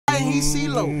he's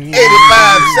CeeLo.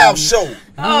 85 South Shore.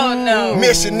 Oh no.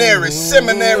 Missionary,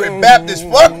 seminary, Baptist,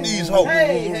 fuck these hoes.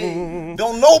 Hey.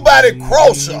 Don't nobody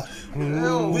cross us.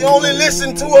 We only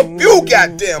listen to a few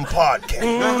goddamn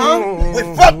podcasts. We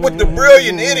fuck with the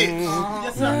brilliant idiots.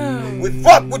 Yes, sir. We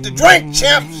fuck with the drink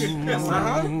champs.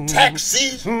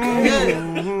 Taxis.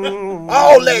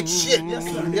 All that shit. Yes,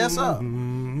 sir. Yes, sir.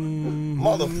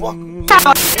 Motherfucker.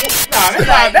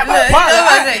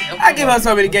 I give her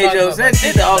so many gay jokes. Man,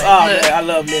 I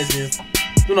love lesbians.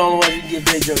 You the only ones you can give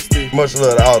gay jokes to. Much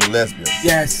love to all the lesbians.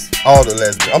 Yes. All the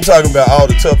lesbians. I'm talking about all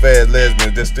the tough ass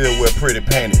lesbians that still wear pretty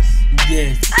panties.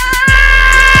 Yes.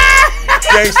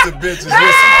 Gangster bitches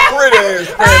with some pretty ass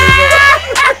panties on.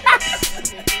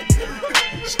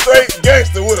 Straight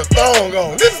gangster with a thong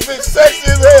on. This bitch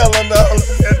sexy as hell under all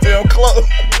that damn clothes.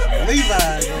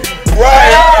 Levi's.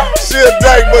 Brian, she a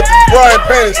dyke, but the Brian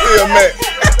panties still match.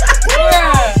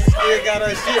 Still got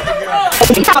her shit together.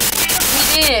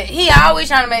 He did. He always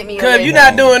trying to make me. Cause if you're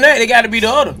not doing that, it got to be the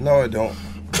other. No, it don't.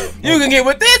 You can get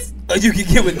with this, or you can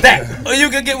get with that, or you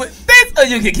can get with this, or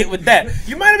you can get with that.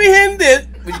 You might be hitting this,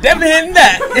 but you're definitely hitting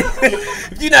that.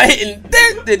 If you're not hitting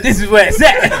this, then this is where it's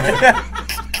at.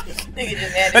 Nigga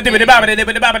just had Give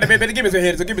me some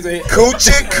head, so give me some head.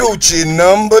 Coochie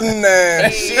number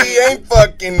 9. She ain't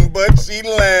fucking, but she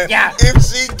lying. Yeah. If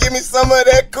she give me some of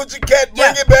that coochie cat,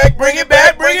 bring it back, bring it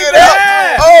back, bring it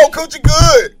back. up. Oh, coochie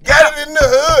good. Got it in the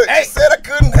hood. Hey. She said I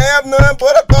couldn't have none,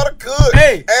 but I thought I could.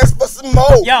 Hey. Asked for some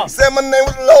more. Yo. Said my name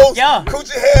was Lowe's. Yo.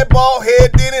 Coochie had bald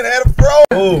head, didn't had a fro.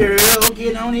 Oh. Girl,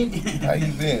 get on it. How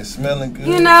you been? Smelling good?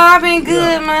 You know, I've been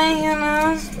good, man, you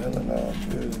know. Smelling all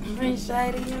good. Been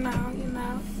shady, you know.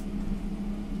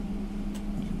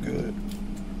 Good.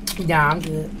 Yeah, I'm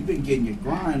good. You been getting your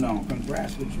grind on.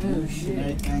 Congrats with you. Oh, shit.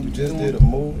 Everything You just doing. did a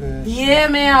movie and shit. Yeah,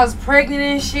 man, I was pregnant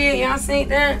and shit. Y'all seen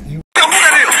that?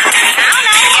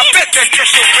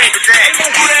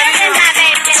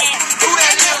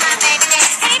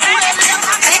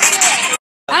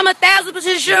 I'm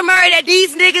 1,000% sure, Murray, that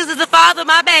these niggas is the father of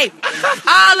my baby.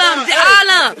 All of them, all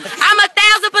of them. I'm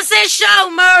 1,000%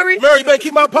 sure, Murray. Mary, you better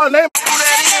keep my partner name.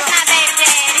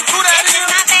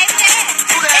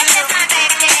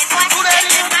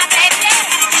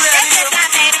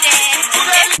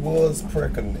 Was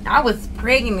pregnant. I was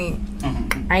pregnant.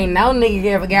 Ain't no nigga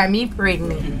ever got me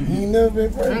pregnant. You ain't never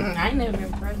been pregnant. I ain't never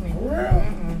been pregnant.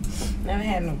 Wow. Never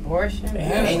had an abortion.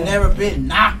 Ain't never been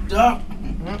knocked up.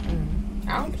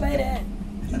 I don't play that.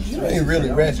 You ain't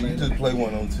really ratchet. You just play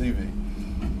one on TV.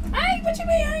 What you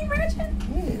mean? I ain't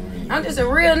ratchet. I'm just a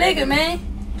real nigga, man.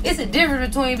 It's a difference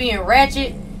between being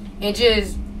ratchet and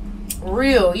just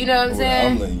real. You know what I'm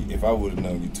saying? letting you, if I would have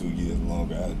known you 2 years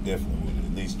longer, I definitely would have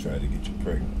at least tried to get you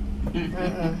pregnant.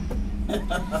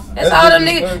 That's all them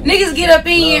niggas. Niggas get up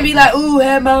in you and be like, "Ooh,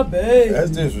 have my baby."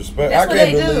 That's disrespect. That's I what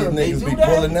can't they believe do. niggas They be do that?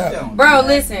 pulling out. Bro,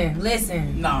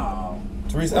 listen. No.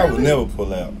 Teresa, I would never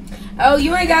pull out. Oh,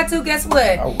 you ain't got to. Guess what?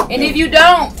 I would And never. if you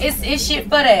don't, it's shit for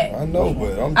that. I know,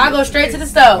 but I'll go straight to the I'm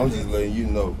stove. just letting you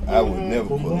know, I would never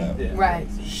pull out. Right.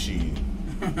 Shit.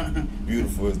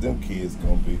 Beautiful as them kids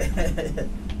gonna be.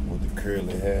 With the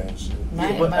curly hair and shit.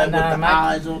 Yeah, with the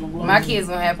eyes on the wall. My kids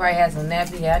gonna probably have some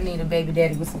nappy hair. I need a baby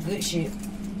daddy with some good shit.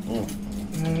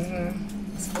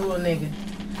 School nigga.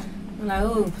 I'm like,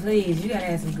 oh, please, you gotta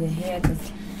have some good hair,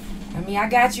 cause I mean, I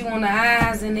got you on the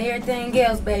eyes and everything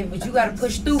else, baby, but you gotta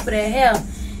push through for that hair.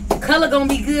 The color gonna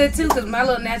be good too, cause my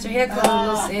little natural hair color is a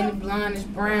little sandy, blondish,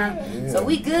 brown. Yeah. So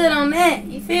we good on that.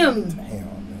 You feel me? Damn, man.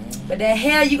 But that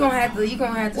hair, you gonna have to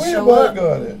Where your show up.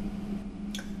 bodyguard at?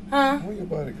 Huh? Where your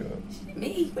bodyguard?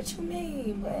 Me? What you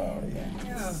mean, bro? Oh, yeah.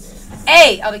 Yeah.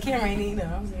 Hey, the camera ain't even.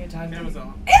 I'm sitting here talking. Camera's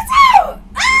on. It's out.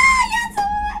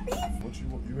 Yes, What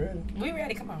you ready? we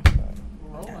ready? Come on.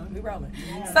 We rolling.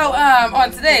 So,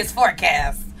 on today's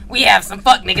forecast, we have some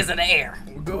fuck niggas in the air.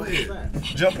 Go ahead.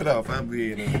 Jump it off. I'll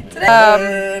be in it.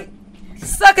 Today,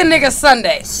 suck a nigga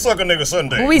Sunday. Suck a nigga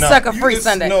Sunday. We suck a you free just-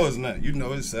 Sunday. No, it's not. You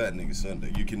know it's sad nigga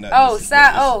Sunday. You cannot. Oh,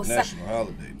 disrespect sad. this Oh, national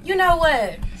holiday. You know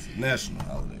what? It's a national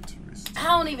holiday, Teresa. I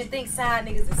don't even think side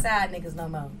niggas is side niggas no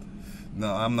more.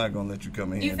 No, I'm not gonna let you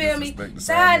come in here You and feel me? disrespect the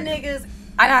Side niggas.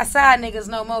 I not side niggas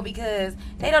no more because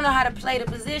they don't know how to play the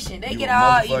position. They You get a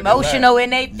all motherfucking emotional liar. in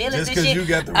their feelings Just and 'cause shit. you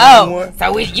got the wrong one?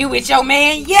 So you with your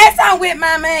man? Yes, I'm with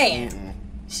my man.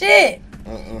 Shit.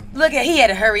 Look at he had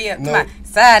to hurry up. Nope. Come on.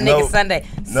 Side nigga Nope. Sunday.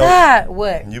 Nope. Side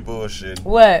what? You bullshit.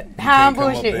 What? You How I'm can't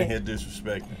come up in bullshitting? here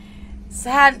disrespecting.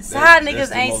 Side That's niggas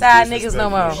the ain't most side niggas no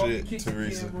more. disrespectful shit,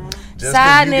 Teresa. Just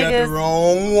Side 'cause you got niggas- the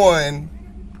wrong one.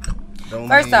 Don't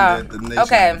First mean off, that the nation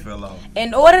okay. fell off.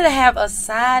 In order to have a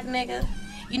side nigga,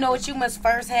 you know what you must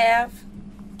first have?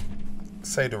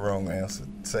 Say the wrong answer.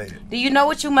 Say it. Do you know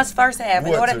what you must first have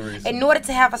Teresa? in order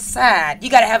to have a side? You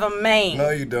gotta have a main. No,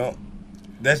 you don't.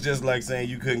 That's just like saying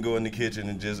you couldn't go in the kitchen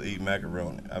and just eat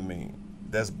macaroni. I mean,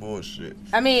 that's bullshit.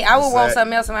 I mean, I would want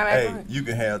something else in my macaroni. Hey, you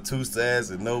can have 2 sides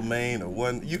and no main or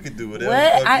one. You can do whatever.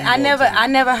 What? I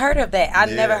never heard of that. I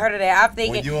never heard of that. I'm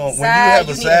thinking when you have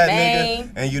a side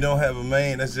nigga and you don't have a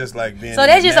main, that's just like being. So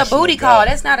that's just a booty call.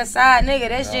 That's not a side nigga.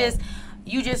 That's just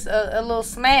you just a little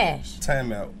smash.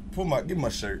 Time out. Give my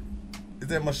shirt. Is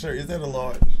that my shirt? Is that a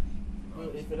large?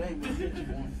 If it ain't, we'll get you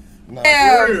one. No.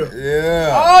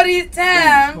 Yeah. All these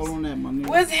times. Hold on that, my nigga.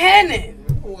 What's happening?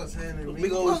 What's happening?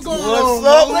 What's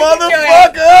up,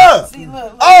 motherfucker? See,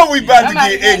 look. Oh, we about to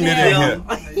get ignorant in here.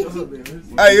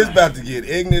 Hey, it's about to get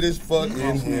ignorant as fuck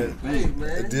in here. Hey,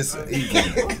 man. This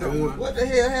evening. What the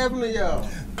hell happened to y'all?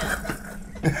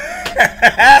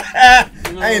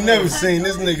 I ain't never seen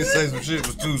this nigga say some shit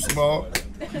was too small.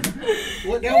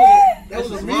 What that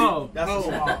was a small. meeting? That's a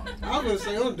small. I was gonna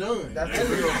say I'm done. That's a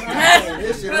real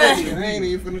This shit I ain't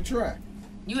even finna try.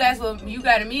 You asked what you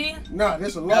got a medium? Nah,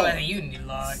 this a No, large. you need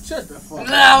large. Shut the fuck up.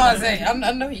 No, I want to say I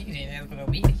know you didn't ask for no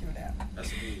medium.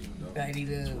 That's a medium, though. I need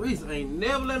a. Teresa ain't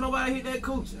never let nobody hit that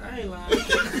coochie. I ain't lying.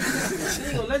 She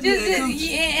ain't gonna let you hit that coochie.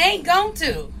 You ain't going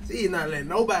to. She not letting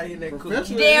nobody hit that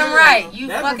coochie. Damn right. You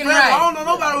That's fucking professional. I right. don't know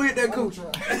nobody who hit that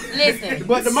coochie. Listen.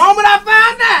 But the moment I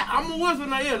find out, I'm gonna whisper in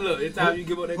their ear. Look, it's time you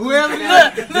give up that coochie. Whoever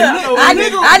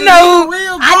I know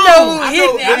who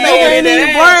hit that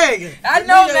ass. I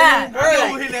know that. I know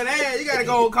who hit that ass. You gotta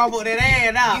go cough up that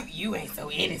ass now. You ain't so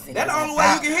innocent. That's the only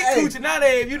way you can hit coochie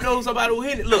nowadays if you know somebody who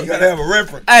hit it. Look, You gotta have a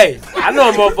reference. hey, I know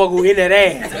a motherfucker who hit that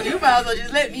ass. So you might as well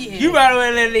just let me hit. You might as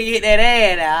well let nigga hit that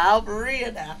ass now. For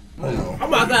real now.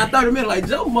 I'm outside 30 minutes like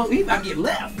Joe, he about to get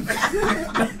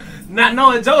left. Not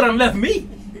knowing Joe done left me.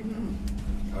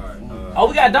 Oh,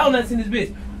 we got donuts in this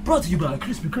bitch. Brought to you by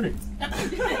Krispy Kreme.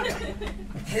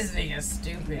 This nigga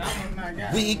stupid. Oh my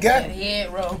god. We got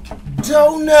head roll.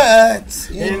 donuts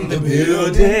In the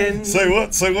building. Say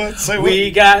what? Say what? Say what?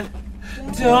 We got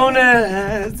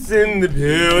donuts in the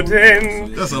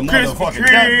building. That's a Krispy motherfucking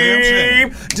goddamn shame.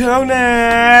 Kreme.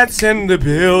 Donuts in the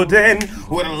building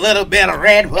with a little bit of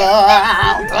Red Bull.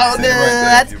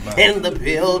 Donuts in the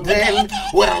building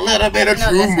with a little bit of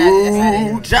True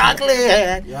Moon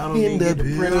chocolate in the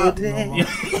building.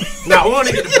 Now, we want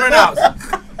to get the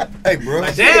printouts. Hey, bro.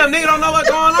 Like, damn, nigga don't know what's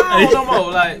going on no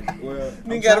more. Like,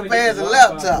 Nigga gotta pass a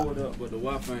laptop. But the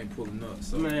Wi-Fi ain't pulling up.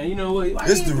 So. man, you know what?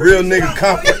 This is the real nigga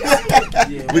conference.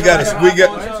 We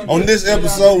got on this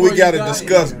episode. We gotta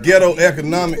discuss ghetto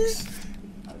economics.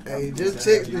 Hey, just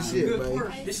check this shit,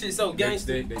 man. This shit so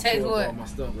gangster. Take what? All my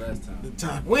stuff last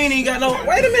time. We ain't even got no.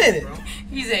 Wait a minute.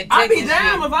 He said, I be take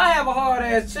damn if I have a hard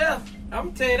ass chef. I'm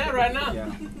gonna tell you that right now.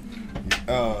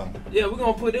 Yeah, we're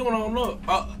gonna put that one on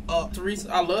up.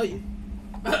 Teresa, I love you.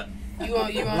 You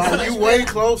want Like you way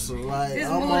closer. Like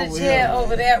Just I'm move the over chair here.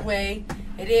 over that way,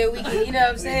 and then we can, you know what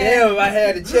I'm saying? Damn, if I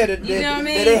had the cheddar that, You know what I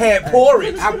mean? that they had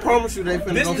porridge. I promise you they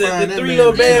finna This go is find the that three man.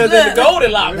 little bears and the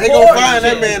Goldilocks. They gonna find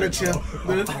that man a chair.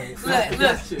 Look,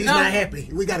 He's no. not happy.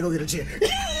 We gotta go get a chair.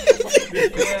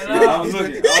 I was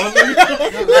looking. Look,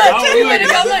 you ready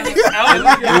to go looking. You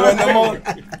want no more?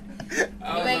 You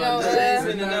ain't gonna,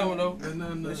 Sitting in that one though.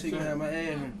 That shit gonna have my ass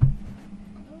in.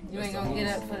 you ain't gonna get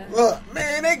up for that. Look,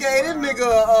 man, they gave this nigga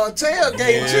a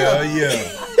tailgate chair.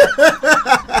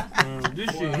 Yeah. This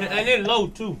shit, and it's low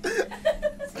too.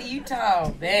 See, you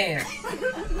tall, damn.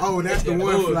 Oh, that's the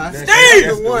one fly. Steve!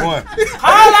 That's the one.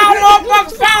 Call out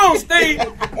motherfuckers' phone, Steve.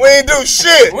 We ain't do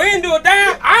shit. We ain't do a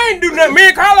damn. I ain't do nothing. Me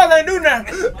and Karlous ain't do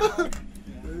nothing.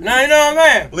 Now you know what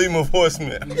I'm saying? Leave him a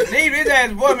voicemail. Leave his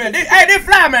ass boy, man. Hey, this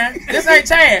fly, man. This ain't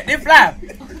Chad. This fly.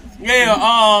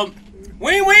 Yeah,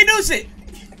 we ain't do shit.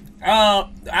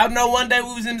 I know one day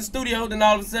we was in the studio, then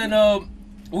all of a sudden,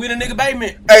 we in a nigga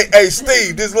basement. Hey,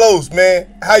 Steve, this Los, man.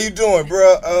 How you doing,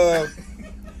 bro?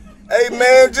 Hey,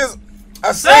 man,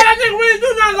 I Say that nigga we ain't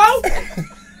do nothing, low.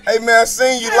 Hey, man, I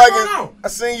seen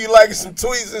you liking some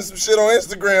tweets and some shit on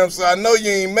Instagram, so I know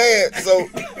you ain't mad. So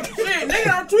Shit, nigga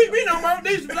don't tweet me no more.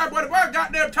 These be like, what the fuck,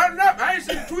 goddamn, turn it up. I ain't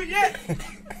seen the tweet yet.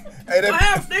 hey, What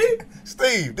happened, Steve?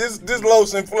 Steve, this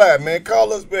Los and Fly, man.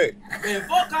 Call us back. Man,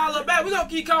 fuck Karlous back. We gonna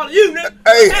keep calling you, nigga.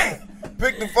 Hey,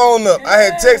 pick the phone up. I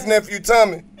had text nephew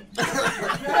Tommy,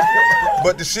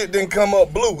 but the shit didn't come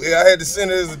up blue. I had to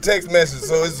send it as a text message,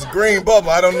 so it's a green bubble.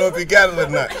 I don't know if he got it or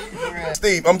not.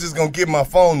 Steve, I'm just gonna give my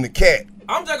phone to Cat.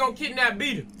 I'm just gonna kidnap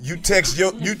Beater. You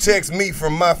text me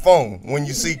from my phone when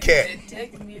you see Cat.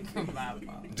 Text me from my phone.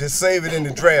 Just save it in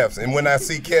the drafts, and when I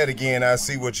see Cat again, I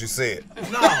see what you said.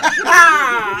 No.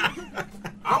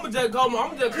 I'ma just come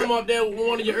up there with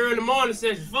one of your early morning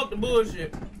sessions. Fuck the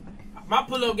bullshit. My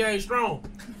pull-up game strong.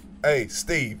 Hey,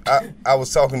 Steve, I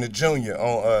was talking to Junior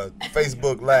on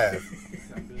Facebook Live.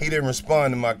 He didn't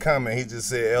respond to my comment. He just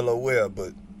said LOL,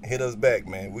 but hit us back,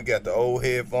 man. We got the old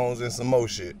headphones and some more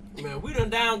shit. Man, we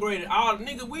done downgraded all the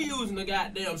niggas. We using the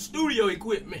goddamn studio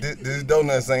equipment. This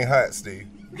donuts ain't hot, Steve.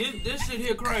 This shit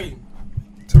here crazy.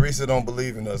 Teresa don't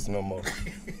believe in us no more.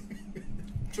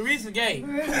 Teresa gay.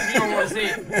 She don't want to see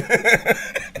it.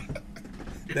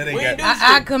 That ain't got.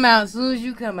 I come out as soon as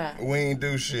you come out. We ain't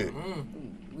do shit.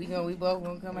 We both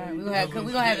gonna come out. We gonna have to come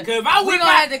out. If I went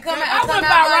out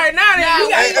right now, then you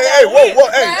got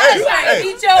hey,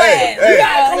 Beat your ass.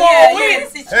 Come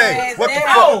on, sit your ass what the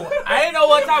down. fuck? I ain't know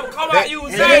what type of come out you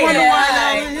was saying.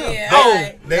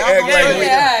 They act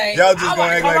like y'all just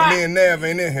gonna act like me and Navv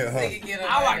ain't in here, huh?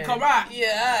 I want to come out.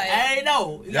 I ain't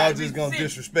know. Y'all just gonna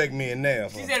disrespect me and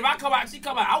Navv. She said if I come out, she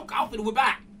come out. I'm finna whip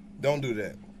out. Don't do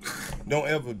that. Don't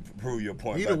ever prove your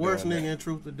point. He the worst nigga in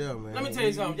Truth or Dare, man. Let me tell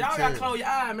you something. Y'all gotta close your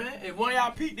eye, man. If one of y'all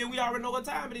peek, then we already know what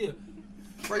time it is.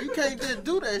 Bro, you can't just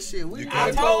do that shit. I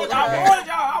told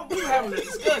y'all, we were having a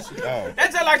discussion.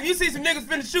 That's just like if you see some niggas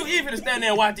finna shoot, you ain't finna stand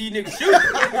there and watch these niggas shoot.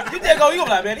 You just go, you gonna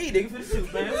be like, man, these niggas finna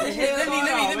shoot, man.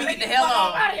 Let me get the hell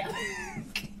on.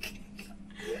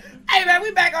 Hey man,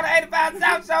 we back on the 85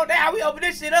 South Show now. We open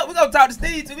this shit up. We gonna talk to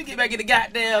Steve till we get back in the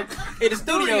goddamn in the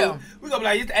studio. We gonna be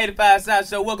like, it's the 85 South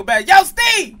Show. Welcome back. Yo,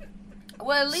 Steve!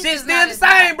 Well, at least shit's still the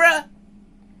same, bruh.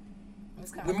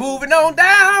 We're moving on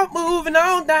down.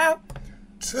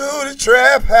 To the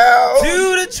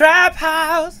trap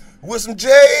house. With some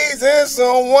J's and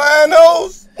some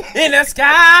winos. In the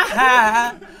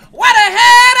sky. Where the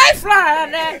hell they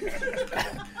flying at?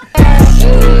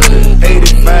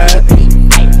 85.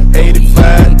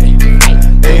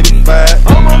 85.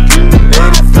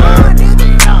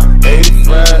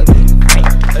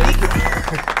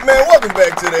 Man, welcome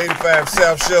back to the 85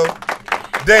 South Show.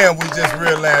 Damn, we just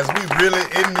realized we really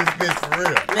in this bitch for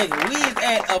real. Nigga, we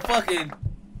at a fucking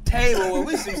table where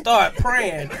we should start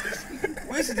praying.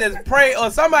 We should just pray, or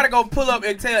somebody gonna pull up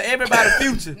and tell everybody the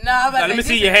future. No, let me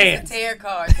see your hands. It's a tarot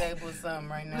card table or something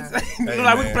right now.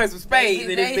 Like we can play some spades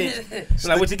in this bitch.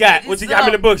 Like, what you got? What you got? How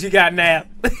many books you got now?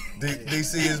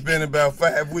 DC, it's been about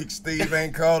 5 weeks. Steve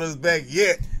ain't called us back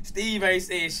yet. Steve ain't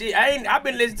saying shit. I've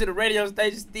been listening to the radio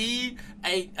station. Steve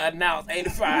ain't announced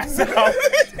 85. So. He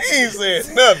ain't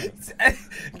said nothing.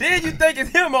 Then you think it's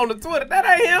him on the Twitter. That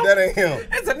ain't him. That ain't him.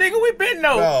 It's a nigga we been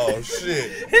know. Oh,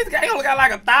 shit. His guy only got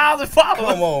like 1,000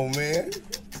 followers. Come on, man.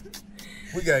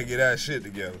 We gotta get our shit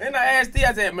together. And I asked Steve,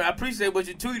 I said, man, I appreciate what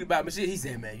you tweeted about my shit. He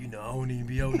said, man, you know, I don't even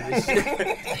be on that shit.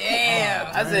 Damn.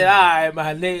 I said, all right,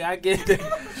 my nigga, I get that.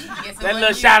 That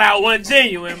little shout out wasn't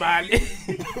genuine, my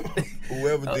nigga.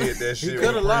 Whoever did that shit, he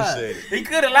could have lied. He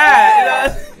could have lied. You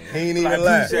know? He ain't even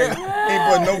lied. He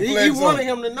put no flex on. You wanted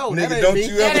him to know. Nigga, that don't me.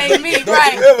 you that ever ain't think, me, don't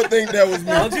right? you ever think that was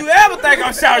me? Don't you ever think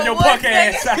I'm shouting your punk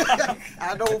ass out.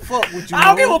 I don't fuck with you. I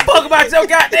don't give a fuck about your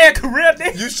goddamn career,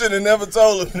 nigga. You should have never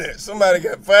told him that. Somebody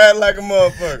got fired like a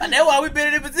motherfucker. And that's why we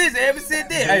been in this position ever since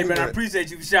then. Hey, man, I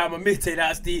appreciate you for shouting my mixtape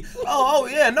out, Steve. Oh,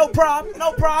 yeah, no problem,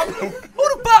 no problem. Who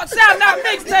the fuck shouting out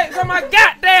mixtapes on my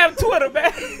goddamn Twitter,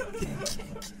 man?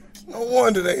 No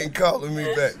wonder they ain't calling me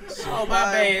back. Oh,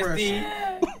 my bad, Steve.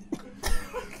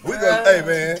 We go, hey,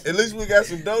 man, at least we got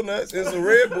some donuts and some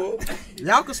Red Bull.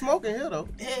 Y'all can smoke in here, though.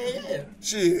 Yeah.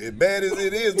 Shit, as bad as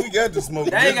it is, we got to smoke.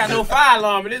 They ain't got no fire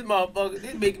alarm in this motherfucker.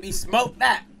 This bitch can be smoked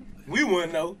out. We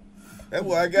wouldn't know. That's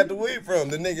where I got the weed from,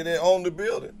 the nigga that owned the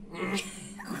building.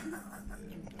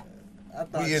 I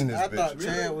thought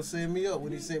Chad would send me up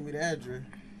when he sent me the address.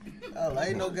 I was like,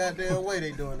 ain't no goddamn way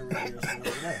they doing the radio show.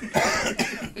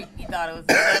 You thought it was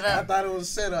a setup? I thought it was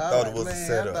a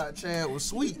setup. I thought Chad was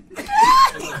sweet. This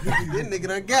nigga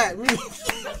done got me.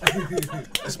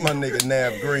 That's my nigga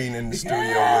Navv Greene in the studio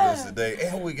with us today.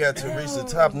 And we got Teresa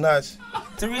Top Notch.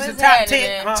 Teresa Top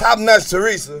Tick. Top Notch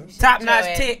Teresa. Top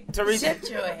Notch Tick. Teresa. Shut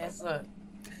your ass up.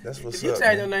 That's what's if you up. You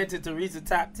change man. your name to Teresa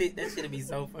Top Tick, that shit'd be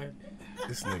so funny.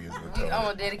 This nigga's I'm retarded.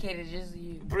 gonna dedicate it just to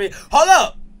you. Hold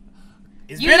up.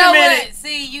 It's You been know a minute. what?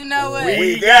 See, you know what?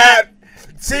 We got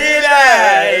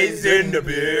titties in the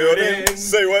building.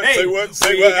 Say what? Hey, say what?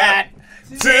 Say we what? got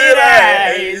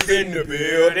Titties in the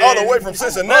building. All the way from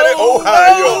Cincinnati,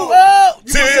 Ohio.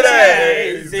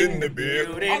 Titties in the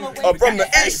building. From the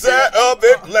east side of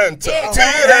Atlanta.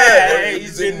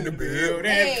 Titties in the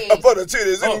building. For the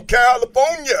titties in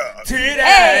California. Titties.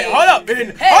 Hey. Hold up.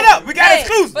 Hold up. We got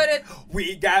exclusive. But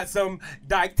we got some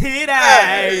dyke titties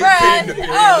Hey. in the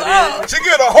building. She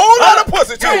get a whole lot of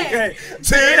pussy. 2.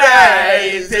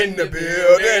 Titties in the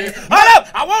building. Hold up,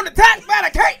 I want to talk about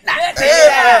a cake now.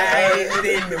 Titties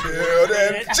in the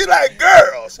building. She like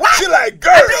girls. She like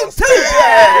girls.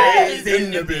 Titties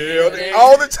in the building.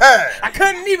 All the time. I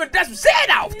couldn't even dust some shit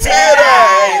off.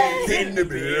 Titties in the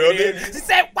building. She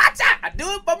said, watch out, I do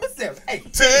it for myself. Hey.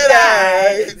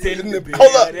 Titties in the building.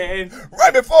 Hold up.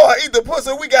 Right before I eat the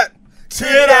pussy, we got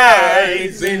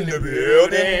titties in the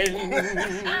building.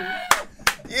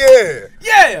 Yeah.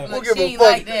 Yeah. Look, she ain't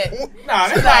like that. Nah,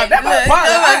 that's my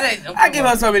problem. I give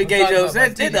her so many gay jokes.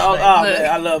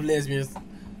 I love lesbians.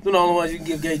 They're the only ones you can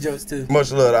give gay jokes to.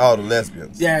 Much love to all the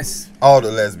lesbians. Yes. All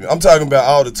the lesbians. I'm talking about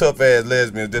all the tough ass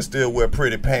lesbians that still wear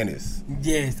pretty panties.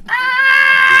 Yes.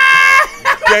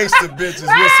 Gangster bitches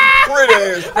with some pretty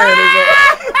ass panties on.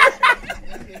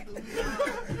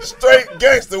 Straight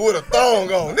gangster with a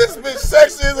thong on. This bitch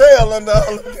sexy as hell under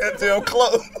all the goddamn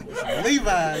clothes.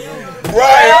 Levi's on.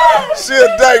 Brian, she a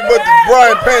dyke, but the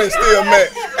Brian panties still match.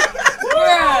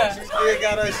 She still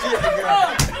got her shit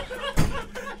together.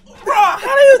 Bro,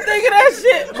 how do you think of that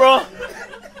shit, bro?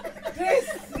 This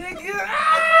nigga.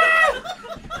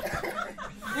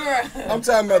 I'm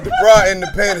talking about the bra and the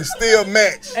panties still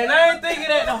match. And I ain't thinking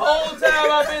that the whole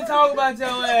time I've been talking about your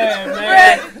ass,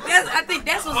 man. I think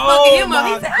that's what's fucking him up.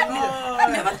 He said, I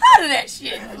never thought of that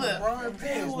shit. Look.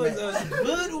 That was a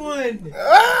good one.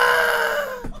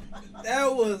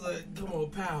 That was a, come on,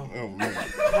 pound. Oh, man.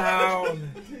 Pound.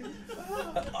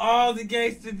 All the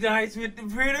gangster nights with the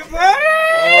pretty body.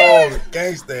 Oh, the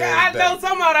gangster ass. I know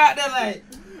somebody out there like,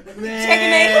 man,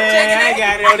 checking it. I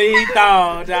got it on the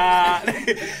thong, dog.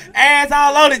 Ass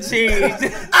all on the cheese.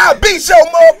 I'll beat your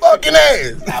motherfucking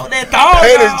ass. Out that thong,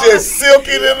 Panties just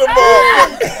silky in the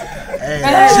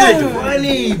motherfucker. Shit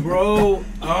funny, bro.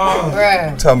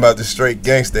 I'm talking about the straight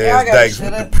gangster ass dykes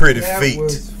with the pretty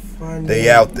feet. They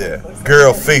out there.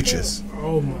 Girl features.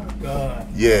 Oh my God.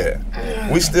 Yeah.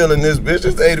 We still in this bitch.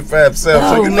 It's 85 South,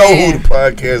 so you know who the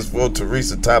podcast is for.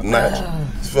 Teresa Top Notch.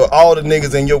 It's for all the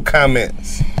niggas in your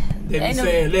comments. They be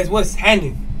saying, Les, what's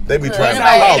happening? They be trying to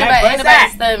Anybody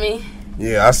stun me.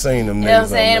 Yeah, I seen them niggas. You know what I'm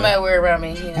saying? Anybody worry about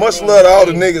me. You know Much love to all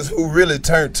the niggas who really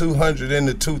turned 200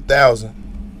 into 2,000.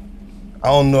 I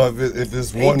don't know if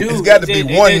it's one. It's got to be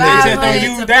one nigga. They don't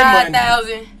use that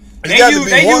money.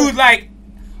 They use like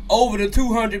over the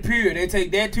 200 period. They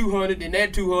take that 200, then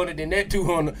that 200, then that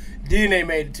 200. Then they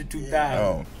made it to 2,000.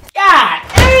 Oh. God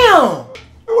damn!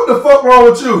 What the fuck wrong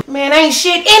with you? Man, ain't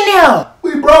shit in there.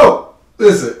 We broke.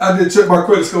 Listen, I did check my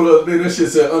credit score the other day. That shit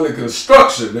said under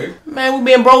construction, nigga. Man, we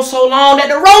been broke so long that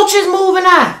the roach is moving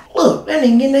out. Look, that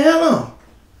nigga getting the hell on.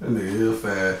 That nigga here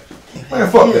fast.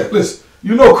 Man, fuck that. Listen,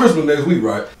 you know Christmas next week,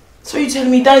 right? So you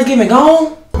telling me Thanksgiving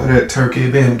gone? But that turkey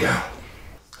been gone.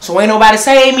 So ain't nobody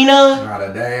save me none? Not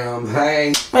a damn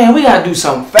thing. Man, we gotta do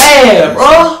something fast,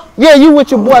 bro. Yeah, you with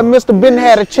your boy Mr. Been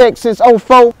had a check since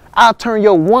 04. I'll turn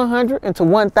your 100 into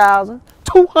 1,000,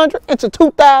 200 into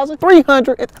 2,000,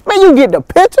 300. Man, you get the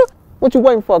picture? What you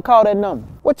waiting for? Call that number.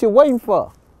 What you waiting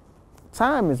for?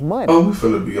 Time is money. Oh, we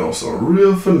finna be on some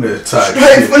real finesse type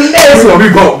Straight shit. finesse. We gonna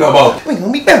be broke no more. We ain't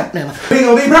gonna be broke now. We ain't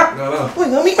gonna be broke no more. We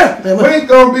ain't gonna be broke now. We ain't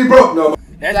gonna be broke no more.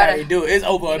 That's how they do it. It's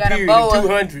over a period of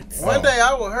 200s. One day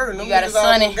I was hurting. Them You got a niggas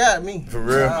sonny. almost got me. For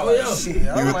real? Shit. You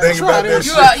were thinking about that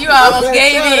shit? You almost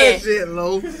gave in. Shit,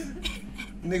 low.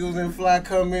 Niggas in fly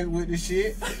comment with the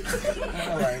shit.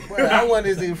 I'm like, bro, I want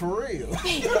this in for real.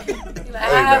 Like,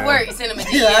 how it work? You send him a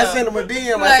DM. Yeah, I sent him a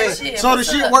DM. Like, I said, shit, so the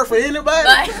what's shit up? work for anybody?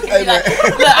 Like, Hey, man.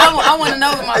 look, I want to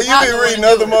know what my Hey, you partner been reading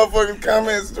wanna other do. motherfuckers'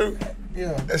 comments too?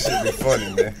 Yeah. That shit be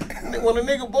funny, man. When a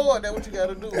nigga bored, that's what you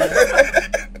gotta do, man.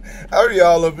 I heard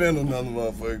y'all up in another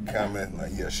motherfucking comment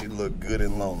like, yeah, she look good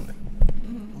and lonely.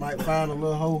 Might find a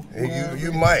little hoe. And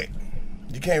you might.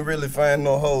 You can't really find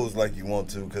no hoes like you want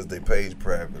to because they page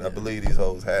private. I believe these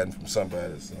hoes hiding from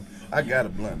somebody. So I got a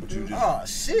blunt, but you just. Oh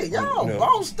shit, y'all No.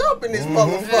 bossed up in this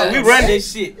motherfucker. We run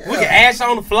this shit. We can ash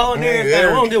on the floor and everything. Yeah.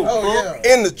 We don't give a Oh fuck.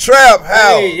 yeah. In the trap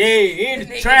house. Yeah, in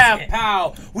the trap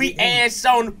house. We ass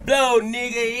on the floor,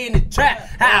 nigga, in the trap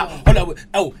house. Hold up.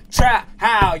 Oh, trap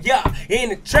house, yeah. In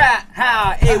the trap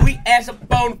house. Hey, we ass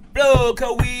up on the floor,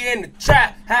 cause we in the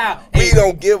trap house. We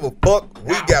don't give a fuck.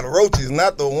 We got roaches,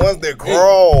 not the ones that crawl.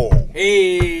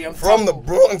 Hey, I'm From the talking-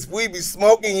 Bronx, we be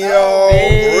smoking, y'all.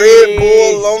 Hey. Red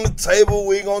Bull on the table,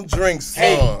 we gon' drink some.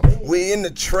 Hey. We in the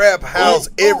trap house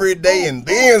every day and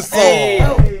then some.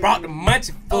 Hey, brought the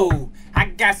munchie food. I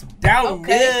got some down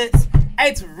nuts.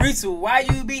 Hey Teresa, why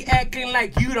you be acting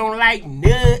like you don't like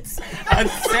nuts? I'm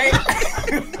saying,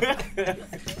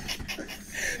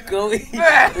 Cause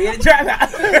we in the trap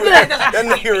house. That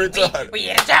nigga retarded. We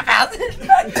in the trap house.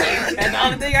 That's the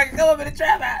only thing I can come up in the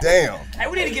trap house. Damn. Hey,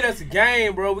 we need to get us a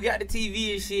game, bro. We got the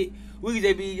TV and shit. We could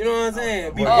just be, you know what I'm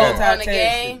saying? Be on the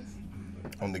game.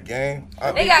 On the game?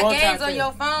 They got games on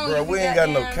your phone. Bro, we ain't got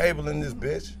no cable in this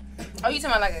bitch. Oh, you talking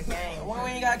about like a game? Why we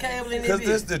ain't got cable in this bitch? Cause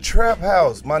this the trap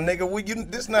house, my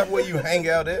nigga. This not where you hang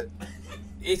out at.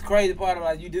 It's crazy part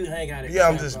about you do hang out at the Yeah,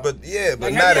 I'm trap just, house. but yeah, but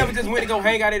like, not. Have you ever just went to go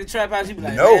hang out at the trap house? You be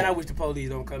like, No. man, I wish the police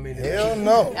don't come in here. Hell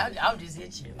no. I'll just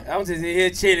hit you. I'm just in here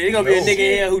chilling. There's gonna be a nigga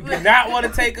here who do not want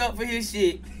to take up for his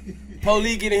shit.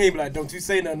 Police get in here, be like, don't you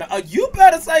say nothing. You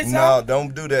better say something. No,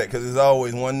 don't do that, because there's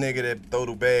always one nigga that throw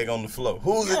the bag on the floor.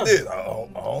 Who's it this? I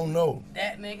don't know.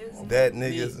 That niggas? That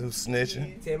niggas who's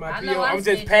snitching. Tell my I PO, know I'm I'm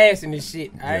just snitching. passing this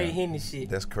shit. I ain't hitting this shit.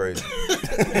 That's crazy.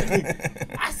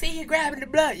 I see you grabbing the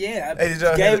blood. Yeah, I Hey, did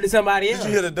y'all gave hear it to somebody else. Did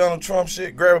you hear the Donald Trump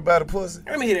shit? Grab her by the pussy?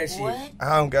 Let me hear that shit. What?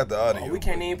 I don't got the audio. Oh, we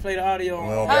can't even play the audio. We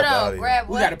don't Hold got the on, audio. grab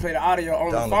We what? gotta play the audio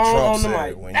on Donald the phone, Trump on the said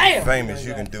mic. when Damn. you're famous,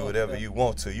 you can do whatever you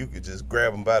want to. You could just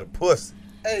grab them by the pussy.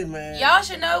 Hey, man. Y'all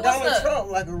should know what's Donald up.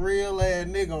 Trump like a real ass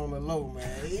nigga on the low,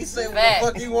 man. He say what Fact. the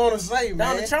fuck he want to say, man.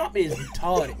 Donald Trump is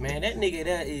retarded, man. That nigga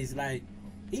that is like,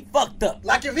 he fucked up.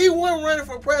 Like, if he wasn't running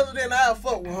for president, I'd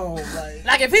fuck with home.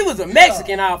 Like if he was a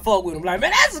Mexican, I'd fuck with him. Like,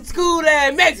 man, that's a school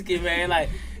ass Mexican, man. Like,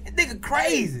 that nigga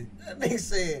crazy. That nigga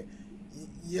said,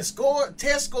 your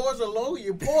test scores are low,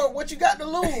 you're poor, what you got to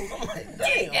lose? I'm like,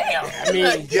 damn. I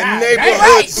mean, Your God,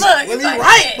 neighborhoods, Look, Well, he like,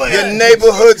 right, but your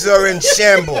neighborhoods are in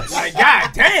shambles. like,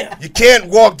 God damn. You can't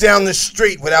walk down the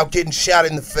street without getting shot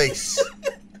in the face.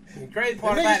 The crazy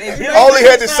part about it is All he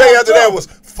had to say after that was,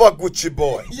 fuck with your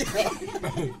boy.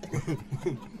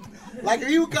 like if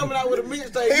he was coming out with a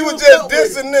mixtape, He was just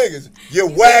dissing niggas. You're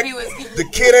whack, he was- the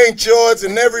kid ain't yours,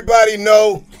 and everybody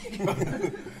know.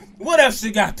 what else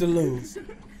you got to lose?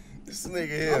 This nigga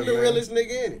here, I'm the man. realest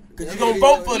nigga in it. Cause you gonna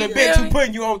vote for the bitch who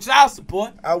putting you on child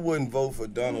support. I wouldn't vote for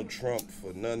Donald Trump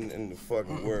for nothing in the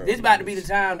fucking world. This about to be the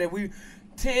time that we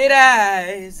tit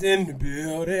eyes in the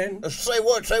building. Say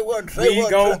what? We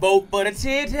gon' vote for the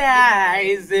tit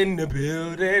eyes in the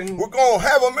building. We're gonna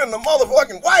have them in the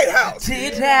motherfucking White House.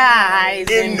 Tit eyes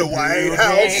In the White building.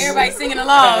 House. Everybody singing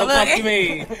along. Fuck Look. you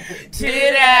mean?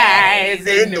 Tit eyes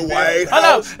In the White Hold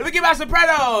House. on, let me get my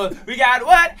sopranos. We got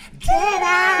what? Tit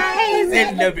eyes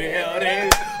in the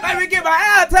building. Let me get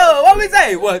my alto. What we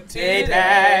say? What? Tit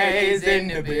eyes in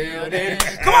the building.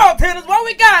 Come on, tenors. What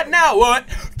we got now? What?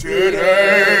 Tit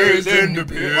eyes in the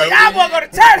building. Well, y'all boy go to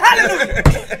church. Hallelujah.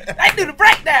 They do the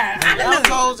breakdown.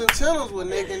 Hallelujah. Altos and tenors with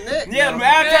neck and neck. Yeah, you the know?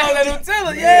 altos and them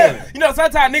tellers, yeah. You know,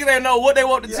 sometimes niggas ain't know what they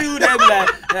want to do. They be like,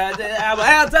 I'm an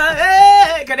alto,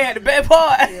 hey, cause they had the bad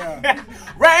part. Yeah.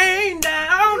 Rain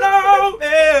down on me.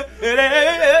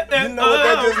 You know what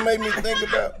that just made me think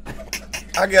about?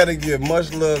 I gotta give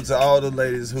much love to all the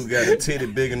ladies who got a titty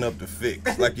big enough to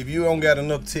fix. Like if you don't got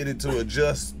enough titty to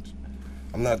adjust,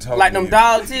 I'm not talking Like to them you.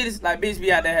 dog titties, like bitch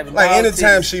be out there having Like dog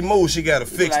anytime titties. she moves, she gotta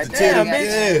fix Like, the titty. damn,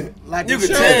 bitch. Yeah. Like You if can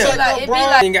she tell. don't take Like, her it be bra,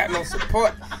 like- Ain't got no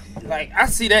support. Like I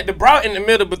see that the bra in the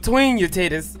middle between your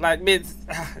titties. Like bitch,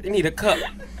 you need a cup.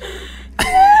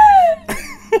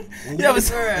 You ever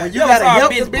when you ever gotta saw a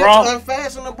help the bitch bitch bra?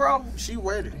 unfasten the bra, she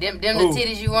ready. Them the Ooh.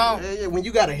 titties you want. Yeah, when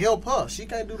you gotta help her, she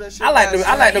can't do that shit. I like them.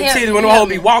 I like them Help titties me, when them help hoes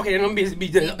be me. walking and them bitches be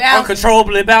just bouncing.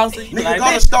 uncontrollably bouncing. Nigga Like, go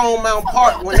to bitch, Stone Mountain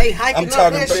Park when they hiking I'm up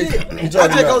talking that about- shit. I'm I talking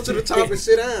just go about- to the top and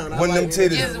sit down. I When them like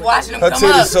titties, Just watching them her come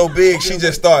titties up. so big, she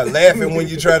just start laughing when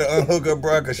you try to unhook her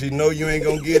bra because she know you ain't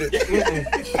gonna get it.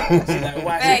 like,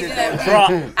 watch Thanks, this let me-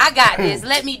 drop. I got this.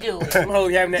 Let me do it. Them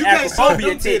hoes having the You can't suck acrophobia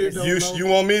them titties, titties. though. You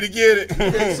want me to get it?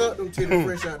 You can't suck them titties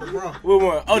fresh out the bra. What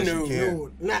one? Oh Yes, no.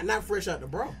 you can. No, not fresh out the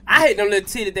bra. I hate them little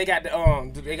titties. They got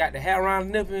the hair around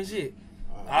the nipple and shit.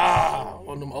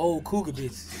 One of them old cougar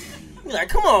bitches. You like,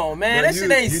 come on, man, Bro, that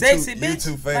shit ain't sexy, You bitch.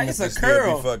 too Like, famous it's to a still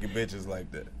curl, be fucking bitches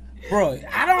like that. bro.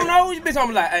 I don't know. You bitch,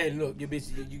 I'm like, hey, look, your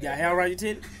bitch, you got hair around your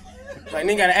titty. Like,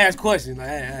 nigga gotta ask questions. Like,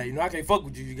 hey, you know, I can't fuck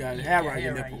with you. You got hair around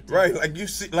your nipple. Right? Like you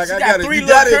see, like She I got gotta, three you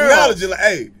little gotta curls. acknowledge it. Like,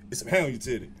 hey, it's some hair on your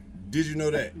titty. Did you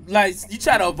know that? Like, you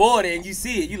try to avoid it and you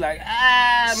see it. You like,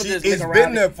 I'm She, just it's lick been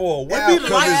around there it. for a It while be the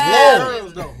because light it's skin long.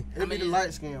 girls though. It be the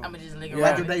light skin. I'ma just lick Yeah.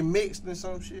 Like around if it. they mixed and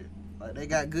some shit, like they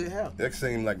got good hair. That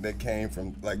seemed like that came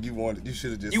from like you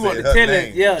should have just You said want to her tell name.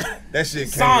 it, yeah. That shit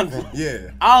came Sandra. from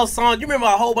yeah. All Sandra. You remember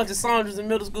a whole bunch of Sandras in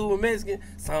middle school with Mexican?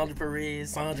 Sandra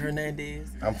Perez, Sandra Hernandez.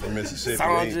 I'm from Mississippi.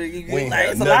 Sandra, we you- ain't like, had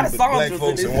it's a lot nothing of but black Sandras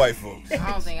folks in and this. white folks.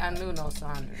 I don't think I knew no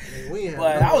Sandra. Man, we ain't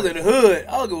But I was in the hood.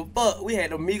 I don't give a fuck. We had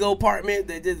the Migo apartment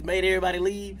that just made everybody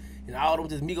leave. And all them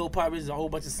just Migo apartments, a whole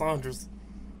bunch of Sandras.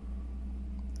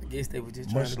 I guess they were just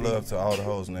trying Much to love to all the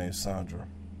hoes named Sandra.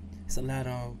 It's a lot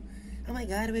on. Oh my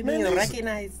God, we being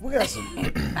recognized. We got some.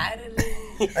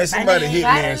 Hey, somebody hit me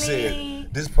and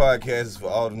said, this podcast is for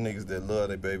all the niggas that love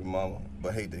their baby mama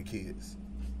but hate their kids.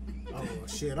 Oh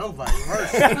shit, I'm vice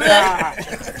versa.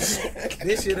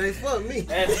 This shit ain't for me.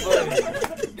 That's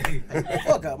funny.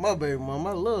 Fuck out my baby mama.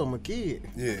 I love my kid.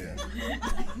 Yeah.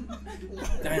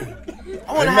 Damn.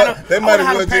 They might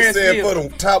as well just say it for the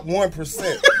top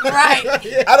 1%.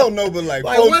 Right. I don't know, but like,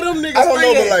 Like, four, where them niggas I don't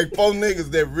know, stay but at? like 4 niggas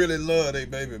that really love their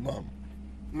baby mama.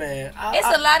 Man,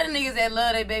 It's a lot of niggas that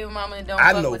love their baby mama and don't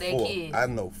fuck with their kids. I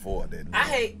know 4 that. I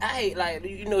hate like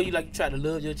you know you try to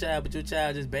love your child, but your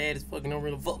child just bad as fuck and don't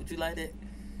really fuck with you like that.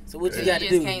 So what you got to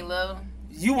do? You just can't love them.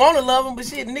 You want to love him, but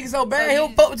shit, the nigga so bad he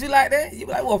don't fuck with you like that. You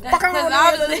be like, well, fuck on.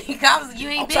 Because you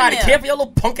ain't been trying there. to care for your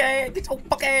little punk ass. Get your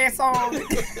fuck ass on.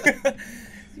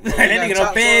 That nigga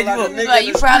done fed you up. Like,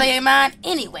 you probably ain't mine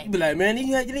anyway. You be like, man, you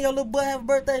think your little boy have a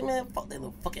birthday, man? Fuck that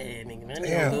little fuck ass nigga, man.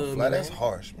 Damn, like, that's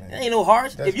harsh, man. That ain't no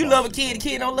harsh. That's if you harsh. love a kid, the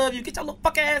kid don't love you, get your little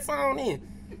fuck ass on in.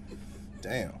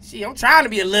 Damn. Shit, I'm trying to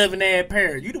be a loving ass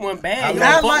parent. You the one bad. You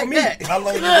Not don't fuck like with me.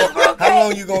 that. How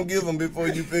long you gonna give them before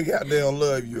you figure out they don't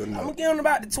love you or I'm not? gonna give them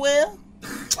about the 12.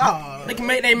 Oh, They can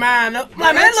make their mind up.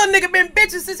 Like, man, that little nigga been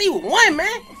bitching since he was 1, man.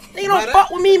 They don't fuck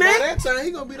with me, By man. that time,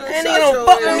 he gonna be done. That nigga don't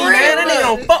fuck with me, man. That nigga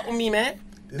don't fuck with me, man.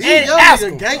 These And young ask niggas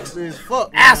him. gangster as fuck.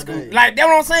 Ask nowadays. him. Like, that's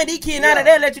what I'm saying. These kids now that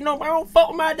they let you know, I don't fuck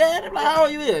with my dad. They're like, how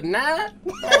old you is? 9?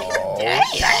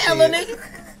 Damn, little nigga.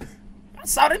 I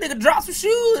saw that nigga drop some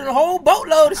shoes and a whole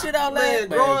boatload of shit out there. Man,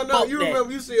 growing up, you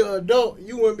remember you see an adult,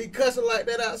 you wouldn't be cussing like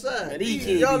that outside. Man, these These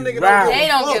kids young be niggas wild. They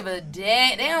don't fuck. give a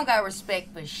damn. They don't got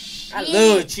respect for shit. I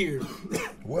love cheer.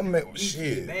 What make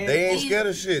shit? They ain't scared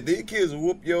of shit. These kids will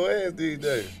whoop your ass these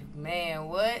days. Man,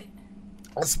 what?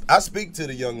 I speak to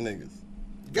the young niggas.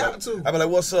 Got to. I be like,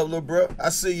 what's up, little bro? I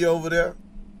see you over there.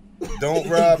 Don't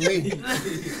rob me. You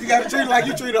gotta treat it like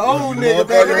you treat an old nigga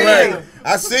back in the Motherfucking day. right.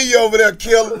 I see you over there,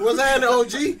 killer. Was I in the OG?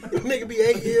 Nigga be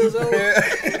 8 years old.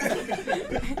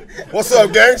 What's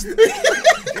up, gangster?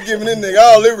 You giving this nigga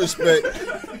all the respect.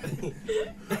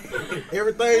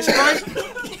 Everything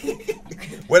straight.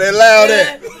 Where they loud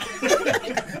at?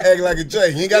 Act like a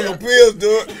J. You ain't got no pills,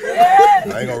 do it.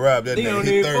 I ain't gonna rob that You nigga. don't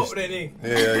He even fuck with thirsty.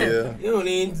 that nigga. Yeah.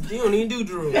 You don't even do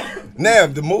drugs. Now,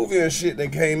 the movie and shit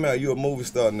that came out, you a movie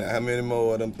star now. How many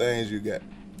more of them things you got?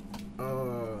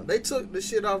 They took the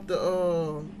shit off the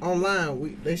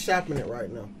online. They shopping it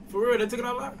right now. For real, they took it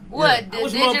online? What? I The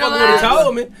wish digital motherfucker would have lives?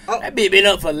 told me. That bitch been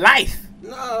up for life.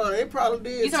 No, they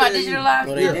probably did. You talking about tell digital lives?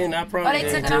 No, they didn't. I promise. Oh,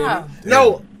 they took it off.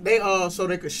 No, they so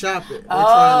they could shop it. They're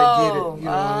trying to get it. You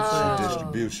know what I'm saying?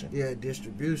 Distribution. Yeah,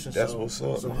 distribution. That's so, what's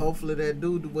up, So man. hopefully that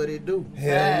do what it do.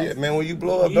 Hell yeah, man. When you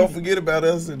blow up, don't forget about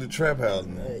us in the trap house,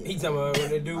 man. He talking about what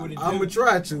they do with it. I'ma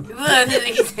try to.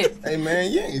 Hey,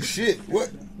 man, you ain't shit.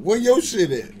 Where your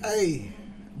shit at? Hey,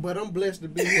 but I'm blessed to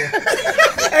be here.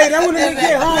 Hey, that one didn't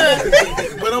get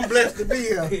home. But I'm blessed to be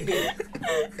here.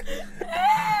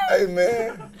 Hey,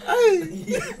 man.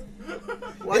 Hey.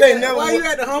 Why It ain't never why what- you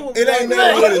at the humble? It ain't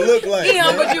never what it look like. He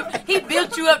humbled you. He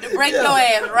built you up to break your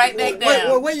ass right back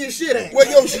down. Where your shit at? Where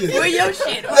your shit? Where your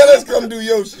shit? Let us come do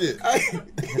your shit.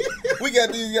 We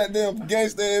got these goddamn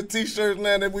gangsta ass t-shirts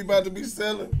now that we about to be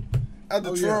selling out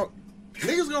the trunk.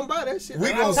 Niggas gonna buy that shit. We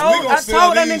I gonna told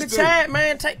sell that these nigga too. Chad,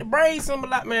 man, take the braids. Something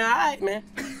like, man, all right, man.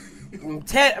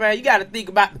 Man, you gotta think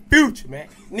about the future, man.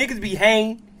 Niggas be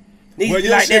hanging. Niggas Well, be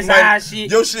like, that's our shit.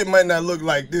 your shit might not look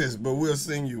like this, but we'll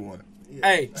sing you one.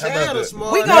 Hey, How about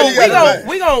that?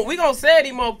 we gon' sell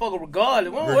these motherfuckers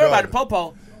regardless. We don't worry about the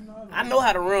popo. I know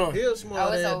how to run. He'll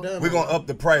smart ass dummy. We're gonna up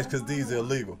the price because these are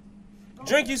illegal.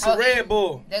 Drink you some Red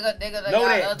Bull. They go Know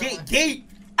that. Get geek.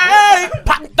 Hey,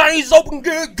 pop things open,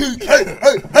 get geek.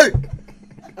 Hey.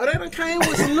 Oh, they done came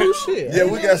with some new shit. Yeah,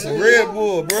 we got some Red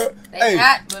Bull, bro. They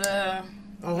hot, but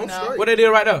I'm straight. What they did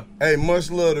right there? Hey,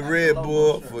 much love to Red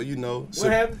Bull for,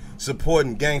 What happened?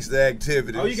 supporting gangster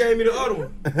activities. Oh, you gave me the other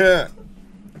one.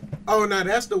 Oh, now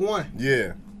that's the one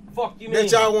Yeah. Fuck you, that mean?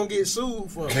 y'all won't get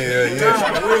sued for. Hell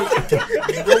yeah.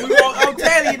 But we won't, I'm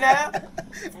telling you now.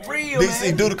 For real, DC,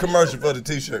 man. do the commercial for the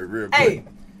t-shirt real quick. Hey.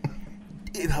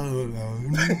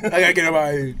 I gotta get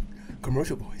my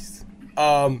commercial voice.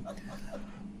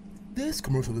 This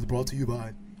commercial is brought to you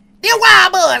by You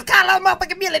wild boys, Karlous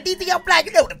motherfucking Billy, DTO Fly,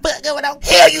 you know what the fuck going on?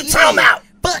 Hell you talking about?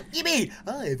 Fuck you mean?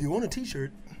 If you want a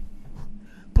t-shirt,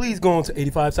 please go on to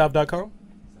 85south.com,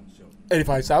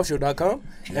 85southshow.com,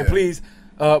 and please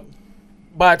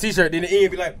buy a t-shirt. Then the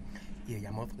end be like, yeah,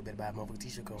 y'all motherfucker better buy a motherfucking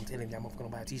t-shirt, cause I'm telling y'all motherfucker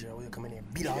don't buy a t-shirt, we'll come in there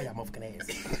and beat all y'all motherfucking ass.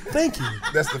 Thank you.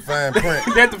 That's the fine print.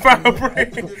 That's the final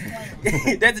print.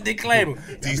 That's the disclaimer.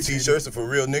 These t-shirts are for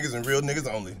real niggas and real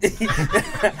niggas only.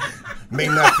 may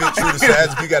not fit true to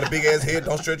size. If you got a big ass head,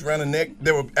 don't stretch around the neck.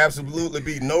 There will absolutely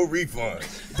be no refund.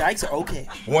 Dykes are okay.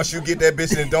 Once you get that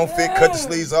bitch and it don't fit, cut the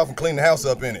sleeves off and clean the house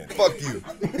up in it. Fuck you.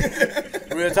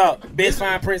 Real talk. Best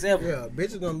fine prince ever. Yeah, bitch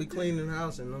is gonna be cleaning the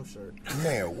house in them shirts.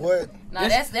 Man, what? No,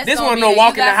 that's this one no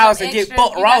walk in the house and get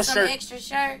fuck raw shirt. Extra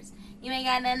shirts. You ain't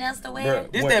got nothing else to wear.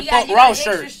 This that fuck raw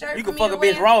shirt. You can fuck a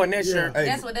bitch raw in that shirt. Hey,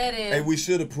 that's what that is. Hey, we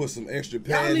should have put some extra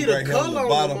pads right here on the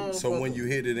bottom, so when you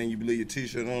hit it and you leave your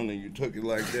t-shirt on and you took it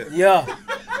like that.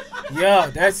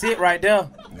 Yeah, that's it right there.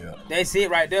 Yeah, that's it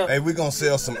right there. Hey, we gonna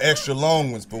sell some extra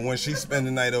long ones, but when she spend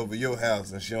the night over your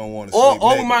house and she don't want to sleep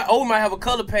naked. we might have a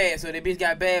color pad, so that bitch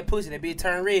got bad pussy. That bitch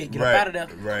turn red. Get up out of there.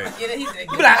 Right. You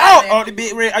be like, oh, the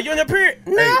bitch red. Are you on your period?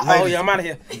 No. Hey, ladies, oh yeah, I'm out of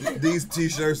here. These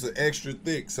t-shirts are extra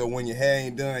thick, so when your hair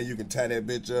ain't done, you can tie that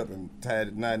bitch up and tie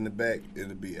the knot in the back.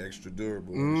 It'll be extra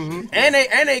durable. And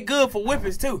they good for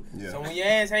whippings too. Yeah. So when your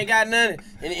ass ain't got nothing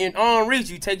and on reach,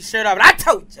 you take your shirt off. And I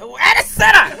told you, at a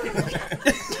setup.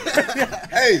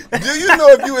 Hey, do you know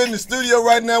if you in the studio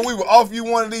right now, we would offer you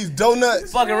one of these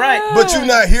donuts? Fucking right. But you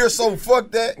not here, so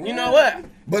fuck that. You know what?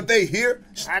 But they here.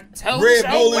 I told Red you.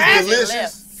 Bull is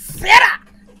delicious. Setup.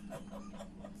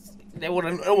 They want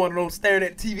to staring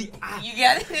at TV. You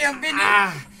got it, damn business.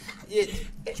 Yeah.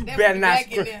 You better not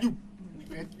scream.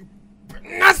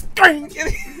 Not scream.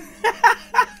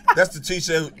 That's the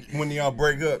t-shirt when y'all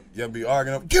break up. Y'all be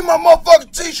arguing up. Get my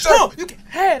motherfucking t-shirt. No, you can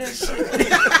have that shit.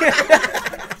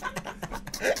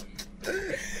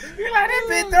 You're like, that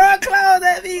bitch throwing clothes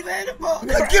at me, man.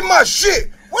 Like, get my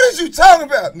shit. What is you talking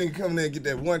about? Nigga come there and get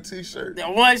that one t-shirt.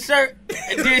 That one shirt.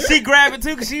 And then she grab it too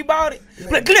because she bought it.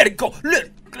 Let it go. Let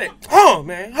it. Huh,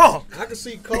 man. Huh. I can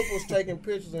see couples taking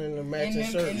pictures in the matching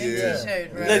shirt.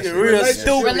 T-shirt, right? Looking real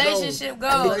stupid. Relationship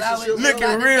goals.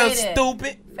 Looking real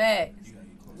stupid. Facts.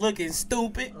 Looking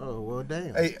stupid. Oh, well,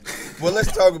 damn. Hey, well,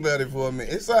 let's talk about it for a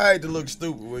minute. It's all right to look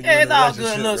stupid when you're yeah, in a it's all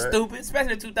relationship, good to look right? stupid,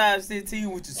 especially in 2016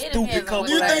 with your stupid couple.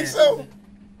 You think so?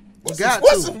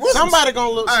 Somebody gonna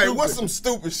look stupid. All right, what's some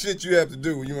stupid shit you have to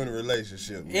do when you're in a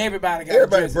relationship? Man? Everybody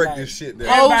break this shit down.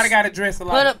 Everybody got to dress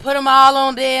alike. Put them all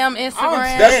on damn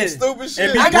Instagram. That's some stupid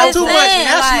shit. I got too much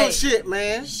national shit,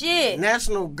 man. Shit.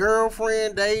 National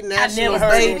Girlfriend Day, National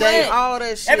Baby Day, all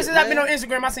that shit. Ever since I've been on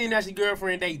Instagram, I seen National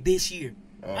Girlfriend Day this year.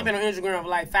 I've been on Instagram for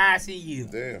like 5-6 years.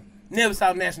 Damn. Never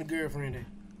saw National Girlfriend Day.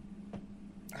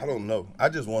 I don't know. I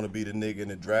just want to be the nigga in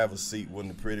the driver's seat when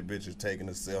the pretty bitch is taking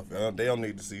a selfie. They don't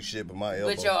need to see shit but my elbow.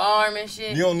 With your arm and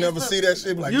shit. You don't never see that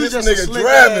shit. Like, you this nigga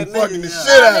driving fucking the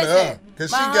shit out of her.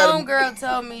 Cause my she got homegirl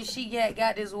told me she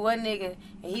got this one nigga,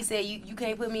 and he said, you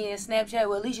can't put me in Snapchat.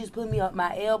 Well, at least just put me up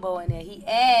my elbow in there. He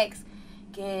asked,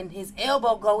 can his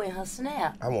elbow go in her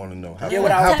snap? I want to know how. I would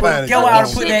have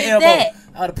put that elbow.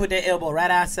 I would have put that elbow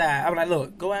right outside. I was like,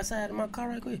 look, go outside in my car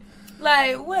right quick.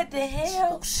 Like, what the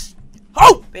hell?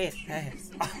 Oh, best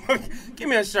ass. Give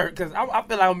me a shirt, cause I feel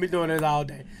like I'm gonna be doing this all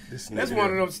day. That's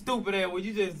one of them stupid ass where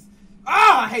you just,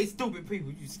 I hate stupid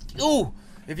people.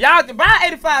 If y'all can buy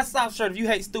 85 South shirt if you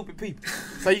hate stupid people,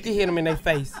 so you can hit them in their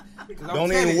face.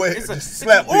 Don't even wait. Just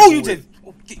slap. You just.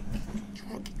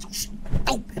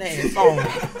 Stupid ass on.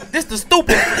 This the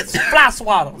stupid fly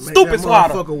swatter. Stupid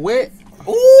swatter. Motherfucker wet.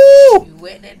 Ooh.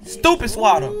 Stupid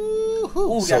swatter.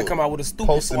 Ooh, gotta come out with a stupid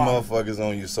posting swatter. Motherfuckers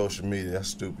on your social media. That's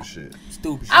stupid shit.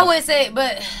 Stupid shit. I wouldn't say,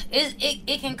 but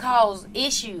it can cause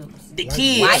issues. The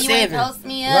kid Why 7. you ain't post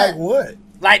me up? Like what?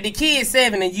 Like the kid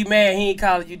 7 and you mad he ain't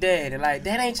calling you daddy. Like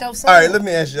that ain't your son. All right, let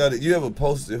me ask y'all that. You ever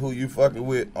posted who you fucking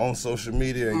with on social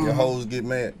media and your hoes get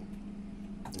mad?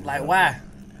 Like why?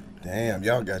 Damn,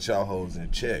 y'all got y'all hoes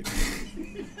in check.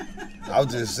 I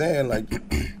was just saying, like,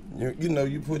 you know,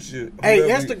 you put your... Hey,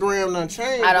 Instagram done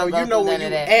changed. I don't you know when you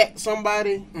that. at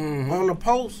somebody on the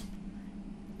post,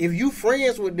 if you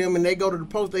friends with them and they go to the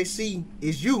post, they see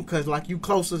it's you because, like, you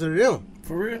closer to them.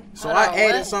 For real? So I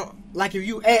added some... Like, if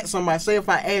you add somebody, say if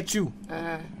I add you,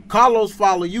 Karlous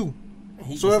follow you.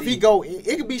 So if he go,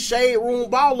 it could be Shade Room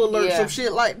Ball Alert, some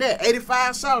shit like that.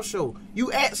 85 South Show.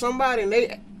 You add somebody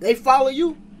and they follow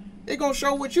you, they gonna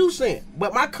show what you sent.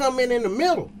 But my comment in the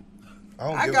middle,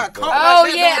 I got caught. Oh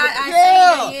like yeah,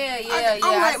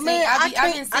 I'm like, man,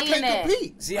 I've been seeing that.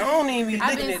 Compete. See, I don't even be looking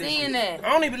I've been at that. seeing that. I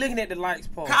don't even be looking at the likes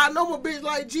part. Cause I know my bitch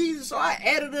like Jesus, so I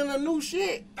added in a new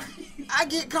shit. I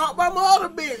get caught by my other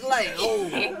bitch. Like,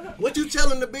 oh, what you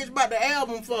telling the bitch about the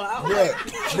album for?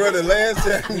 Bro, the last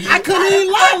time I couldn't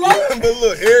even lie. But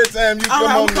look, every time you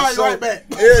come on the show, right back.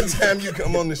 every time you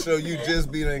come on the show, you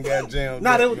just be done got jammed.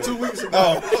 Nah, that was 2 weeks ago.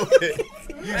 Oh, okay.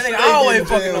 You that nigga always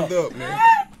fucking jammed up,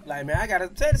 man. Like, man, I gotta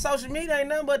tell the social media ain't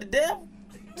nothing but the devil.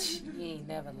 You ain't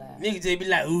never lied. Niggas just be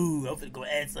like, ooh, I'm finna go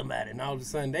add somebody. And all of a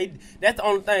sudden, that's the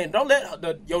only thing. Don't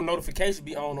let your notification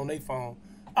be on their phone.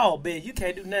 Oh, bitch, you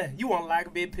can't do nothing. You want to like a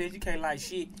bitch picture, you can't like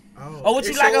shit. Oh, what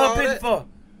you like her picture for?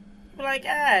 Like,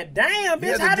 God damn,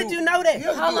 bitch, how did you know that?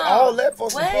 You have to do all that for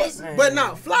some pussy. But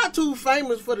nah, Fly too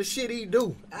famous for the shit he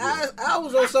do. I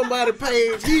was on somebody's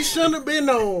page he shouldn't have been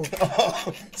on.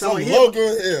 So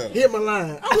hit my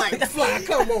line. I'm like, Fly,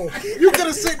 come on. You could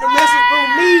have sent the message through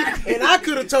me, and I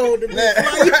could have told him.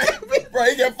 Bro,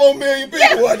 he got 4 million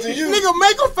people watching you. Nigga,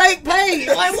 make a fake page.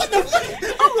 Like, what the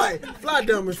fuck? I'm like, Fly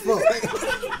dumb as fuck.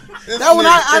 That when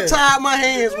I tied my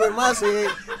hands with my said,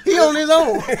 he on his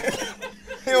own.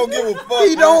 He don't give a fuck.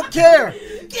 He don't care.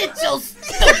 Get your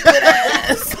stupid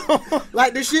ass.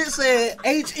 Like the shit said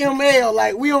HML.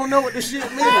 Like we don't know what the shit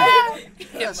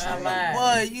means.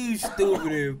 Boy, you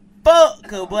stupid as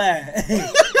fuck, boy.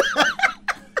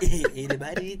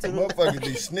 Anybody the motherfuckers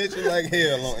be snitching like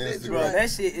hell on Instagram. Bro, that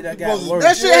shit it got worse.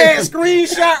 That shit had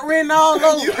screenshot written all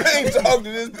over. You ain't talked to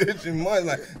this bitch in months.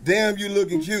 Like, damn, you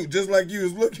looking cute, just like you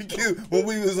was looking cute when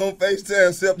we was on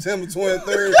FaceTime September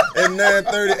 23rd at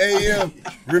 9:30 a.m.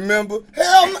 Remember?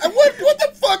 Hell, what the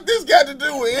fuck this got to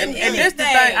do with anything? And this the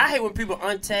thing, I hate when people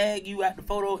untag you at the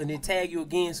photo and then tag you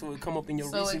again so it come up in your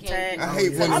recent tag. I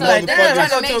hate when I'm like, damn, I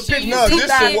go to a picture. No, this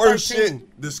the worst shit.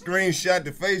 The screenshot,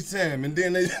 the FaceTime, and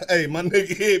then they, hey, my nigga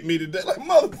hit me today. Like,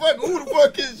 motherfucker, who the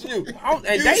fuck is you?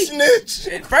 You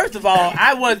snitch. First of all,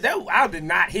 I did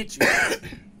not hit you.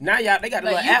 Now they got a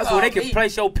little app where they can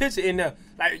place your picture in there.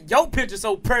 Like your picture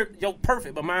so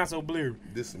perfect, but mine's so blurry.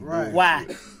 Right. Why?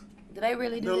 Do they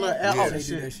really do that? Yeah, they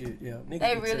do that shit. Yeah,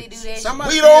 they really do that shit.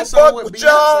 We don't fuck with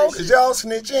y'all because y'all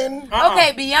snitching.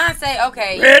 Okay, Beyonce.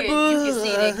 Okay, you can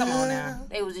see that. Come on now.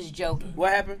 They was just joking.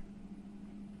 What happened?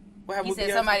 What happened? He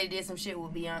said somebody did some shit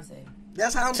with Beyonce.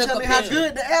 That's how I'm telling you how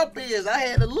good the app is. I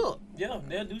had to look. Yeah,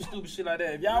 they'll do stupid shit like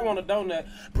that. If y'all want a donut,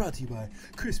 brought to you by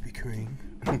Krispy Kreme.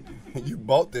 You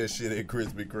bought that shit at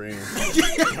Krispy Kreme.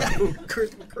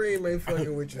 Krispy Kreme ain't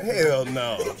fucking with you. Hell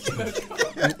no.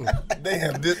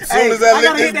 Damn, as soon as I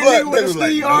licked this blunt, they was like,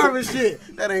 Steve Harvey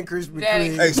shit. That ain't Krispy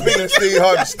Kreme. Hey, speaking of Steve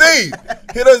Harvey, Steve,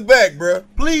 hit us back, bro.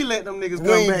 Please let them niggas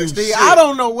come back, Steve. Shit. I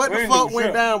don't know what the fuck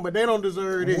went down, but they don't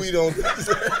deserve this. We don't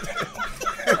deserve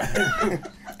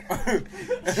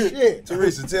shit.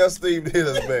 Teresa, tell Steve to hit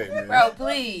us back, man. Bro,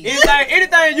 please.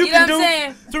 Anything you can know do. what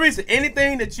I'm saying? Teresa,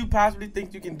 anything that you possibly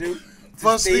think you can do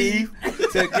for Steve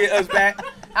to get us back.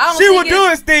 She would do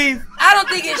it, Steve. I don't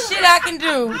think it's shit I can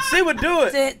do. She would do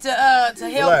it. To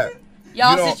help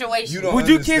y'all situation. Would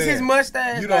you kiss his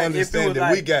mustache? You don't understand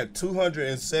that we got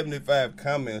 275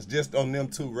 comments just on them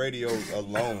 2 radios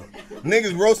alone.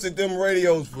 Niggas roasted them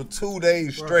radios for 2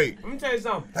 days straight. Let me tell you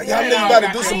something. Like, y'all niggas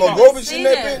about to do some aerobics in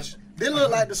that bitch? They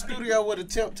look like the studio where the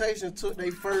Temptations took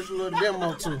their first little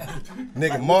demo to.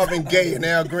 Nigga, Marvin Gaye and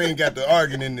Al Green got to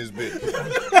arguing in this bitch.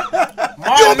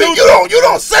 You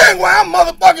don't sing while I'm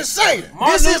motherfucking singing.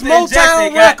 This is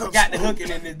Motown Records. Got the hooking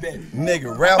in this bitch.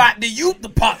 Nigga, Ralph. About the youth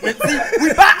department. See,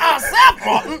 we by ourselves,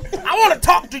 Martin. I want to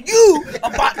talk to you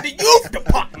about the youth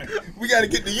department. We got to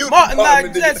get the youth department.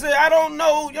 Martin like Jesse, I don't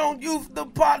know your youth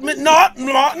department. Not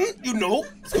Martin, you know,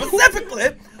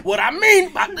 specifically what I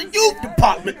mean about the youth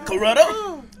department,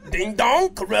 Coretta. Ding dong,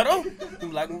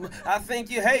 Coretta. Like, I think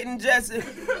you're hating Jesse.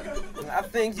 I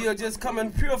think you're just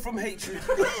coming pure from hatred.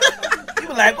 You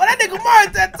were like, well, that nigga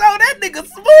Martin that told that nigga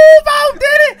smooth out,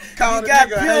 did it? You got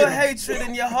pure hatred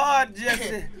in your heart,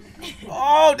 Jesse.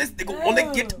 Oh, this nigga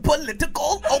wanna get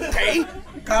political. Okay.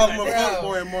 Call him a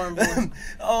fuckboy, Martin.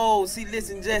 Oh, see,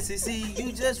 listen, Jesse. See,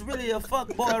 you just really a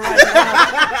fuckboy right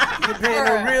now. You're being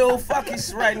a real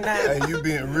fuckish right now. Hey, you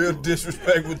being real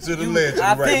disrespectful to the legend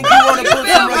I right think now. you want to put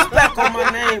some respect on my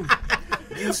name.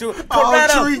 You should.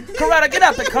 Coretta, get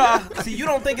out the car. See, you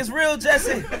don't think it's real,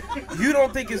 Jesse. You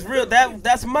don't think it's real.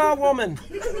 That's my woman.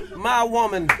 My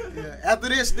woman. Yeah, after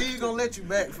this, Steve gonna let you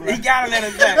back. He gotta let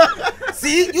us back.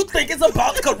 See, you think it's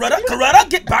about Coretta. Coretta,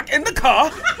 get back in the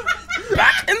car.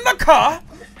 Back in the car.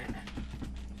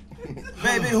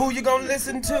 Baby, who you gonna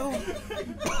listen to?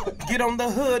 Get on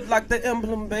the hood like the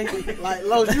emblem, baby. Like,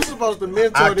 Los, you supposed to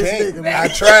mentor this nigga, man. I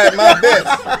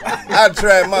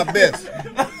tried my best.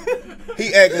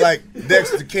 He act like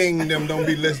Dexter King and them don't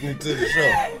be listening to the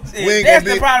show. We ain't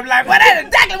Dexter probably like, well, that's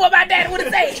exactly what my daddy would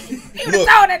have said. He would have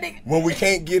told that nigga. When we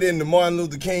can't get in the Martin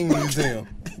Luther King Museum,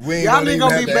 we ain't y'all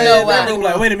gonna be bad. I'm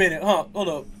like, wait a minute, hold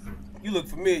up. You look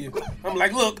familiar. I'm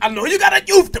like, look, I know you got a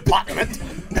youth department.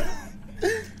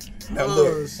 Now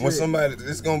look, when somebody,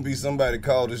 it's gonna be somebody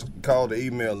call the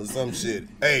email or some shit.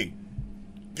 Hey,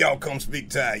 y'all come speak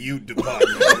to our youth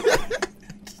department.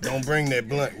 Don't bring that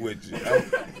blunt with you.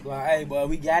 Like, hey, boy,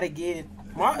 we gotta get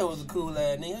Mario was a cool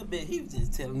ass nigga. I bet he was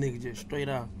just telling niggas just straight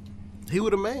out. He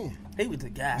was the man. He was the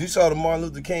guy. You saw the Martin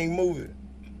Luther King movie?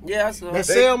 Yeah, I saw that.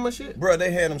 Selma shit? Bro,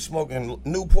 they had him smoking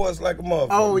Newports like a motherfucker.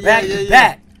 Oh, yeah,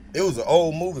 back. It was an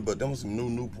old movie, but them was some new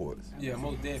Newports. Yeah,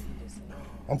 most definitely.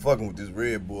 I'm fucking with this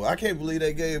Red Bull. I can't believe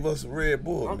they gave us a Red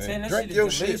Bull, man. Drink shit your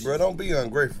shit, bro. Don't be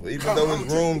ungrateful, even though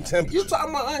it's room temperature. You talking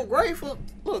about ungrateful?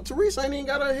 Look, Teresa ain't even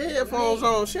got her headphones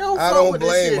on. She don't I fuck don't with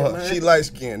blame this shit, her. man. She light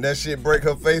skinned. That shit break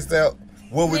her face out.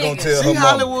 What we gonna tell her She mama?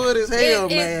 Hollywood as hell,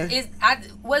 man.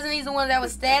 Wasn't these the ones that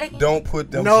was static? Don't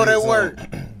put them. No, they shits weren't.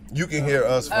 on. You can hear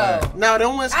us fine. No,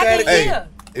 them ones static. Hey,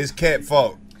 it's Cat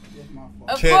fault.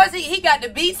 Of course, he got the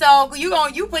beats on.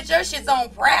 You put your shits on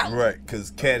proud. Right,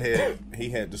 cause Cat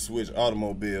had to switch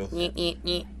automobiles.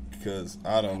 Cause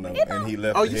I don't know, and he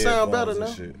left. Oh, the you sound headphones better and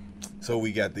now. shit. So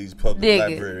we got these public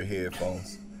library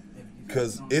headphones.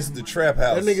 Cause it's the trap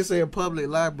house. That nigga say a public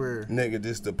library. Nigga,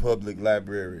 this the public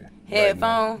library.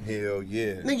 Headphones. Right, hell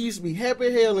yeah. Nigga used to be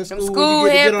happy hell in school. School when you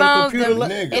get headphones. get on the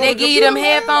computer, And they give you them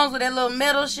headphones with that little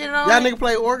metal shit on. Y'all nigga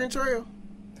play Oregon Trail?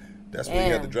 That's where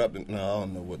you had to drop it. No, I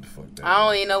don't know what the fuck that. I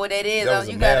don't even know what that is. That was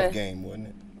a math game, wasn't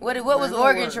it? What was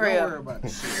Oregon Trail?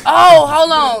 Oh,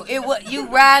 hold on. You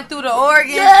ride through the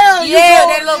Oregon? Yeah,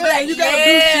 that little black. You gotta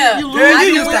do shit. You Girl, you I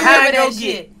used to remember hide that your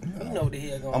shit. You know what the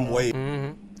hell going on. I'm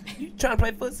waiting. You trying to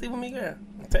play footsie with me, girl?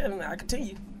 I'm telling you, I can tell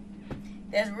you.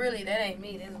 That ain't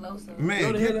me. That's Loso.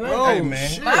 Man, get hey,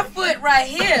 man. My foot right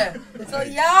here. So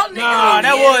y'all niggas. Nah,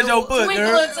 that was your foot,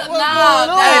 girl. Nah,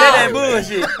 that ain't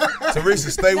bullshit.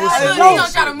 Teresa, stay with some He bullshit.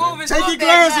 gonna try to move his Take foot your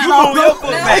back. glasses You off. on your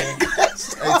foot back.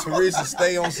 Hey, Teresa,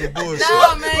 stay on some bullshit.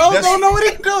 No, man. Lowe's don't know what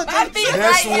he doing. My feet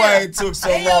That's right why here. it took so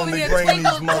They long over to here bring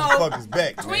these twinkling toe. motherfuckers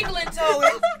back. Man. Twinkling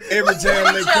toe. Every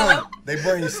time they come, they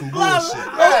bring you some bullshit.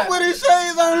 Lowe's put his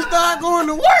shades on and start going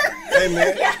to work. Hey,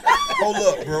 man, hold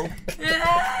up, bro.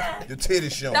 Your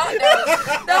titties showing.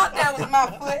 Thought that was my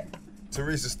foot.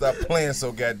 Teresa, stop playing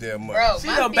so goddamn much. Bro, She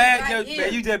my done feet bagged right your, here.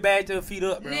 you just bagged your feet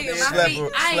up, bro. Nigga, Slap my feet. her-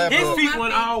 I slap ain't her. His feet my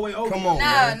went feet. all the way over. Come on,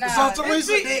 man. Nah. So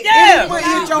Teresa, Yeah. what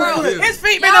hit your Bro, foot? His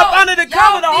feet been up under the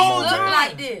cover the whole look time.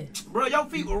 like this. Bro, your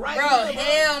feet were right Bro, here, bro.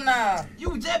 hell nah.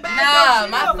 You just bagged Nah,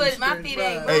 your shit up. my feet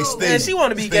ain't Hey, moved. Steve. Man, she want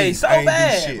to be gay so I ain't do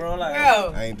bad, shit. bro. Like,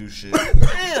 Bro. I ain't do shit.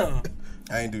 damn.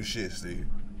 I ain't do shit, Steve.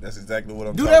 That's exactly what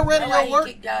I'm Do talking that about. radio Why he work?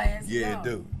 kicked y'all ass Yeah, out? it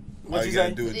do. What All you you gotta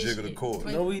say? do is This jiggle the shit. cord.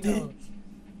 No, we did.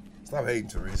 Stop hating,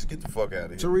 Teresa. Get the fuck out of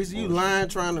here. Teresa, you lying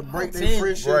trying to break I'm their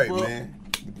friendship Right, up. man.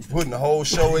 Putting the whole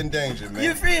show in danger, man.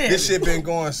 You feel This me? shit been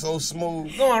going so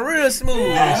smooth. Going real smooth.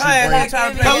 Yeah, she I ain't bring-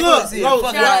 trying to Now play look, footsie. look,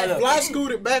 Fuck fly, y'all up. fly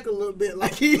scooted back a little bit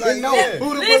like he Like, didn't know yeah.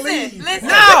 who to Listen, believe. listen.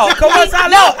 No, cause once I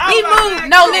look, He I'm moved. like,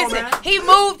 No, come on, listen. man. He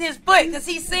moved his foot because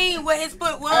he seen where his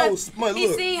foot Oh, was. smart, He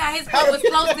look. seen how his How foot was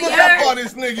close to look how far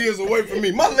yours. this nigga is away from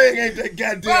me. My leg ain't that Bro,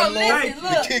 goddamn long listen, to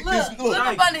look, kick look, this. look up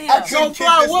under I him. couldn't So, kick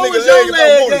Fly, this what nigga was your leg if I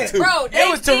leg wanted at? to. Bro,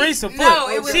 It was Teresa's foot. No,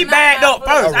 it was She not bagged my up foot.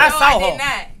 first. I No, saw did her.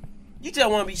 not. You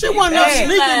just want to be She wasn't no bad.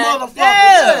 sneaky Like, motherfucker.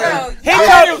 Yeah. Bro, Hit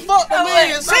I your, done fucked the man.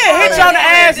 shit, hit you on the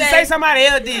ass and say somebody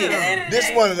else did it. This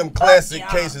one of them classic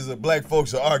cases of black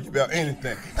folks will argue about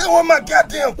anything. That was my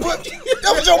goddamn foot.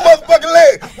 That was your motherfucking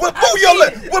leg. Well, move your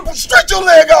leg. Well, stretch your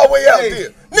leg all the way out there.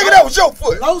 Nigga, that was your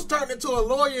foot. Lowe's turned into a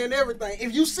lawyer and everything.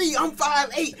 If you see I'm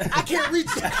 5'8", I can't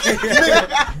reach you. Nigga,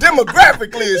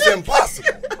 demographically, it's impossible.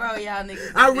 Bro, y'all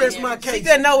niggas. I rest my She case.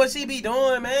 just know what she be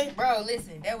doing, man. Bro,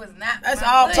 listen, that was not. That's my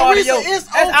all foot. part of Teresa, your. it's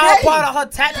That's all okay. part of her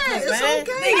tactics, Yeah, it's man.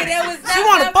 okay. Nigga, that was not She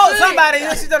want to my fuck foot. somebody here.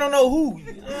 She just don't know who.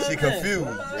 You know what She I'm saying? confused,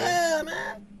 bro. Yeah,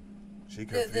 man. She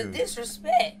The confused.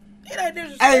 disrespect. It ain't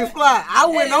disrespect. Hey, Fly, I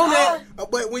went Hey, on that,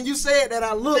 but when you said that,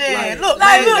 I looked Man, like, look,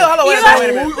 Like, man, look, hold on, wait a you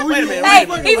minute, like- wait a minute, Hey,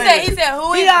 wait a minute. he said,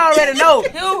 who is He already know.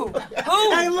 Who?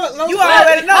 Hey, look, You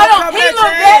already know. Hold on, Come he back looked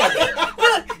to back.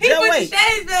 Look, he Just put wait. the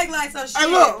shades back like so shit. Hey,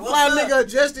 look, What's Fly up? nigga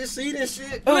adjust his seat and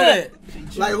shit. Who that?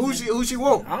 Like who she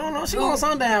want? I don't know. She want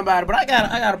some damn body, but I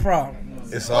got a problem.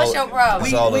 It's all, What's your problem?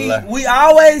 It's all a lie. We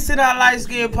always send our light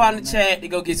skinned partner chat to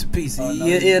go get some pizza.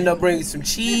 He end up bringing some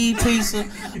cheese pizza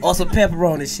or some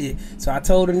pepperoni shit. So I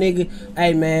told the nigga,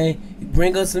 hey man,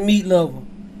 bring us some meat lover.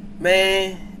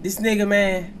 Man, this nigga,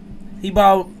 man, he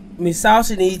bought me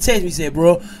sausage and he texted me, he said,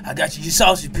 bro, I got you your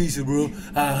sausage pizza, bro.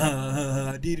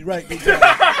 I did it right this time.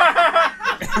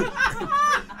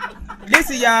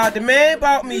 Listen, y'all, the man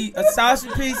bought me a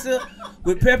sausage pizza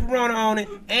with pepperoni on it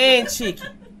and chicken.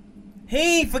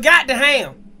 He ain't forgot the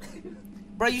ham.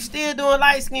 Bro, you still doing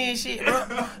light skin shit,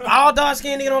 bro. All dark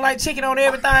skin nigga don't like chicken on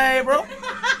everything, bro.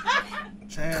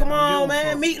 Come on,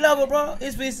 man. Meat lover, bro.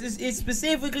 It's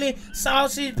specifically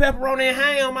sausage, pepperoni, and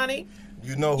ham, my nigga.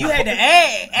 You know You who had to fu-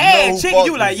 add who chicken. fucked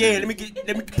You like, with yeah, you.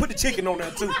 let me put the chicken on there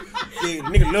too. Yeah,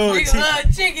 nigga love Nigga chicken.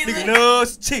 love chicken. Nigga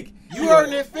loves chicken. You hurt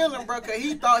that feeling, bro, because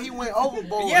he thought he went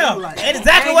overboard. Yeah, like, that's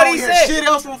exactly what he said. Shit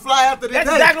else from fly after this. That's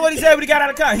exactly what he said when he got out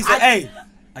of the car. He said, hey,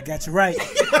 I got you right.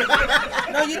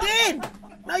 No, you didn't.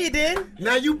 No, you didn't.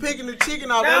 Now you picking the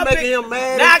chicken off. That making him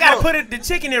mad. Now I gotta put the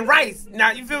chicken in rice.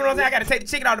 Now you feel what I'm saying? I gotta take the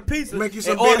chicken out of the pizza Make you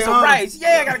some and order some Benihana. rice.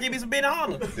 Yeah, I gotta give me some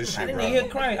Benihana. I didn't even hear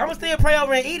crying. I'm gonna still pray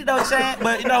over and eat it though, Chad.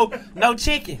 But no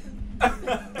chicken.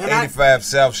 85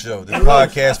 South Show, the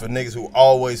podcast for niggas who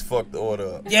always fuck the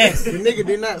order up. Yes. The nigga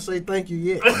did not say thank you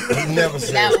yet. He never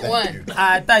said thank you. All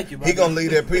right, thank you, bro. He gonna leave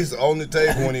that pizza on the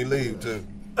table when he leave too.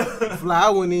 Fly, I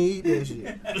wouldn't even eat that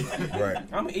shit. Right.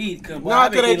 I'm gonna eat it. Nah,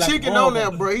 cause that chicken on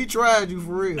there, bro. He tried you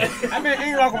for real. I've been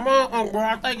eating like a mom, bro.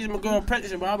 I think it's my girl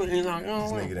pregnant, but I've been eating like,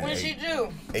 When she do?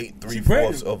 Ate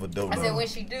 3/4 of a donut. I said, when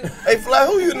she do? Hey, Fly,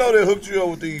 who you know that hooked you up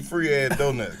with these free ass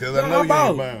donuts? Cause I know you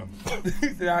ain't buying. He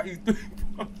said I eat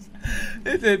 3/4.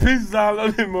 He said pieces all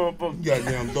over them motherfuckers.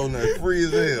 Goddamn donuts free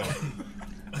as hell.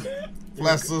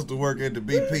 Fly sister work at the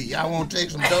BP. Y'all want to take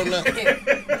some donuts?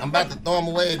 I'm about to throw them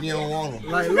away if you don't want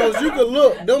them. Like, Los, you can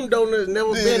look. Them donuts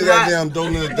never been hot. Goddamn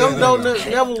donuts. Them donuts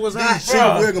never was hot. She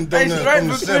Wiggum donuts from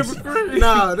the Simpsons.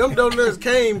 Nah, them donuts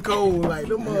came cold. Like,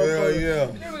 them motherfuckers.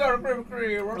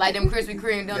 Yeah. Like them Krispy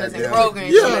Kreme donuts and Kroger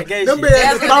and Yeah, shit. them bitches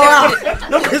had to thaw out.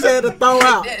 Them bitches had to thaw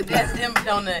out. That's them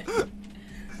donuts.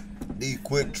 These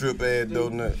quick trip ass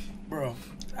donuts. Bro,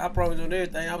 I promise on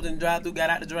everything. I was in the drive-thru, got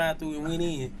out the drive-thru, and went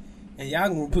in. And y'all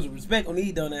gonna put some respect on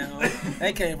these donuts.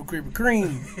 They came from Krispy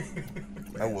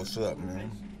Kreme. That what's up, man.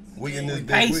 We in this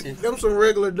Patient. Them some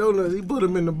regular donuts. He put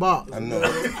them in the box. I know.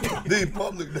 These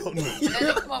public donuts.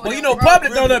 Well, you know,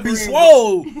 public donut be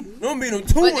swole. Them be them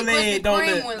tumor the leg Krispy Kreme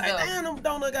donut. ones, Like, though. damn, them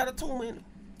donut got a tumor in it.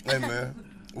 Hey, man.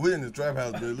 We in the trap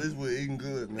house, but at least we're eating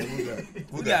good, man.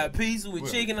 We got pizza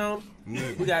with chicken on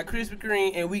it. We got Krispy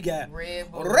Kreme, and we got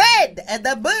Red Bull. Red at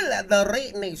the bull at the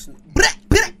Red Nation.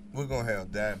 We're going to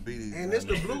have diabetes. And it's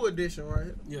the blue edition right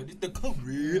here. Yeah, this the cool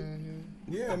red.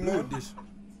 Yeah, Blue man. edition.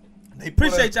 They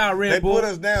appreciate y'all, Red They Bull. put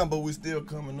us down, but we still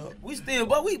coming up. We still,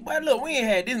 but look, we ain't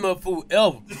had this much food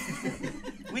ever.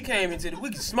 We came into we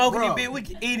can smoke in this bitch, we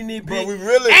can eat in this Bro, bitch, we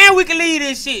really, and we can leave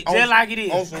this shit just like it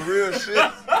is. On some real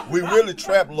shit, we really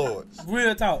trap lords.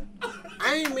 Real talk.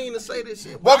 I ain't mean to say this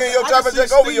shit. Walk in your trap and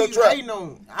take over your trap.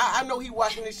 I know he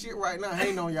watching this shit right now.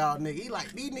 Hating on y'all nigga. He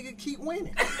like, these niggas keep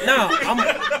winning. No, I'm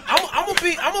gonna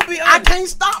be honest. I can't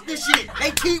stop this shit.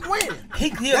 They keep winning. He'll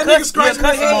That cuss nigga scratching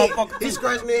his head. motherfucker. He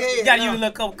scratching his head. You gotta now. use a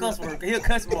little couple cuss words. He'll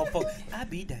cuss motherfucker. I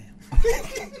be damn.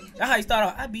 That's how he start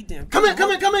off. I be damn. Come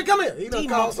here. He done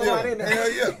called somebody in there.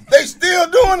 Hell yeah. They still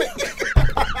doing it.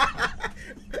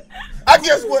 I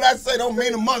guess what I say don't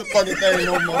mean a motherfucking thing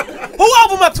no more. Who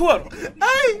over my Twitter?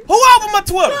 Hey. Who over my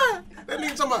Twitter? That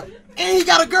nigga talking about, and he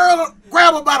got a girl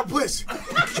grab her by the pussy.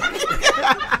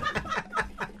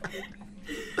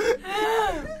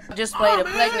 Just played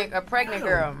a pregnant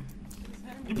girl.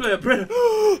 You play a pregnant?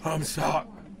 I'm shocked.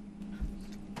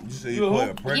 You say you play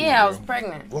a pregnant Yeah, I was girl.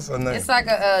 pregnant. What's her name? It's like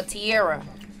a Tierra.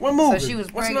 What movie? So she was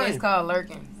What's her pregnant. name? It's called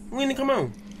Lurking. When did it come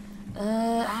on?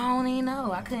 I don't even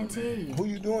know. I couldn't tell you. Who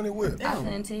you doing it with? I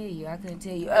couldn't tell you.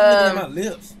 Looking at my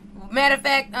lips. Matter of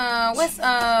fact, what's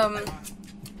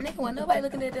nigga, when nobody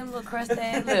looking at them little crust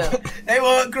ass lips. They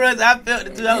want crust. I felt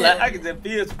it too. I was like, I can just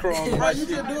feel the crust. Bro, you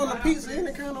just doing the pizza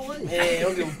any kind of way. Yeah,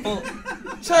 don't give a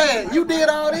fuck. Chad, you did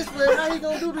all this, but how you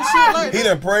gonna do this shit like He that?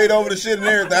 done prayed over the shit and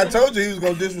everything. I told you he was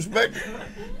gonna disrespect it.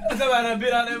 Somebody done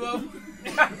bit out that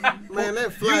motherfucker. Man,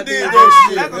 that fly You did did that that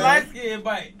shit, That's a man. light skin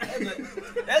bite.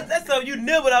 That's something you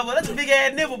nibbled off of. That's a big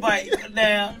ass nibble bite.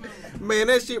 Now, Man,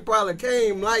 that shit probably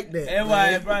came like that. that's why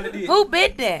it probably did. Who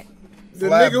bit that? The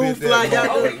Fly nigga who bit that fly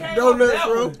got the motherfucker. donuts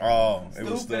from. Oh, it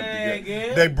was stuck Stupid together.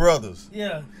 again. They brothers.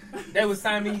 Yeah, they was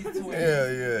Siamese twins.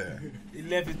 Yeah. He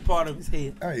left his part of his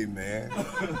head. Hey, man.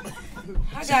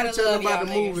 I gotta Tell love them about y'all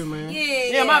the niggas. movie, man.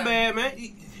 Yeah, My bad, man.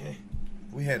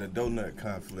 We had a donut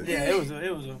conflict. Yeah, it was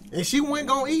a. And she wasn't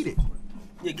gonna eat it.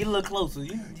 Yeah, get a little closer.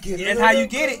 That's how you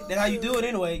get it. That's how you do it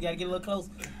anyway. You gotta get a little closer.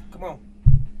 Come on.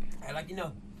 Act like you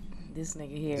know. This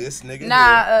nigga here. This nigga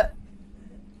Nah,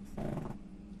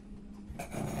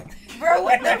 bro,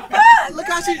 what the fuck? Look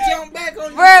how she jumped back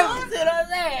on you. Bro, you know what I'm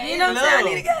saying? You know what I'm saying?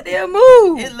 I need a goddamn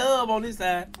move. It's love on this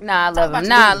side. Nah, I love him.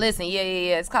 Nah, listen, yeah.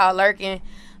 It's called Lurking.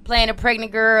 Playing a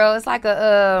pregnant girl. It's like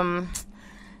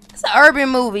it's an urban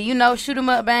movie, you know, shoot 'em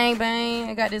up, bang, bang.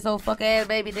 I got this old fuck ass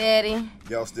baby daddy.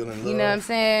 Y'all still in love? You know what I'm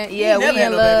saying? Yeah, we never had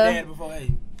in no love. baby daddy before,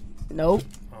 hey. Nope.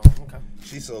 Oh, okay.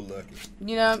 She's so lucky.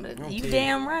 You know, you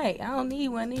damn right. I don't need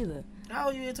one either. How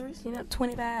old you is, Teresa? You know,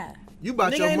 25. You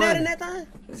bought Nigga your ain't money. that in that time?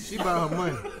 She bought her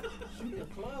money.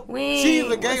 We She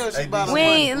either gay or she bought her we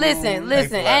money. ain't, listen, Hey, I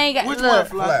Fly. ain't got, Which look. one,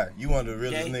 Fly? Fly, you one of the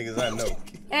realest Okay. niggas I know.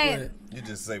 And You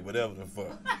just say whatever the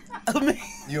fuck.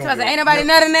 Because ain't nobody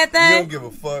nutting that thing. You don't give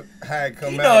a fuck how it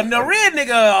come You out. know, the real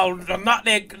nigga knock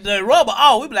the rubber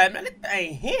off. We be like, man, this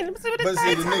ain't him. Let me see what But this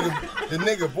see, thing the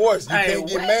nigga voice, you Hey, can't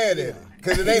get what? mad at it.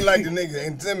 Cause it ain't like the nigga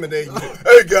intimidate you.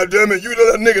 Hey, goddammit, you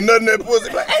let that nigga nut in that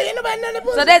pussy. Like, hey, ain't nobody nut in that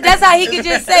pussy. So that's how he could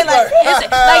just say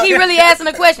like he really asking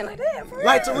a question like that.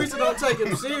 Like Teresa don't take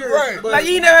him serious. Right. But like,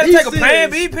 you never had to take a Plan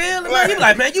B serious. pill? Man, you be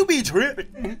like, man, you be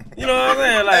tripping. You know what I'm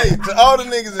saying? Like, Hey, to all the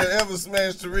niggas that ever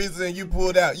smashed Teresa and you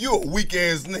pulled out, you a weak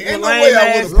ass nigga. Ain't no lame way I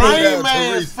ass, would have pulled lame out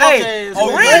ass, Teresa. fuck hey, ass a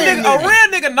nigga.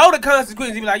 real nigga know the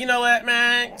consequences. He be like, you know what,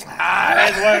 man?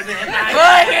 That's worth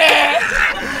it.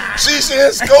 She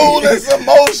in school and some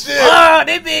more shit. Oh,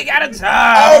 this bitch got a All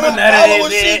job. the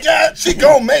followers she got, she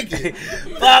gon' make it.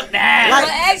 Fuck that. Well,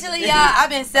 actually, y'all, I've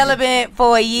been celibate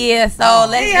for a year, so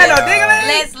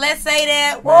let's say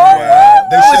that. Wow.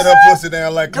 They shut her pussy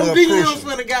down like Them Club DMs Crucial.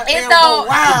 finna goddamn It's go on.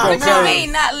 wild. What now. you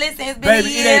mean? Not listen. It's been Baby,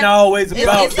 a year. it ain't always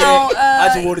about It's that. on,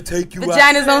 I just want to take you out.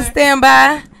 Vaginas on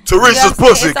standby. Teresa's You know what I'm saying?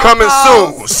 pussy It's on coming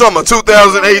pause. soon, summer A whole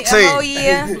 2018.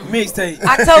 year. Mixtape.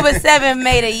 October 7th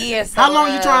made a year. So, How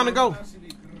long you trying to go?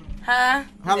 Huh?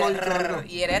 How long you trying to go?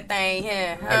 Yeah, that thing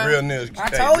here. Hey, real niggas. I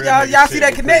hey, told real y'all, niggas y'all see shit,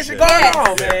 that we connection appreciate going it.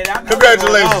 on, man. I know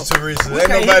Congratulations, what's going on. Teresa. We Ain't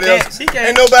can't nobody hit else. that. She can't-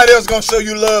 Ain't nobody else gonna show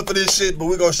you love for this shit, but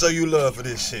we gonna show you love for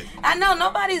this shit. I know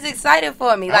nobody's excited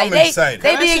for me. Like I'm they excited. be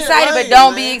That shit excited, lame, but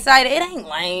don't man. be excited. It ain't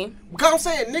lame. Because I'm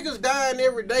saying niggas dying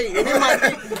every day, and it might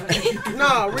be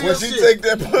nah real When she shit. take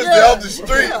that pussy Yeah, off the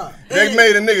street, yeah. they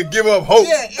made a nigga give up hope.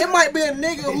 Yeah, it might be a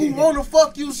nigga who wanna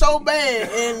fuck you so bad,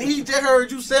 and he just heard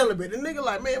you celibate. The nigga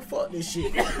like, man, fuck this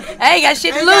shit. I ain't got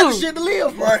shit to Ain't got the lose. shit to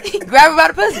live for. Right. Grab her by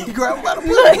the pussy. You grab him by the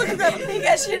pussy. Look, What you got? he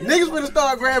got shit. Niggas finna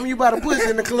start grabbing you by the pussy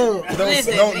in the club.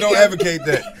 Listen, Don't advocate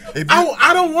that. If you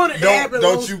I don't want it to happen,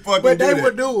 don't you fucking but do they that.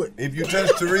 would do it. If you touch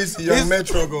Teresa, Young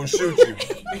Metro gonna shoot you.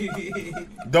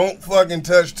 Don't fucking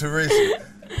touch Teresa.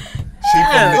 She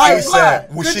from the Like, east side. like,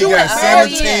 Well, did she you got hell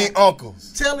 17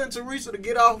 uncles. Telling Teresa to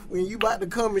get off when you about to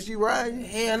come and she riding.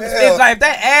 Hell, it's like if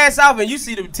that ass off and you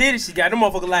see the titties she got, them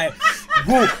motherfuckers like,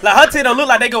 woo. Like her titties don't look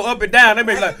like they go up and down. They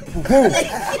be like, woo,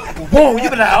 woo. You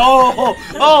be like, oh.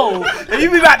 And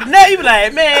you be about to nut, you be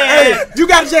like, man. Hey, you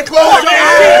gotta just close Fuck your that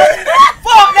eyes. shit.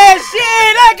 Fuck that shit.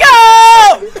 Let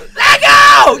go. Let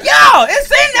go. Yo, it's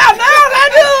sitting out now.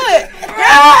 Let's do it.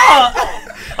 Yo.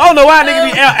 I don't know why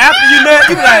nigga be out after you nut.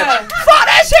 You be like, fuck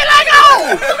that shit. Let go.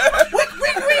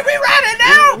 We riding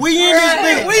now. We in this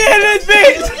bitch. We in this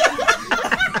bitch.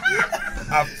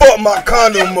 I fucked my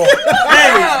condom up.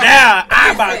 Hey, now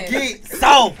I'm about to get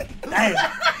soft. Damn.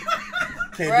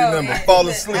 Can't do nothing but fall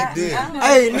asleep then.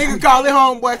 Hey, nigga, call it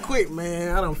homeboy quick,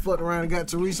 man. I done fucked around and got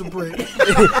Teresa pregnant.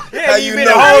 How you been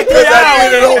know? a whole 3 Because I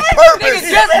did it on purpose.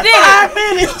 Just did it. 5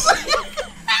 minutes.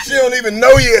 She don't even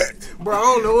know yet. Bro, I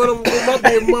don't know what my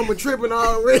baby mama tripping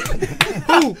already.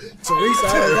 Who? Teresa,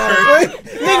 I got her pregnant.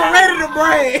 Nigga ready to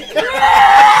brain.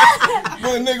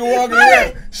 When a nigga walking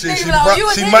around, shit, Nigga like, you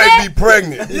was she in might that? be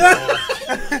pregnant.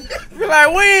 You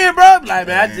like, when, bro? Like,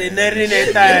 man, I just nutted in that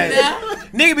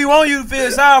thing. Nigga be wanting you to feel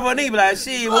sorry for a nigga. Be like,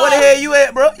 shit, well, where the hell you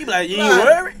at, bro? You be like, you ain't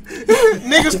worried?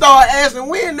 Nigga start asking,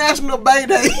 when National Bay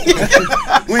Day?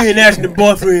 We ain't National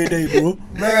Boyfriend Day, bro.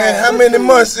 Man, how many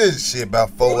months is it? Shit, about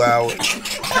 4 hours.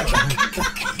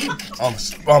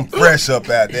 I'm fresh up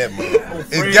out that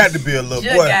motherfucker. It got to be a little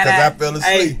Just boy, got because I out. fell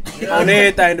asleep. Hey, on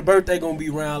everything, the birthday gonna be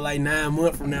around like 9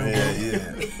 months from now, bro.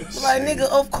 Yeah. Like, nigga,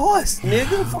 of course, nigga.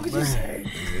 What the fuck is you saying?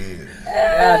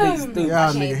 Y'all niggas stupid.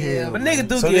 Y'all nigga hell. But nigga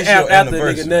do So get this out your after a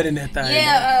anniversary? nigga nut in that thing.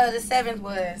 Yeah, the 7th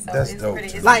was. So That's it's dope, pretty,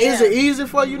 too. it's Like, is it yeah. easy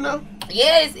for you now?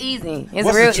 Yeah, it's easy. It's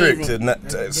What's real the trick easy. to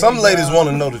not? Some ladies want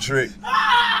to know the trick.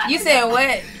 You said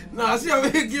what? Nah, she over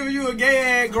here giving you a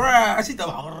gay ass grind. She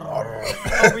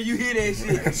thought, when you hear that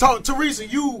shit. So, Teresa,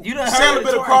 you done heard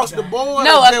celibate it across twice the board?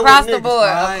 No, or just with across the niggas? board.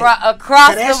 Alright.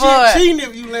 Across That the shit board. cheating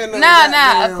if you land on Nah,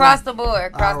 goddamn- across the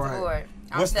board. Across Alright. the board.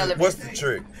 I'm What's celibate. the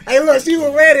trick? Hey, look, she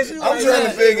was ready. She was I'm like, trying to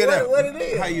yeah, figure it out. What it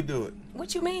is? How you do it?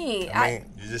 What you mean? I mean,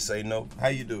 you just say no. How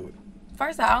you do it?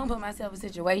 First of all, I don't put myself in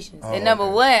situations. Oh, And number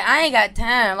okay. one, I ain't got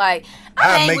time. Like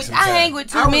I'll I make some hang time. with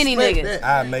too I many respect niggas. that.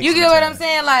 I make You some get what time. I'm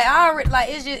saying? Like I already, like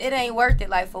it's just it ain't worth it.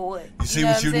 Like for what? You see know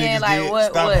what you I'm saying? niggas Like, did?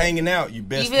 what, Stop what? hanging out, you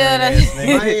best You feel friend that? ass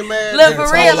nigga. Lame man. Look for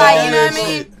Told real, all like you know that what I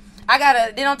mean. shit. I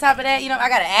got then on top of that, you know, I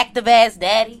got an active ass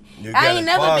daddy. You got I a ain't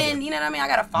never father. been, you know what I mean. I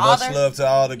got a father. Much love to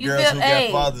all the You girls feel- who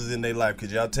hey. got fathers in their life.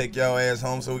 Could y'all take y'all ass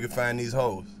home so we can find these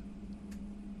hoes?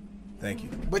 Thank you.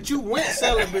 But you went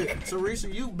celibate, Teresa.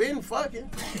 You been fucking.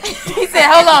 He said,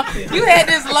 "Hold on, you had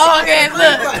this long ass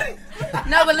look."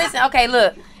 No, but listen, okay,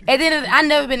 look. And then I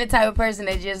never been the type of person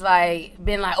that just like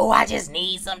been like, oh, I just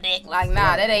need some dick. Like,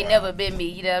 nah, that ain't never been me.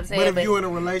 You know what I'm saying? But if you in a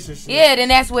relationship, yeah, then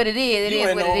that's what it is. It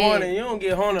is what it is. Horny. You don't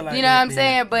get horny like that. You know what I'm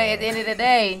saying? But at the end of the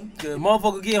day, cause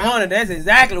motherfucker get horny. That's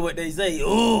exactly what they say.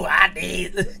 Ooh, I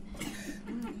did.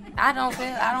 I don't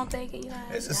think it. You know,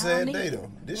 it's a sad day though.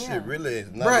 This shit really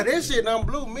is not. Bro, this shit done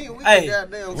blew me. We hey,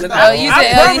 goddamn.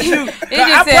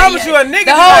 I promise you, a nigga.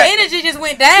 The whole energy just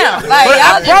went down. Like,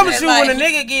 I promise you, when a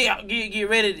nigga get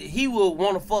ready, he will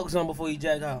want to fuck something before he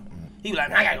jack off. He be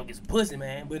like, I gotta go get some pussy,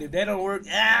 man. But if that don't work,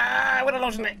 what a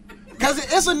lotion at? Cause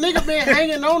it's a nigga been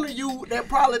hanging on to you that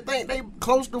probably think they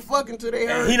close to fucking to their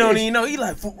head. He don't even know. He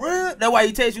like, for real? That's why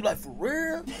he tells you like, for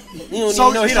real? He don't so,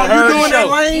 even know. He so done heard doing the show.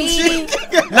 that lame shit?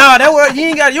 Nah, that word you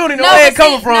ain't got. You don't even know where it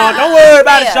coming from. Don't worry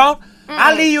about it, y'all.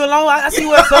 I leave you alone. I see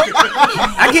what's up.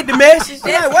 I get the message.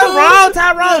 Like, what's wrong,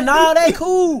 Tyrone? No, that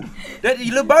cool. That your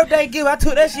little birthday gift, I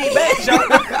took that shit back, y'all.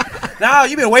 Nah,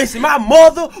 you been wasting my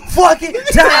motherfucking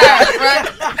time.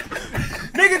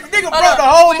 Nigga broke the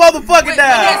whole motherfucking down.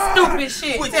 That stupid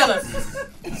shit. Tell us.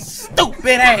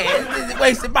 Stupid ass.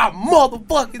 Wasting my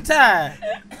motherfucking time.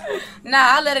 Nah,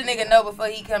 I let a nigga know before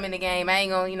he come in the game. I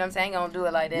ain't gonna, you know what I'm saying? I ain't gonna do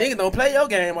it like that. Niggas don't play your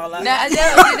game all like that.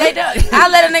 Nah, they don't. I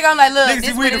let a nigga, I'm like, look, niggas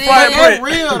this we what the it is. That's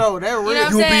real though. That real. You know what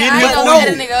I'm You saying? be in I here ain't gonna set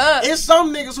a nigga up. It's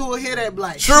some niggas who will hear that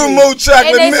like True Moo chocolate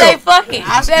and they milk. say fuck it.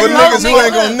 But niggas who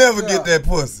ain't gonna never get that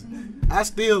pussy. I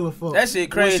still a fuck. That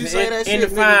shit crazy. In the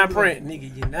fine print,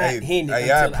 nigga, you're not hitting it. Hey,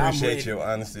 I appreciate your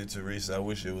honesty, Teresa. I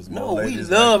wish it was more ladies.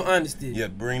 We love honesty. Yeah,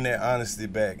 bring that honesty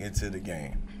back into the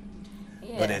game.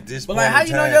 Yeah. But at this but point, like, how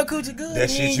you know your coochie good? That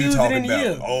shit you talking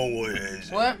about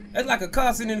always. What? That's like a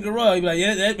car sitting in the garage. You be like,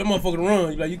 yeah, that motherfucker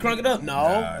run. You be like, you crunk it up?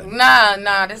 No. Nah.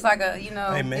 That's like a, you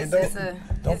know. Hey man,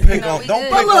 don't pick on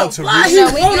Teresa.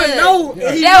 He wanna know.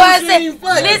 That's why I said,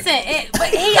 listen, but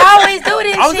he always do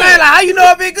this shit. I'm saying, like, how you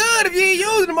know if it good if you ain't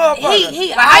using the motherfucker? He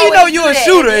like, how you know you a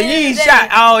shooter and you ain't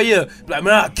shot all year? Like,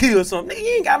 man, I'll kill something. Nigga,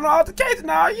 you ain't got no altercation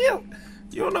all year.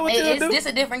 You don't know what you'll do. This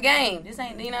a different game. This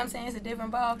ain't, you know what I'm saying? It's a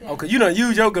different ball game. Oh, cause you done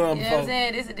use your gun before. You know what I'm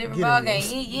saying? This a different ball game.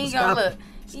 You ain't gonna look.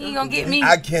 You ain't gonna get me.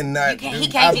 I cannot. He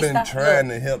can't I've been trying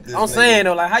to help this. I'm saying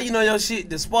though, like, how you know your shit,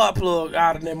 the spark plug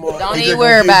out of that motherfucker? Don't even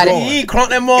worry about it. He ain't crunk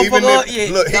that motherfucker up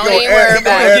yet. Look, he don't gonna even worry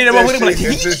about it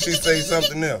until she say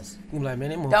something else. You like, man,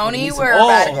 that motherfucker. Don't even worry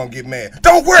about it. She gonna get mad.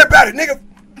 Don't worry about it, nigga.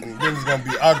 And then it's gonna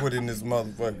be awkward in this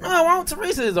motherfucker. Oh, well,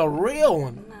 Teresa is a real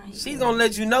one. She's gonna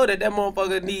let you know that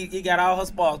motherfucker he got all her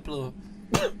spark plug.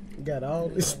 Got all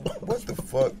this. What the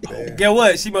fuck, man? Get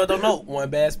what? She must don't know. One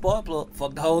bad spark plug.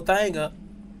 Fuck the whole thing up.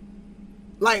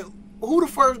 Like, who the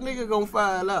first nigga gonna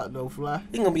find out though, Fly?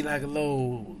 He gonna be like a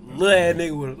little ass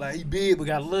nigga with like he big but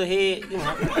got a little head. You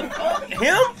know,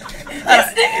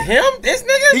 him? This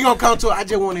nigga? He gonna come to. I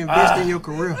just want to invest in your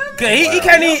career. Cause he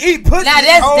can't even eat pussy. Nah,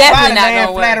 that's definitely not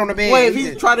gonna flat work. on the bed. Wait, if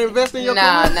he try to invest in your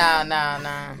career?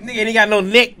 Nah. Nigga, he got no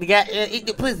neck. He got eat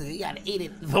the pussy. He gotta eat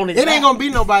it on his It ain't gonna be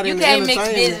nobody You in the can't mix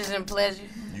entertainment. business and pleasure.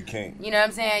 You can't. You know what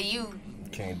I'm saying? You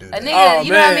Can't do a that. nigga.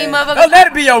 You know what I mean, motherfucker? Don't let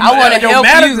it be your. I want to help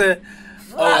manager. you.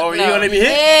 Oh, you no. gonna let me hit?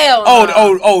 Hell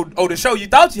Oh, the show you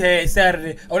thought you had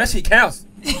Saturday. Oh, that shit counts.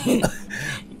 Until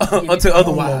I don't know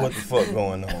otherwise. what the fuck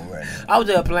going on right now. I was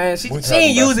just playing. She We're ain't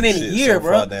talking about using it in a some year, shit so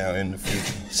bro. far down in the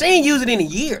future. She ain't using it in a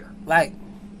year. Like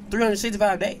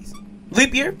 365 days.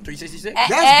 Leap year, 366. That's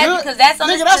good. Because that's on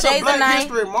Nigga, that's a today's Black the night.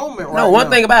 History moment right No, one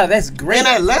now. thing about it, that's great. In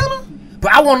Atlanta?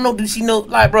 But I want to know, do she know,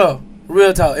 like, bro,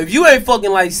 real talk. If you ain't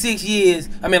fucking like 6 years,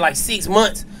 I mean like 6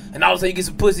 months, and all of a sudden you get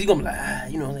some pussy, you gonna be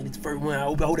like, you know what I'm saying, it's the first one. I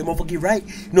hope that motherfucker get right.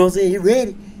 You know what I'm saying? You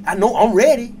ready? I know I'm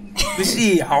ready. But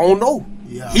shit, I don't know.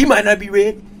 Yeah. He might not be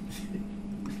ready.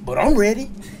 But I'm ready.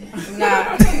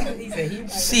 Nah.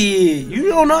 Shit, you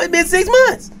don't know. It been 6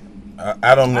 months.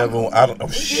 I don't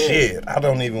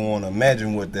even want to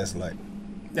imagine what that's like.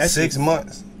 That's 6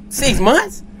 months. 6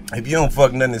 months? If you don't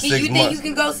fuck nothing in 6 months. You think you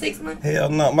can go 6 months? Hell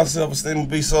no, my self-esteem will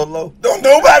be so low. Don't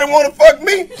nobody want to fuck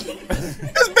me.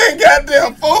 It's been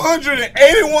goddamn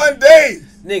 481 days.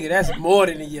 Nigga, that's more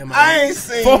than a year, man. I ain't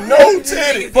seen no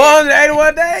titty.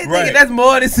 481 days? Right. Nigga, that's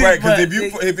more than 6 months. Right,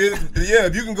 because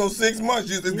if you can go 6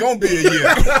 months, it's gonna be a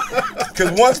year.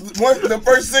 Because once the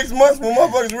first 6 months, when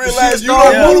motherfuckers realize you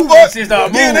don't want to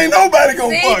fuck, then ain't nobody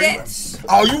gonna fuck you.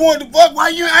 Oh, you want to fuck? Why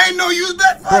you? I ain't know you was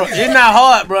that fucking. Bro, it's not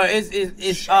hard, bro.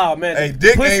 It's oh man. Hey,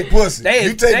 dick ain't pussy.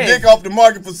 You take dick off the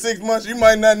market for 6 months, you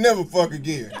might not never fuck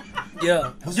again.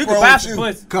 Yeah, you can buy some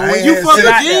pussy. Cause when you fuck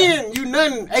again, you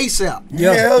nothing ASAP.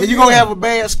 Yeah, and you gonna have a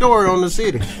bad story on the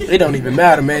city. It don't even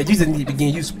matter, man. You just need to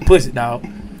get used to pussy, dog.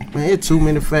 Man, it's too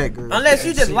many fat girls. Unless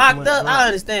you just locked up, I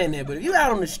understand that. But if you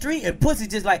out on the street and pussy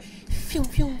just like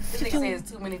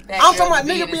Too many facts. I'm talking about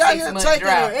nigga be out here taking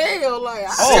an L like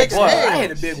I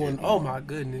had a big one. Oh my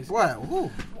goodness. What?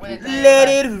 Who? Let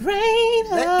it rain.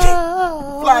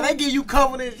 Fly, they give you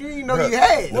confidence you didn't know you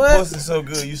had. The pussy's so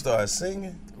good you start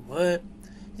singing. What?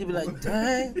 You be like,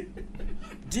 dang,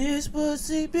 this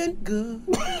pussy been good.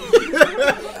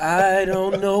 I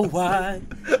don't know why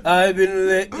I've been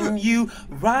letting you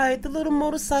ride the little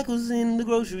motorcycles in the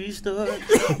grocery store.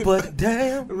 But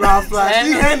damn. Ralph Fly,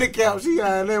 she handicapped. She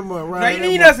got that much right.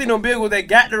 You not see no big ones that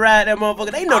got to ride that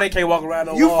motherfucker. They know they can't walk around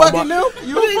no Walmart. You fucking them?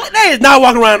 They is not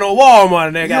walking around no Walmart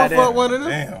in that goddamn. You fuck one of them?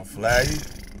 Damn, Fly.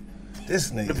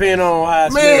 This nigga. Depending on how I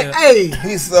Man, smell. hey.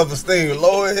 His self-esteem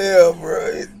low as hell,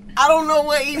 bro. I don't know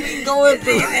what he been going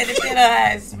through. Depending on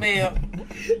how it smell.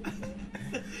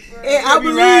 And I be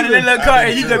riding in that little car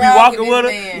and you could be walking with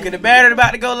her. You get the battery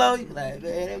about to go low. You be like,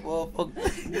 man, that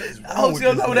motherfucker. I hope she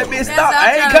don't know that bitch stop.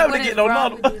 I ain't coming to get no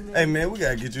mother. Hey, man, we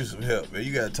gotta get you some help, man.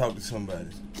 You gotta talk to somebody.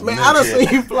 Man, I done seen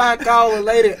you fly call a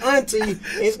lady auntie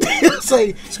and still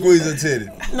say, squeeze her titty.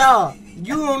 Nah,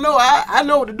 you don't know. I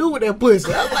know what to do with that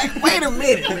pussy. I was like, wait a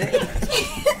minute, man.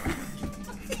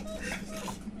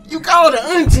 You called her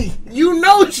auntie. You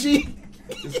know she.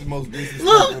 It's the most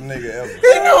disrespectful nigga ever.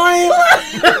 You know I ain't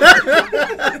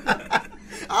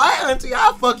lying. Alright, auntie,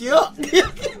 I'll fuck you up.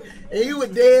 And you were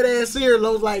dead ass serious.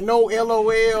 Was like no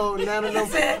LOL, none of them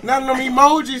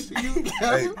emojis.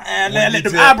 And let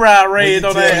them eyebrow raise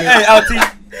on that. Hey, auntie.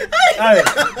 Hey.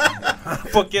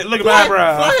 Fuck you. Look at my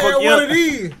eyebrow. Fuck you. One of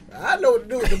these. I know what to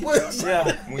do with the pussy.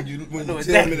 Yeah. When you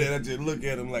tell me that, I just look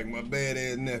at him like my bad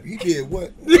ass nephew. He did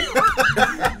what?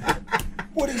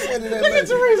 What he said to that lady?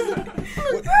 Teresa.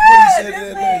 What he said to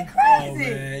that lady? Oh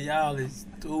man, y'all is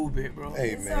stupid, bro.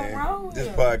 Hey man, this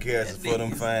podcast is for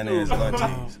them fine ass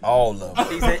aunties. All of them.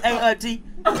 He said, hey auntie,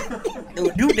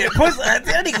 don't do that pussy.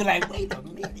 That nigga like, wait a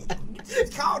minute. You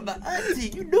just called the auntie.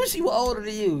 You knew she was older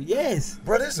than you. Yes.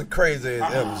 Bro, this is a crazy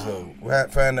ass episode. We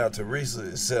find out Teresa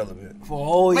is celibate. For a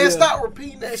whole year. Man, stop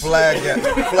repeating that Flag shit.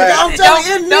 Flag. I'm telling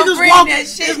you, don't niggas bring walking, that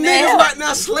shit it's now. niggas right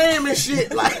now slamming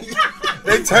shit like.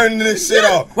 They turning this shit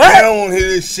off. What? I don't want to hear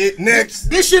this shit. Next.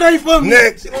 This shit ain't for me.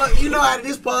 Next. You know how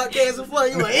this podcast is for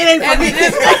you. Like, it ain't for me.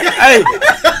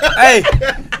 Hey,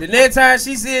 the next time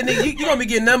she said, nigga, you gonna be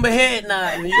getting number head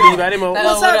now. You be about him.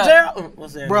 What's up, Gerald?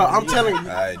 What's that? Bro, I'm telling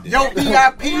you, your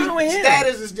VIP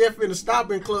status is just finna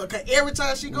stop in club. Cause every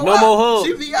time she go No out, more hugs.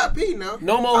 she VIP now.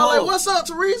 No more I'm hugs. like, what's up,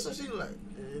 Teresa? She like,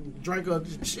 drink her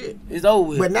shit. It's over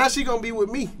with. But now she gonna be with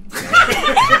me.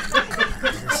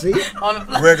 See?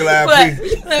 Regular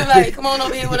IP. Like, come on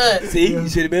over here with us. See, you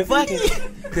should have been fucking.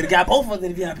 Could have got both of us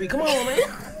in the VIP. Come on, man.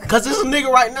 Cause this a nigga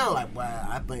right now, like, wow,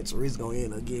 I think Teresa gonna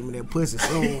end up giving me that pussy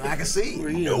soon. I can see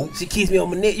it. Nope. She kissed me on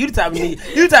my neck. You the type of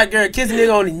nigga. You the type of girl kissing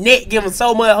nigga on the neck, give him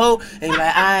so much hope, and you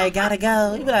like, I gotta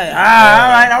go. You be like, all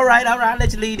right. I'll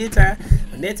let you leave this time.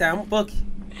 And that time, I'm fuck you.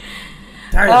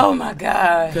 Oh my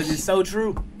god. Cause it's so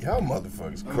true. Y'all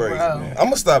motherfuckers crazy, man. I'm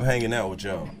gonna stop hanging out with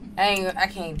y'all. I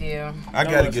can't deal. I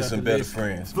gotta get some better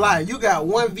friends. Fly, you got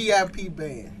one VIP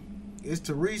band. It's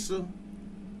Teresa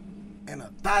and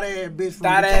a thought ass bitch from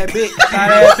Thought ass bitch.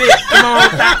 Come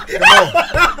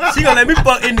on. She gonna let me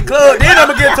fuck in the club. Then I'm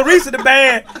gonna get Teresa the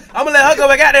band. I'm gonna let her go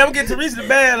back out there. I'm gonna get Teresa the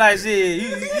band. Like shit.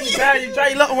 You try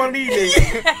you luck one of these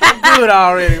niggas. I'm good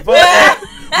already. Fuck that.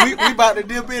 We about to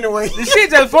dip anyway. The shit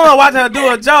just fun watching her do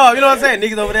her job. You know what I'm saying?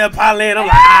 Niggas over there piling. I'm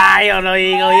like, you don't know you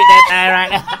ain't gonna hit that thing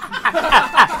right now.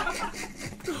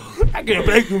 I can't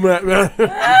play too much, man.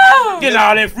 Getting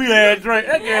all that free ass drink.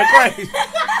 That girl crazy.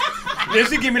 Then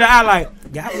she give me the eye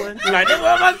like, got one. I'm like, this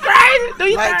motherfucker crazy. Do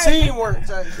you Like think? teamwork.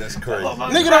 That's crazy.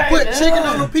 Nigga done put chicken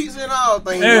on the pizza and all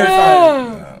things.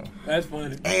 That's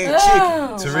funny. And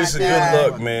chicken. Teresa,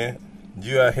 good luck, man.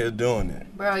 You out here doing it.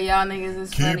 Bro, y'all niggas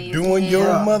is funny. Keep doing your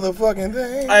motherfucking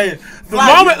thing. Hey,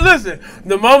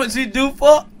 the moment she do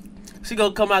fuck, she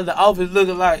gonna come out of the office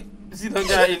looking like she done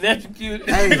got electrocuted.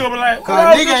 Hey, she gonna be like,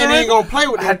 cause nigga ain't gonna play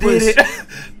with that pussy.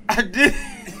 I did.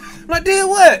 I did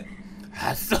what?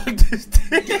 I sucked this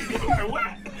dick.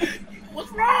 What?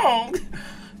 What's wrong?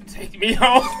 Take me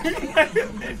home.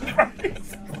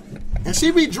 And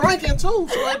she be drinking too,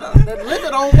 so that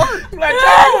liquor don't work. Like,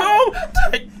 take me home.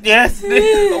 Yes,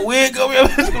 nigga. A wig over your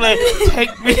bitch. Like,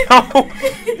 take me home.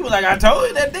 You was like, I told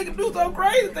you that nigga do some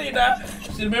crazy thing now.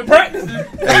 Should have been practicing.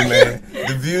 Hey man,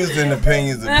 the views and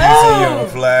opinions of DC Young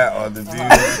Fly are the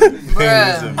views and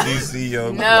opinions of DC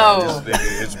Young Fly. This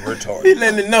nigga is retarded. He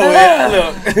letting it know that,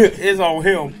 look, it's on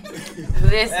him.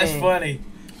 Listen. That's funny.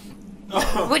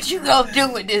 What you gonna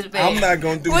do with this man? I'm not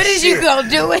gonna do What shit. is you gonna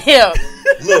do with him?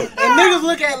 Look. And niggas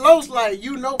look at Los like,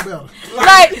 you know better.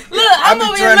 Like, look, I'm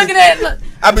over here looking at. Look.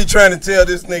 I be trying to tell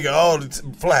this nigga all the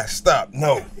Flash, stop.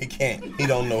 No, he can't. He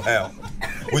don't know how.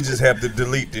 We just have to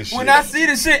delete this shit. When I see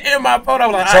the shit in my phone,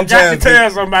 I'm like, I got to tell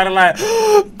somebody like,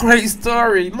 great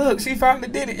story. Look, she finally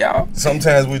did it, y'all.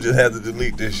 Sometimes we just have to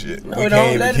delete this shit. No, we don't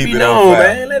can't let even it keep be it known, on file.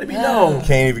 man. Let it be known.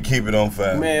 Can't even keep it on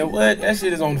file. Man, what? That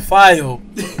shit is on file.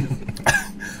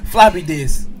 Floppy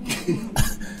disk.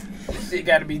 Shit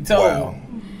got to be told. Wow.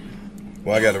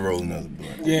 Well, I got to roll another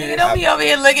blunt. Yeah, you don't be over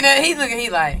here looking at. He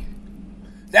like.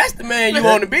 That's the man you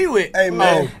want to be with. Hey,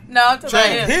 man. No, I'm talking about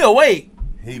him. He'll wait.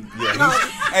 Hey,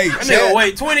 That nigga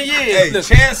wait 20 years. Hey, Look,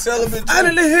 Chad Celibate. I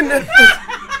done let him know.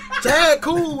 Chad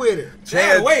cool with it.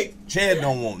 Chad, wait. Chad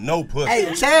don't want no pussy.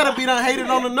 Hey, Chad will be done hated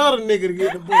on another nigga to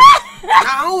get the boy.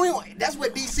 That's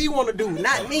what DC want to do,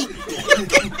 not me.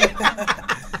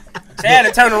 Chad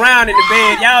to turn around in the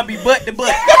bed. Y'all be butt to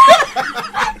butt.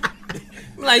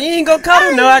 Like, you ain't gonna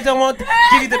cuddle? No, I don't want to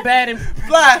give you the bad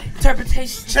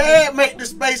interpretation. Chad make the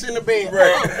space in the bed.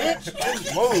 Right.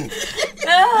 Move.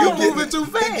 You moving too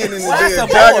fast. He getting in the bed,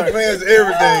 jogging pants,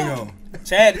 everything on.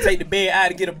 Chad to take the bed out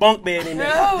and get a bunk bed in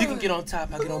there. No. You can get on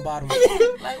top, I get on bottom.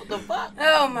 Like, what the fuck?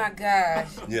 Oh my gosh.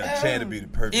 Yeah, Chad to be the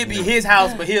perfect. It'd be his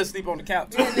house, but he'll sleep on the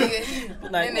couch.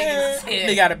 Like,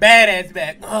 they got a badass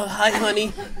back. Oh, hi,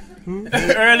 honey. Early in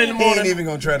the He morning. ain't even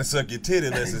gonna try to suck your titty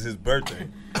unless it's his birthday.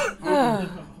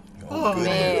 Oh,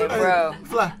 man, bro.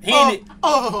 Fly. He ain't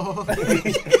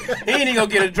gonna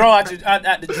get a draw out the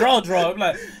drawer. I'm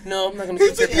like, no, I'm not gonna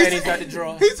get your panties out the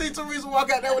drawer. He see Teresa walk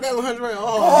out there with that 100.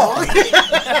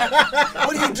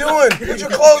 What are you doing? Put your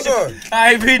clothes on.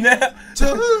 I ain't been there.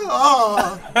 Teresa,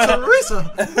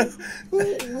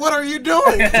 what are you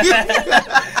doing?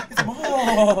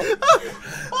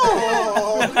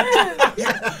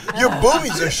 Your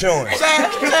boobies are showing.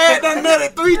 Chad done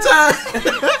nutted 3 times.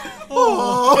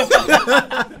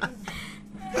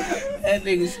 That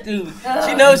nigga stupid.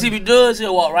 She knows she be doing.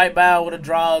 She'll walk right by with her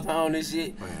drawers on and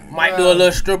shit. Might do a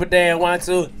little stripper dance one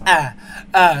too.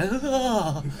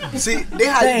 See, they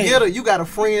how you get her. You got to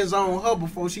friend zone her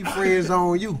before she friend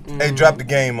zone you. Hey, drop the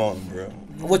game on him, bro.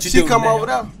 What you She do? come now? over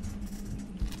there.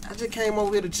 I just came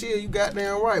over here to chill. You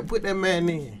goddamn right. Put that man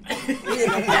in. You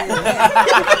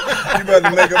about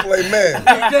to make her play man.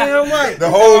 Damn right. The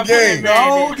whole game. The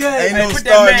whole game. Ain't no Put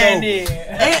that man starting in.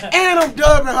 And I'm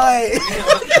dubbing her ass.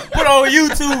 Put on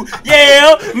YouTube.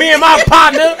 Yeah, me and my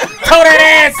partner tow that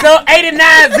ass up.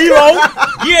 89-0.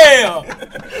 Yeah.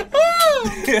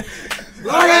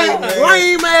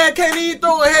 Lame man can't even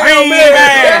throw a head Rain on man.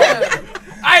 man.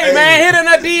 Hey man, hit on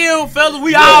that DM, fellas.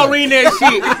 We all read that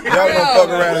shit. Y'all gonna fuck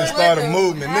around and start a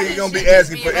movement. Nigga gonna be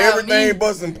asking for everything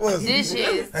but some pussy. This shit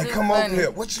is Hey, too come funny. over here.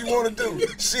 What you wanna do?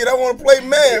 Shit, I wanna play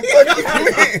man. Fuck you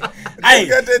mean? Hey,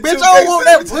 got that Bitch, I don't want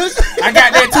that pussy. I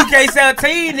got that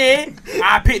 2K17 in.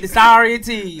 I picked the sorry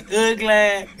T.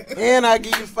 Ugly. And I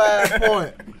give you 5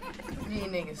 points. These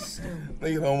niggas stupid.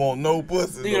 Nigga don't want no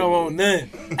pussy. Nigga don't want nothing.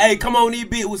 Hey, come on this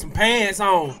bitch with some pants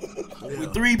on.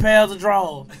 With 3 pairs of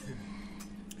drawers.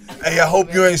 Hey, I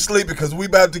hope you ain't sleeping because we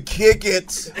about to kick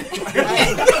it. Hey,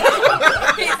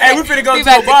 we finna go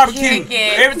to a barbecue.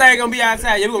 Everything gonna be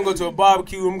outside. Yeah, we gonna go to a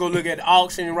barbecue. I'm gonna look at the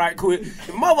auction right quick. If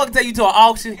a motherfucker take you to an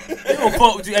auction, they gonna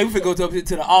fuck with you. Hey, we finna go to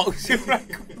the auction right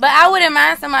quick. But I wouldn't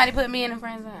mind somebody put me in the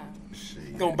friend zone.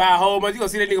 You gonna buy a whole bunch. You gonna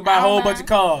see that nigga buy a whole bunch of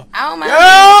cars. I don't mind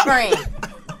being a friend.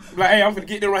 Like, hey, I'm finna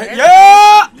get them right here.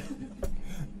 Yeah!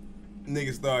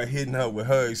 Nigga started hitting her with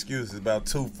her excuses about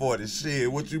 2:40.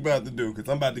 Shit, what you about to do? Cause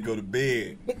I'm about to go to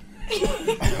bed.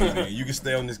 You can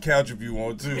stay on this couch if you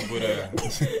want to, but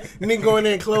Nigga go in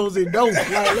there and close the door. Like,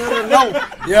 let her know.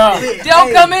 Yeah.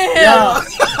 Don't come in here. Yeah.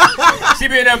 She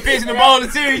been there fixing the ball of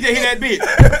cereal. You just hit that bitch.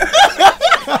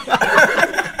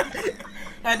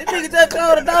 Like, this nigga just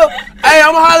closed the door. Hey,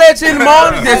 I'ma holler at you in the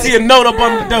morning. Just see a note up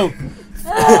on the door.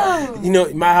 You know,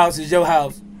 my house is your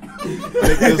house.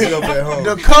 make yourself at home.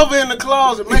 The cover in the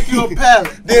closet, make you a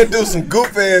pallet. Then do some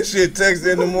goof ass shit, text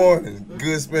in the morning.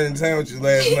 Good spending time with you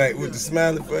last night with the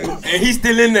smiley face. And he's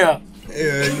still in there.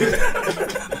 Yeah.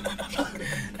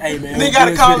 Hey man, Nigga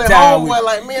gotta call that homeboy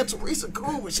like, man, Teresa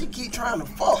cool, but she keep trying to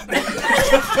fuck.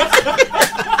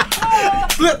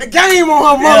 Flip the game on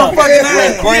her motherfucking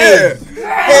ass.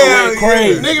 Hell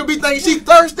crazy. Nigga be thinking she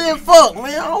thirsty and fuck.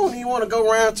 Man, I don't even want to go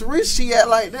around Teresa. She act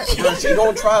like that. Bro. She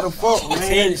gonna try to fuck,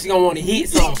 man. She gonna want to hit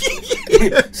something.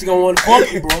 She gonna want to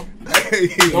fuck you, bro.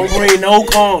 Don't bring no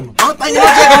condom. I'm thinking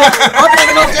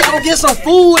I'm just gonna get some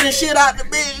food and shit out the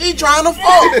bitch. She trying to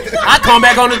fuck. I come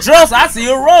back on the dresser, I see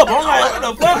a rub. I'm like, what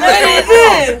the fuck? What is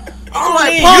this? I'm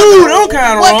like, you don't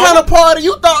kind of what kind of party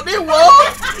you thought this was?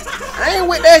 I ain't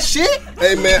with that shit.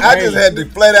 Hey man, I just had to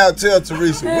flat out tell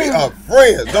Teresa, we are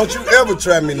friends. Don't you ever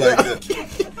try me like that.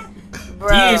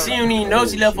 Yeah, she don't even know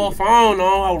she left her phone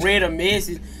on. I read a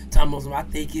message. Talking about, I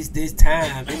think it's this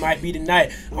time. It might be the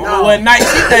night. I don't know what night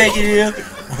she think it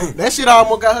is. That shit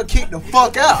almost got her kicked the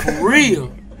fuck out. For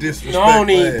real. Disrespect. Don't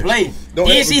even play. Don't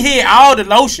Then she hit all the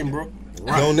lotion, bro.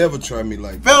 Right. Don't ever try me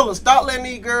like that. Fellas, stop letting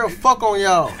these girls fuck on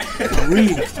y'all. For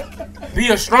real. Be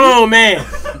a strong man.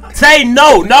 Say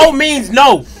no. No means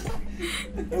no.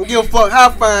 Don't give a fuck how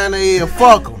fine they is.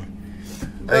 Fuck them.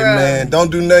 Hey man, don't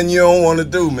do nothing you don't want to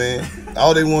do, man.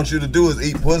 All they want you to do is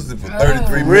eat pussy for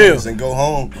 33 minutes and go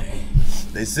home.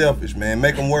 They selfish, man.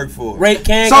 Make them work for it. Rate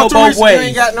can't go both Teresa, ways. You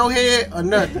ain't got no head or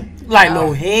nothing. Like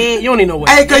no head? You don't need no way.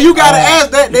 Hey, cause you gotta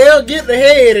ask that they'll get the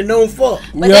head and don't fuck.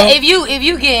 But if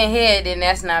you getting head, then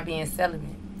that's not being celibate.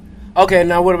 Okay,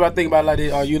 now what about think about like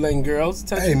this? Are you letting girls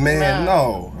touch Hey man,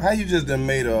 no. How you just done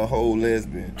made a whole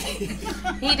lesbian?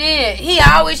 He did. He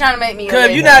always trying to make me. Cause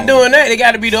if you're not doing that, it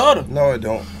got to be the other. No, it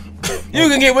don't. You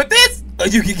can get with this, or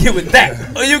you can get with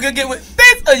that, or you can get with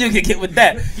this, or you can get with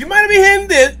that. You might be hitting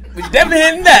this, but you're definitely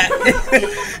hitting that.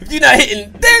 If you're not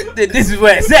hitting this, then this is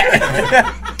where it's at.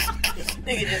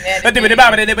 Give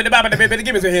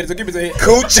me some head, so give me some head.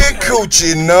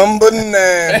 Coochie number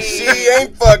 9. She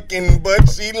ain't fucking, but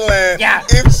she lying. Yeah.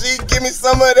 If she give me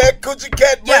some of that coochie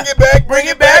cat, bring it back, bring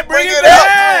it back, bring it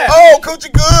back. up. Oh,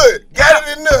 coochie good. Got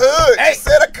it in the hood. Hey. She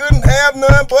said I couldn't have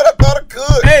none, but I thought I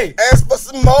could. Hey. Asked for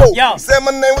some more. Yo. Said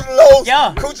my name was Lowe's.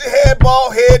 Yo. Coochie had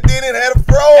bald head, didn't have a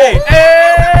fro. Hey,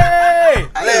 hey.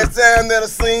 Last time that I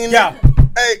seen Yeah. it.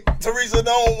 Hey, Teresa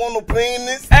don't want no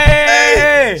penis.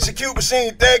 Hey. She cute, but she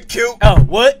ain't that cute. Oh,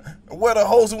 what? Where the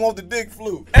hoes who want the dick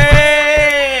flew?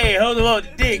 Hey, hold on, want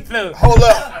the dick flew. Hold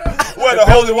up. Where the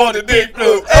hoes who want the dick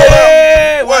flew?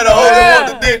 Hey, Where the hoes who want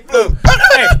the dick flew?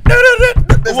 Hey,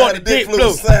 That's want how the the dick dick flew.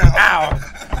 flew sound. Ow,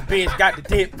 the bitch got the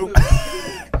dick flew.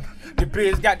 The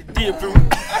bitch got the dick flew.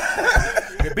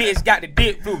 The bitch got the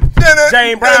dick flew.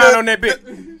 Jane Brown on that bitch.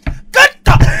 Good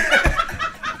God.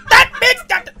 That bitch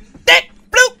got the dick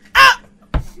flew out.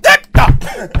 Good God.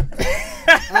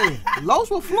 Hey, Los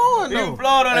was flowing though. You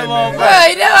flowed on that motherfucker.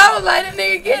 Right, now I was like, that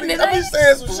nigga getting it. I be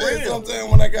saying some shit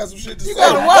sometimes when I got some shit to say. You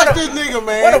gotta watch this nigga,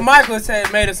 man. What if Michael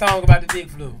said made a song about the dick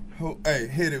flu? Hey,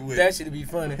 hit it with That should be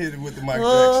funny. Hit it with the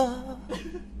Michael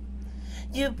Jackson.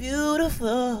 You're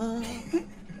beautiful,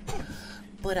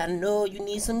 but I know you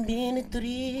need some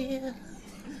Benadryl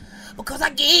because I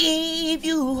gave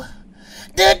you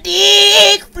the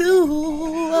dick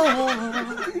flu.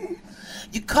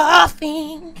 You're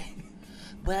coughing,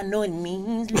 but I know it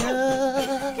means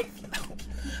love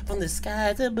from the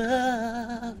skies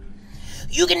above.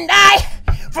 You can die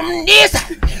from this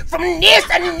and this.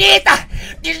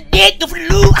 This dick, the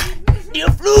flu,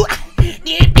 the flu,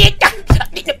 the dick.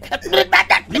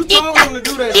 You told him to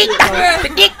do that shit,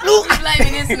 the dick flu. He's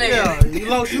blaming this nigga.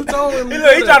 Yeah, you told him. He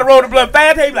tried to roll the blood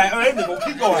fast. He be like, oh, this nigga gonna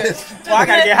keep going. So I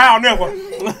gotta get high on that one.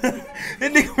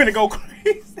 This nigga finna go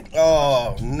crazy.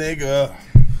 Oh, nigga.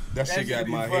 That shit got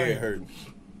my head hurting.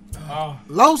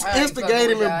 Los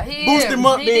instigated him and boosted him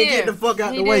up, then get the fuck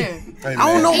out the way. Hey,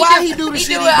 I don't know why he do the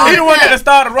shit he do. He the one that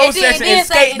started the road section and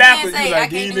skate backwards. He like,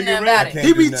 these do niggas nothing about ready.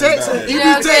 He be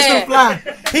texting fly.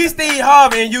 He's Steve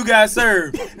Harvey and you got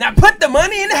served. Now put the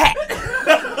money in the hat.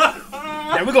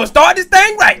 Now we're gonna start this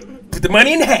thing right. Put the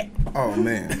money in the hat. Oh,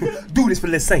 man. Do this for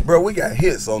Let's Sing. Bro, we got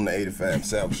hits on the 85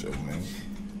 South show, man.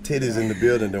 Titties in the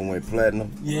building done went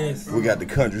platinum. Yes. We got the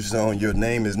country song, Your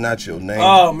Name Is Not Your Name.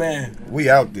 Oh, man. We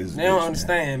out this They don't bitch,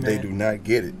 understand, man. They do not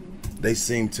get it. They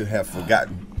seem to have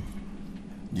forgotten.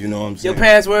 You know what I'm saying? Your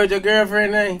password, your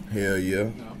girlfriend name? Hell yeah.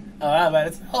 Oh, I about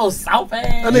to say, oh, South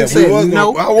ass. I didn't say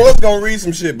no. I was gonna read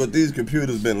some shit, but these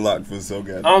computers been locked for so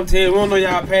goddamn. I'm telling you, we don't know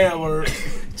y'all password.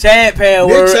 Chad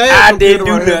password, Chad I didn't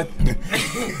do computer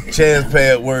nothing. Chad's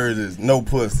pad words is no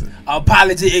pussy.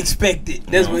 Apology expected.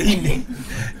 That's what he need.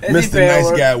 That's his Mr. Nice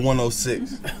password. Guy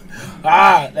 106.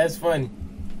 Ah, that's funny.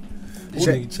 This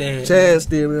nigga Chad. Chad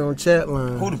still be on chat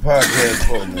line. Who the podcast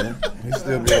for, man? He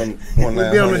still be on one line.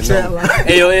 He be on the chat line.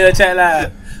 Hey, yo, chat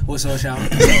live. What's up, y'all?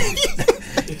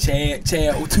 Chad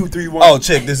 231. Oh,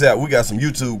 check this out. We got some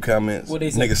YouTube comments. What they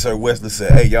say? Nigga Sir Wesley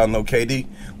said, hey, y'all know KD?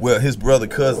 Well, his brother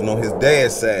cousin on his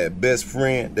dad's side, best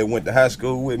friend that went to high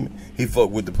school with me, he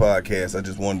fucked with the podcast. I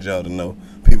just wanted y'all to know.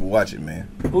 People watch it, man.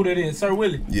 Who that is? Sir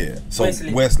Willie? Yeah. So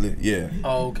Wesley, yeah.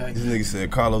 Oh, okay. This nigga said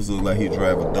Karlous look like he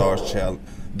drive a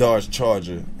Dodge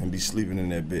Charger and be sleeping in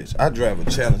that bitch. I drive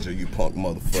a Challenger, you punk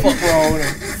motherfucker. Fuck wrong with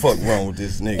him. Fuck wrong with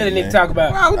this nigga, What that man. nigga talk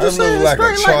about? I was I just look saying like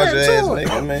a straight like Charger that ass too.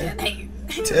 nigga, man.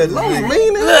 Tell the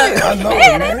nigga. I know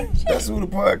it, man. That's who the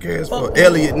podcast for.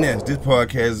 Elliot Ness. This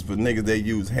podcast is for niggas that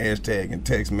use hashtag and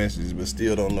text messages but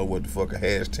still don't know what the fuck a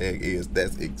hashtag is.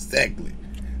 That's exactly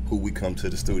who we come to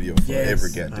the studio for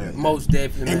every goddamn. Most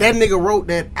definitely. And that nigga wrote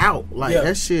that out. Like,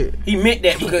 that shit. He meant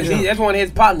that because that's one of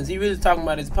his partners. He really talking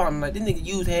about his partner. Like, this nigga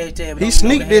use hashtag. He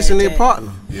sneaked this in their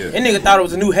partner. Yeah. That nigga thought it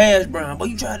was a new hash brown. But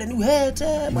you tried that new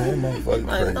hashtag, bro. Man, motherfucker.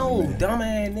 Like, no,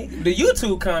 dumbass nigga. The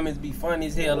YouTube comments be funny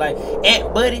as hell. Like,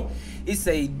 at buddy, it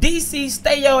say, DC,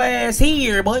 stay your ass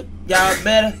here, boy. Y'all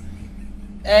better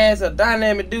ass a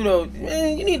dynamic dude.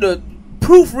 Man, you need to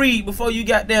proofread before you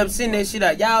goddamn send that shit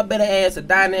out. Y'all better ask a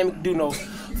dynamic dude.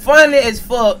 Funny as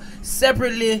fuck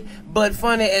separately, but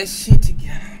funny as shit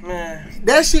together, man.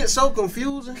 That shit so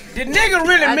confusing. The nigga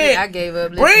really meant I gave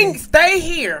up. stay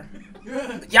here.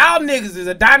 Y'all niggas is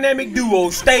a dynamic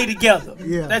duo. Stay together.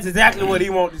 Yeah, that's exactly what he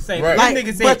wanted to say. Right. Like,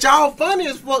 nigga said, but y'all funny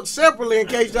as fuck separately in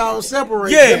case y'all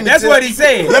separate. Yeah, that's what he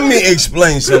said. Let me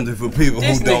explain something for people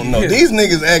This who don't nigga know. here. These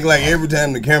niggas act like every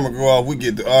time the camera go off, we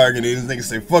get to arguing. These niggas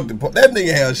say, fuck the that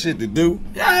nigga has shit to do.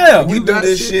 Yeah. We do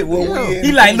this shit when we in.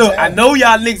 He like, look, I know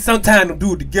y'all niggas sometimes don't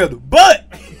do it together, but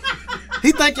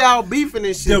he think y'all beefing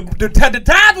and shit. The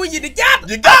times when you together,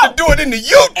 you got to do it in the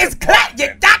youth. It's clap.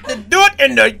 You got to do it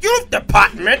in the youth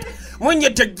department when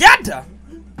you're together.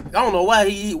 I don't know why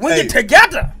when you're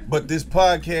together. But this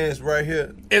podcast right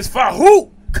here is for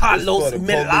who? It's Karlous for the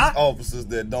police officers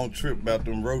that don't trip about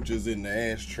them roaches in the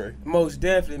ashtray. Most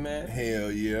definitely, man.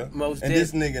 Hell yeah. Most and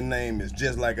this nigga name is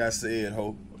just like I said,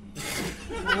 ho.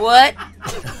 What?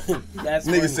 That's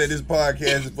nigga said this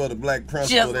podcast is for the black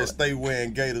principal that stay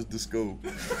wearing gators to school.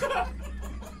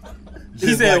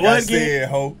 He said like what I again? said,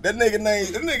 ho. That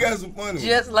nigga got some funny ones.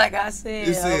 Just like I said.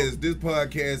 It says this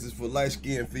podcast is for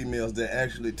light-skinned females that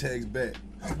actually text back.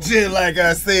 Just like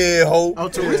I said, ho. Oh,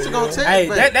 Teresa gonna text hey,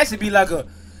 back. that should be like a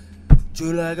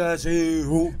just like I said,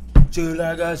 ho. Just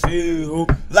like I said, ho.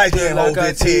 Light-skinned hoes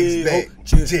that text back.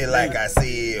 Just like I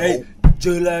said, ho.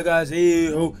 Just like I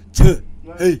said, ho. Just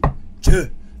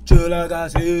like I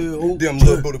said, ho. Them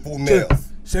little beautiful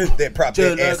males that prop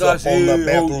their ass up on the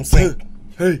bathroom sink.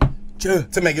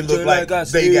 To make it look like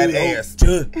they got ass.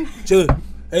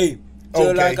 Hey,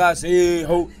 just like I said,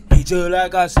 ho. Hey, just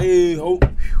like I said, ho.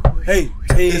 Hey,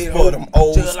 it's for them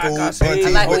old school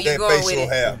aunties like with that facial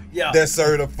hair. Yeah. That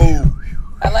serve the food.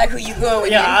 I like who you going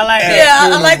with. Yeah, I like that.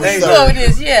 Yeah, I like where you going with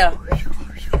this. Yeah.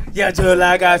 Yeah, just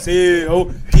like I said,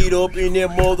 ho. Get up in that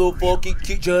motherfucking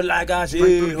kick, just like I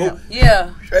said, ho.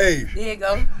 Yeah. Hey, there you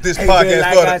go. This podcast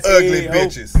like for the ugly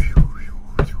bitches.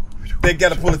 They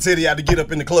gotta pull a titty out to get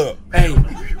up in the club. Hey,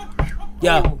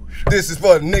 yeah. This is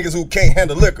for the niggas who can't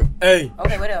handle liquor. Hey.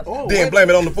 Okay, what else? Then blame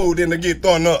it on the food, then they get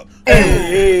thrown up.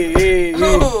 Hey.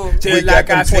 Just We like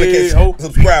got I them 20K said, ho.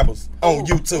 subscribers on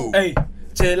YouTube. Hey,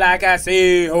 just like I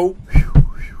said, ho.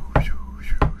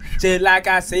 Just like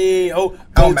I said, ho.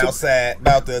 I'm outside,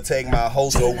 about to take my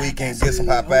hoe so we can get some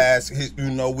Popeyes. You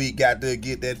know we got to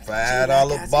get that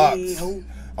 $5 box.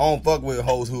 I don't fuck with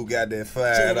hoes who got that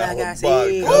 $5 box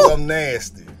because I'm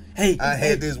nasty. Hey, I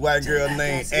had this white girl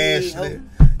named Ashley.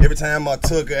 Every time I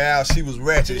took her out, she was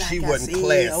ratchet. She wasn't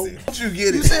classy. You get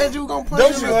it? You said you were gonna punch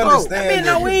Don't you understand? I mean,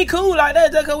 no, we ain't cool like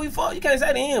that just because we fuck. You can't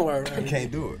say the N-word. I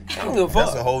can't do it. I don't give a fuck.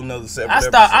 That's a whole nother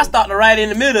separate I stopped right in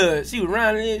the middle of it. She was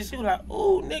running in. She was like,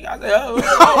 "Ooh, nigga." I said,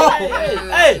 "Oh,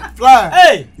 hey, Fly.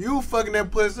 Hey. You fucking that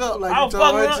pussy up like I you was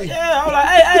told fucking her. yeah, I was like,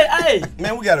 hey.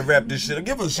 Man, we gotta wrap this shit up.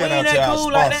 Give a shout out to our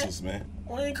sponsors, man.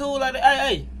 We ain't cool like that.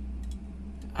 Hey.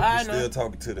 You still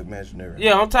talking to the imaginary.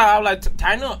 Yeah, I'm tired. I was like,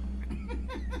 tighten up.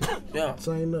 Yeah.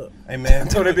 Tighten up. Hey, man. I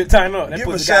told that bitch tighten up. Give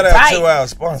a shout out to our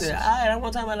sponsors. I said, all right, I don't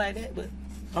want to talk about like that,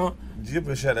 but. Give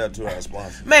a shout out to our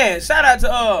sponsors. Man, shout out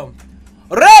to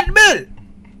Red Bull.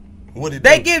 What did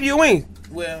they give you wings?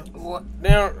 Well, they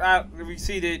don't. We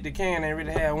see the can ain't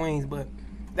really have wings, but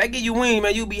they give you wings,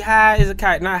 man. You be high as a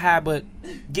kite, not high, but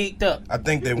geeked up. I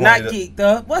think they not geeked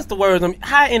up. What's the word?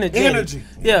 High energy. Energy.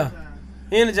 Yeah,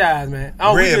 energized, man. I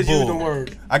don't Red just Bull. use the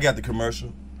word. I got the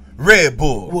commercial. Red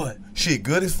Bull. What? Shit,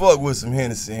 good as fuck with some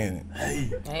Hennessy in it.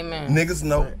 Hey, amen. Niggas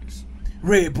know.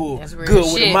 Red Bull, That's good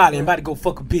real with shit. a molly. I'm about to go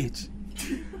fuck a bitch.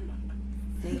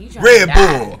 Red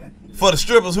Bull for the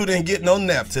strippers who didn't get no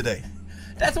nap today.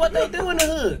 That's what they do in the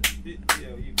hood.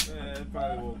 It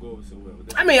probably won't go so well.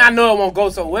 I mean, I know it won't go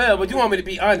so well, but you want me to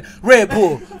be on Red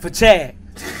Bull for Chad,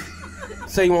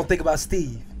 so you won't think about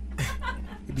Steve.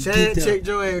 Chad checked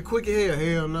your ass quick as hell.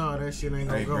 Hell no, that shit ain't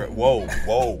gonna go.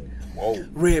 Whoa.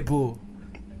 Red Bull.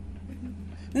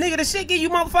 Nigga, the shit give you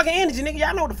motherfucking energy, nigga.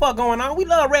 Y'all know what the fuck going on. We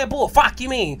love Red Bull. Fuck you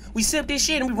mean? We sip this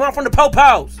shit and we run from the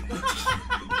po-pos.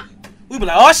 We be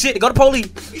like, oh shit, they go to police.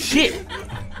 Shit.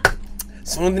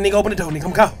 Soon as the nigga open the door, nigga,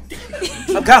 I'm gone.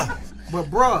 I'm gone. But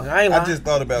bruh, I just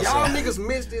thought about y'all something. niggas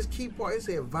missed this key part. It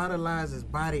said vitalizes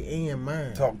body and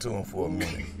mind. Talk to him for a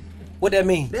minute. What that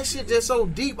mean? That shit just so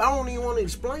deep. I don't even want to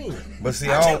explain. But see,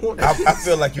 I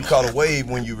feel like you caught a wave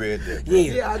when you read that.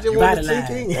 Yeah, I just want to take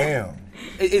in. Damn.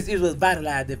 It was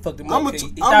vitalized that fucked him up. He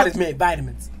I'm thought it meant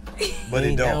vitamins. But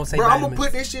it don't. Say bro, I'm vitamins. gonna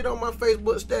put this shit on my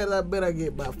Facebook status. I bet I get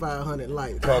about 500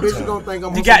 likes. Talk Bitch, to you gonna think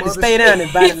I'm You on got some to other stay shit. down and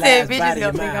He said vitalize bitches body gonna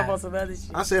and think I'm on mind. some other shit.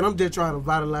 I said I'm just trying to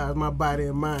vitalize my body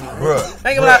and mind. Bruh.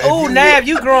 Think about, ooh, Navv,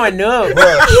 you growing up.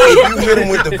 Bruh, if you hit him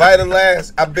with the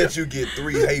Vitalize, I bet you get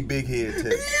 3 hey big head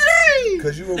texts.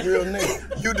 Cause you a real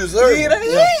nigga. You deserve it.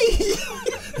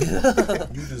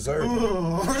 You deserve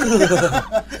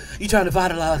it. You trying to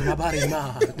vitalize my body and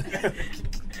mind.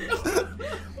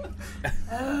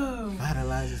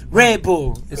 Vitalizes. Red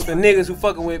Bull. It's for niggas who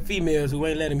fucking with females who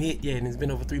ain't let him hit yet, and it's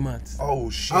been over 3 months. Oh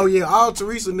shit. Oh yeah, all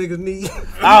Teresa niggas need.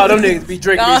 All them niggas be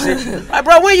drinking this shit. Like,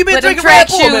 bro, when you been Put them drinking track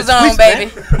Red Bull? shoes Man, on,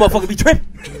 baby. Motherfucker be tripping.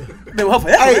 Been with her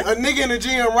forever, Hey, man. a nigga in the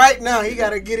gym right now, he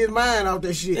gotta get his mind off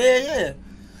that shit. Yeah,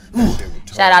 yeah.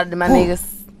 Shout out to my niggas.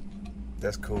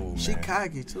 That's cool, man. She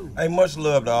cocky too. Hey, much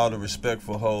love to all the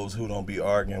respectful hoes who don't be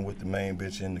arguing with the main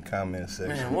bitch in the comment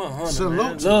section. Man, 100, Salute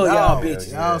man. to Love y'all y'all,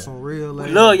 bitches. Y'all some real We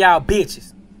ladies. love y'all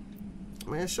bitches.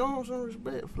 Man, show them some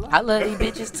respect. Fly. I love these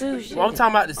bitches too. Shit. Well, I'm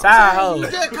talking about the side You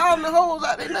hoes. just calling the hoes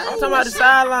out there. I'm talking about the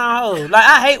sideline hoes. Like,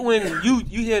 I hate when you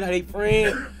hear they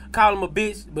friend call them a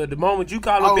bitch, but the moment you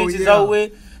call them a bitch, it's over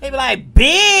with. They be like,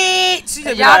 bitch. She just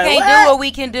be Y'all like, can't what? do what we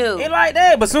can do. It like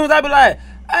that. But as soon as I be like,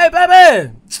 hey,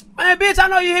 baby, man, bitch, I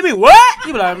know you hear me. What?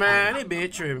 You be like, man, this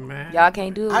bitch tripping, man. Y'all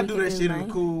can't do what I we do can that shit man. in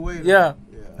a cool way. Yeah.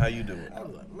 How you do it? I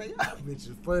be like, man, y'all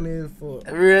bitches funny as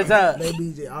fuck. Real talk. They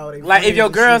be just all they Like, if your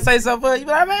girl say. say something, you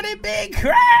be like, man, this bitch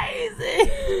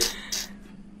crazy.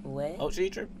 What? Oh, she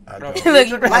tripping? I don't. Look,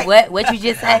 you like, what you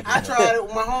just said? I tried it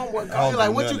with my homeboy. I don't He like,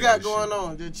 do what none you of got that going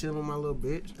on? Just chilling, my little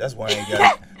bitch. That's why I ain't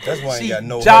got. That's why I ain't got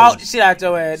no. Jog hoes. shit out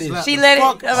your ass. This. Slap She the let it.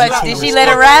 fuck- I'm like, slap did the she let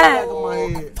it fuck ride? out of my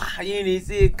head. You didn't even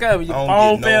see it coming. Your I phone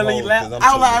don't get fell no in your hoes lap. 'cause I'm I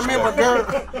was too like, I remember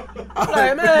respectful. girl. I'm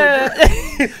like,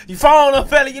 man, your phone up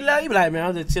fell in your lap. You be like, man,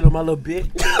 I'm just chilling with my little bitch.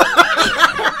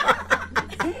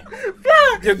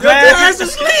 Your glass is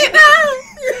asleep now.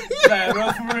 Like,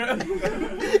 bro, for real.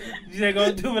 You ain't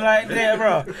gonna do it like that,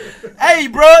 bro. Hey,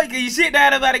 bro, you shit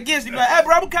down about against you. Like, hey,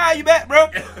 bro, I'm gonna call you back, bro.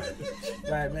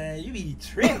 Like, man, you be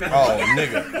tripping. Oh,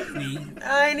 nigga.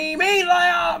 I ain't even mean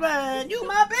like, oh, man, you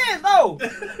my bitch,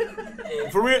 though.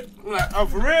 For real? Like, oh,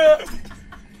 for real?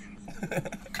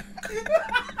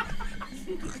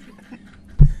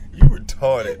 You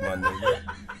retarded, my nigga.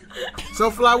 So,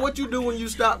 Fly, what you do when you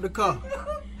stop the car?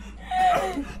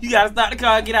 You gotta stop the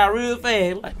car and get out real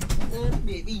fast. Like, man, this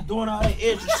bitch be doing all that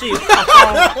extra shit.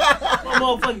 My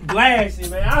motherfucking glasses,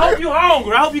 man. I hope you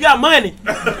hungry. I hope you got money.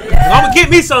 I'm gonna get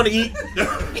me something to eat.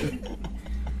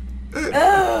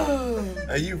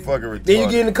 Hey, you fucking retarded. Then you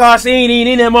get in the car, she ain't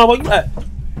even in that motherfucker. You like,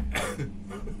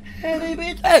 hey,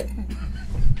 bitch, hey.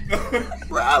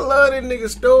 Bro, I love this nigga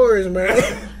stories,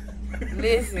 man.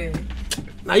 Listen.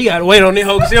 Now you gotta wait on this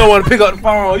hoe because she don't want to pick up the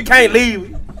phone. You can't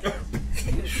leave.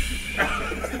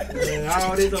 Man,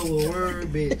 all this over word,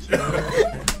 bitch.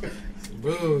 Man.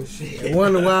 Bullshit. I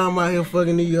wonder why I'm out here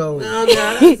fucking these hoes.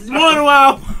 Wonder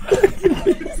why.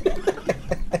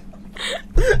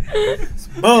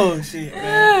 Bullshit,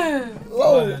 man.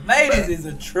 Whoa. Ladies is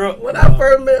a truck. When I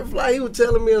first met Fly, he was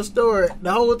telling me a story.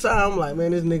 The whole time, I'm like,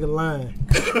 man, this nigga lying.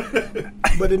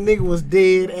 But the nigga was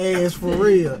dead ass for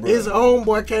real. His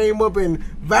homeboy came up and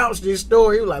vouched this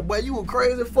story. He was like, boy, you were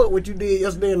crazy fuck what you did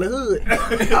yesterday in the hood.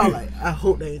 I was like, I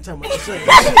hope they ain't talking about the same shit.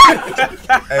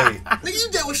 Hey, Nigga,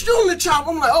 you just was shooting the chop.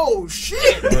 I'm like, oh,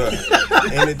 shit.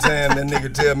 bruh, anytime that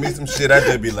nigga tell me some shit, I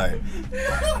just be like,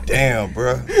 damn,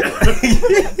 bruh.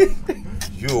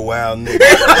 You a wild nigga.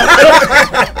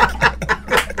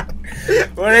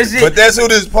 But that's who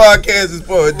this podcast is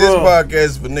for. This podcast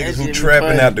is for niggas who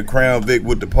trapping out the Crown Vic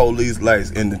with the police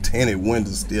lights and the tinted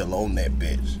windows still on that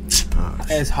bitch.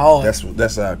 That's hard.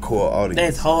 That's our core audience.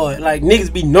 That's hard. Like,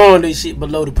 niggas be knowing they shit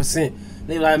below the percent.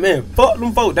 They like, man, fuck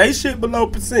them folks. They shit below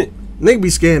percent. Nigga be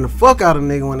scaring the fuck out of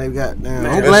nigga when they got down.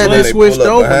 I'm Especially glad when they switched pull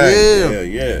up over. behind. Yeah.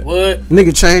 Yeah. What?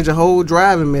 Nigga changed the whole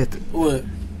driving method. What?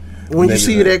 When you Niggas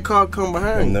see ain't- that car come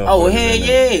behind you. Oh, hell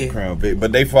yeah. Crown Vic.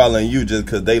 But they following you just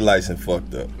because they license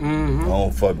fucked up. Mm-hmm. I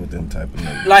don't fuck with them type of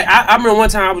niggas. Like, I remember one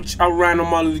time I was riding on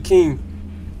Martin Luther King.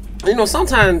 You know,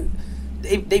 sometimes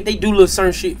they do little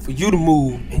certain shit for you to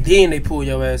move, and then they pull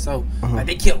your ass out. Like,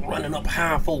 they kept running up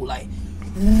behind folk, like,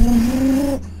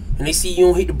 and they see you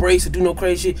don't hit the brakes or do no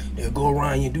crazy shit, they'll go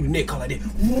around you and do the neck call like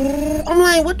that. I'm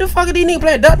like, what the fuck are these niggas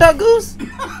playing Duck Duck Goose?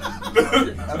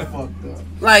 I fucked up.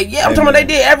 Like, yeah, I'm talking about they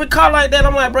did every car like that.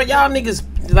 I'm like, bro, y'all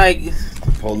niggas, like,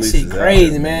 Police shit is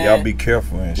crazy, out, man. Y'all be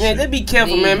careful and shit. Yeah, they be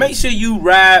careful, man. Make sure you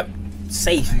ride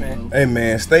safe, man. Hey,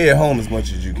 man, stay at home as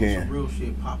much as you can. Some real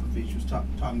shit. Popovich was talking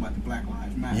about the Black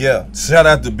Lives Matter. Yeah, shout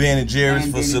out to Ben and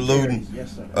Jerry's for saluting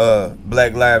Yes, sir.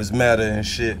 Black Lives Matter and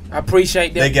shit. I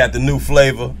appreciate that. They got the new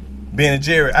flavor, Ben and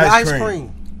Jerry ice cream.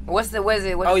 What is it?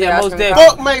 Oh, yeah, most definitely.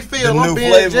 Fuck Mayfield, The I'm new being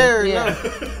flavor. Jerry. Yeah.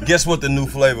 No. Guess what the new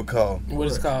flavor called? What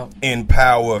it's called?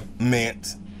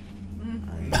 Empowerment.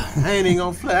 I ain't even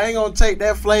gonna I ain't gonna take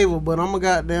that flavor, but I'm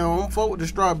fuck with the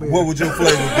strawberry. What would your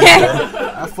flavor be, bro?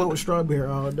 I fuck with strawberry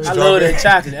all day. I love that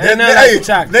chocolate. Ain't nothing like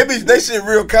chocolate. They shit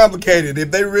real complicated.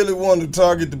 If they really want to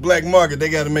target the black market, they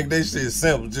got to make their shit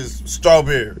simple. Just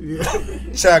strawberry,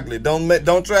 chocolate.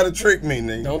 Don't try to trick me,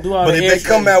 nigga. Don't do all But the if they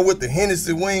extra. come out with the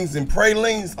Hennessy wings and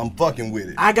pralines, I'm fucking with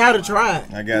it. I gotta try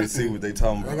it. I gotta see what they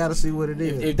talking I about. gotta see what it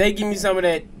is. If they give me some of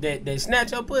that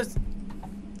snatch up pussy,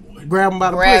 Grab them by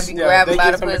the Grab pussy. you. Grab they it by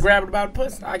get the some to pussy. grab it about the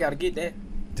pussy, I gotta get that.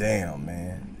 Damn,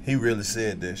 man, he really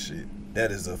said that shit. That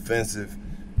is offensive,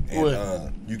 and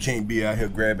What? you can't be out here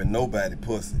grabbing nobody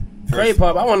pussy. Great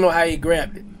Pop, I wanna know how he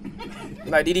grabbed it.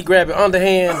 Like, did he grab it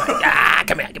underhand? Like,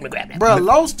 come here, give me grab that. Bro,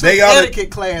 Los took etiquette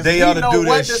class. They He ought to know do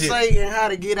what that to shit. say and how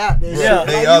to get out there. Yeah.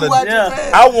 They Like, oughta- you watch his yeah.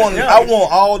 ass. I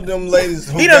want all them ladies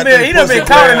who He got done their been pussy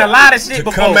caught in a grabbed lot of shit to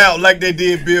before. come out like they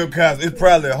did Bill Cosby. It's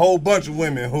probably a whole bunch of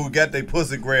women who got their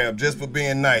pussy grabbed just for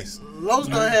being nice. Los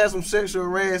done had some sexual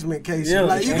harassment cases. Yeah,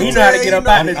 Like, you and can he know how to tell get he up know-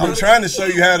 out there. I'm trying to show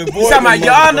you how to avoid You talking about them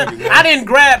y'all? motherfuckers, man. I didn't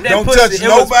grab that Don't pussy. touch It was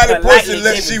nobody pussy politely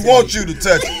unless given she to wants me. you to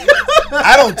touch it.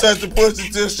 I don't touch the pussy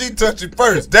till she touch it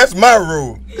first. That's my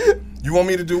rule. You want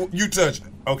me to do? You touch it.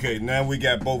 Okay, now we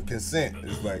got both consent.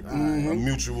 It's like a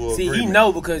mutual See, agreement. he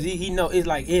know because he know it's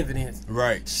like evidence.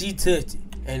 Right. She touched it,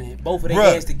 and both of their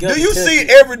Bruh, hands together. do you touched see it.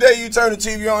 every day you turn the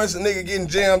TV on, it's a nigga getting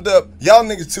jammed up? Y'all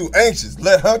niggas too anxious.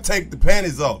 Let her take the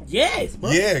panties off. Yes,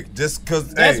 bro. Yeah, just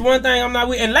cause. That's hey, one thing I'm not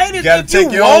with. And ladies, gotta if take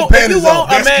you your own want, if you panties want off.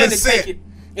 a That's man consent. to take it,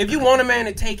 if you want a man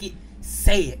to take it,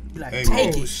 say it. Be like, Hey,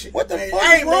 take oh, it. shit. What the Hey, fuck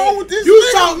hey, is wrong man, with this? You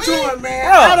nigga, talk to man? him, man.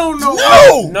 Bro, I don't know.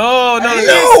 No! No, Hey,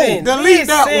 listen. delete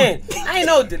that listen. I ain't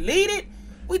no deleted.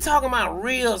 We talking about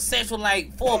real sexual,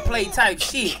 like, foreplay type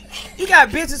shit. You got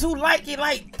bitches who like it,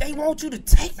 like, they want you to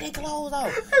take their clothes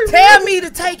off. Tell me to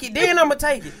take it, then I'ma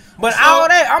take it. But all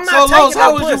that, I'm not So, Los, taking how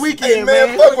no was pussy. your weekend, Hey,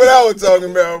 man, fuck what I was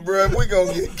talking about, bro. We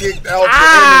gonna get kicked out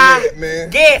the internet, man.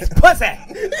 Guess pussy.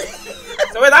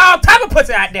 So there's all type of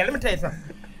pussy out there. Let me tell you something.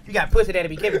 You got pussy that'll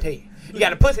be given to you. You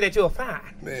got a pussy that you'll find.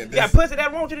 Man, You got pussy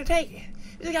that want you to take it.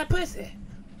 You got pussy.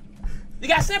 You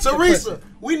got sympathy Teresa, pussy.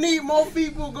 we need more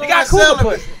people going got cooler celibate.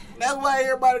 pussy. That's why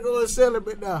everybody going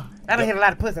celibate now. I done hit a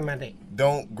lot of pussy in my day.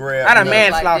 Don't grab. I done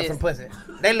nothing. manslaughtered Like some pussy.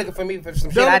 They looking for me for some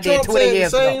shit Donald I did Trump 20 said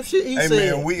years the same ago. shit he Hey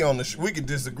said. man, we can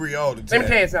disagree all the time. Let me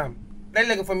tell you something. They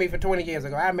looking for me for 20 years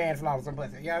ago. I manslaughtered some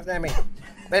pussy. You understand me?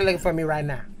 They looking for me right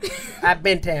now. I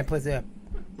been tearing pussy up.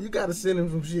 You gotta send him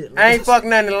some shit. I ain't fucked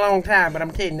nothing in a long time, but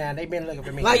I'm kidding now. They been looking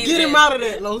for me. Like, get him out of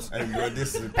that, Los. Hey bro,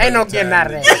 this is Ain't no getting out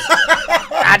of that.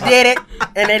 I did it,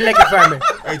 and they looking for me.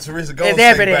 Hey Teresa, go It's on say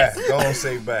evidence. bye. Go on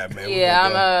say bye, man. We Yeah,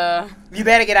 gonna I'm You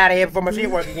better get out of here before my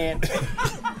shit work again.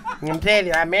 I'm telling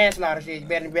you, I manslaughter shit. You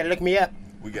better look me up.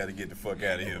 We gotta get the fuck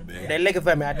out of here, man. They looking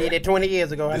for me. I did it 20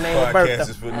 years ago. Her This name was podcast Bertha.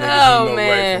 is for niggas Oh, who know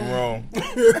man. right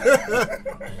from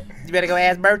wrong. You better go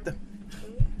ask Bertha.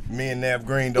 Me and Navv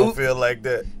Greene don't Oop. feel like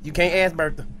that. You can't ask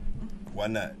Bertha Why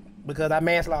not? because I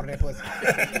manslaughtered that pussy.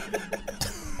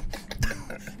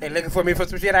 They looking for me for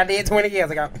some shit I did 20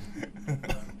 years ago.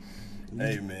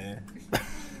 Hey man.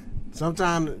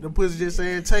 Sometimes the pussy just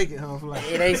saying take it, huh? Like,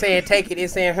 It ain't saying take it.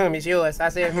 It's saying it's yours. I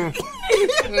said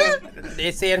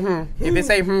It said If it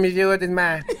say it's yours, it's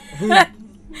mine. I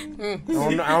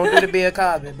don't do the Bill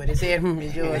Cosby, but it said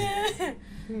it's yours.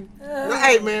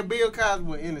 hey man, Bill Cosby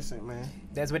was innocent, man.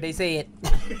 That's what they said.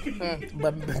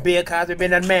 But Bill Cosby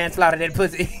been done manslaughter that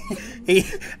pussy.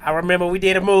 I remember we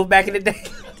did a move back in the day.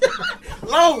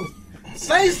 Los,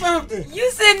 say something.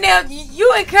 You sitting there, you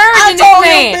I encouraging told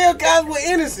this him man. Bill Cosby was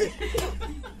innocent.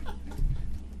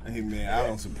 Hey man, I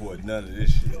don't support none of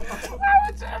this shit.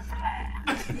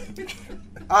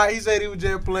 Alright, he said he was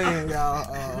just playing,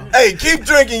 y'all. Hey, keep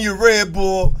drinking your Red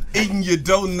Bull, eating your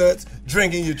donuts,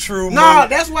 drinking your True Moon. Nah,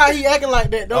 that's why he acting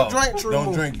like that. Don't Oh, drink True Don't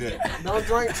Moon. drink that. Don't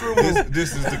drink True Moon.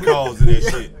 This is the cause of that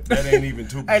shit. That ain't even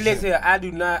 2%. Hey, listen here. I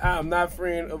am not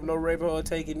friend of no rapper or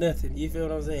taking nothing. You feel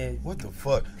what I'm saying? What the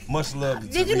fuck? Much love to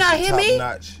Did you Teresa, not hear top me?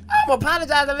 Notch. I'm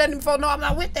apologizing, letting them folks know I'm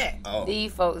not with that. Oh.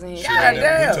 These folks in here. God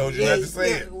damn. We told you not to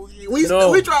say it. We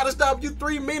No. tried to stop you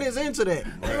 3 minutes into that.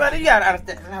 You gotta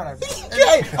understand. Hold on.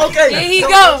 Okay, okay. Here he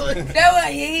go. That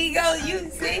way, here he go. You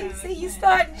see, you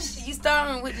starting shit. you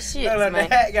starting with the shit, The man.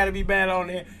 hat gotta be bad on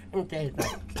there. Okay.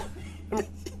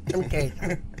 Okay.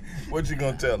 What you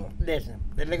gonna tell them? Listen,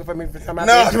 they're looking for me for somebody.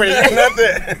 No, not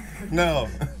that. No.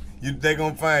 They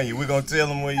gonna find you. We gonna tell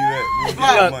them where you at. We'll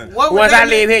get your money. Once I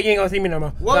leave here, you ain't gonna see me no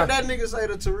more. What would that nigga say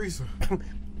to Teresa?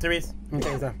 Teresa, let me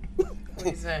tell you something. What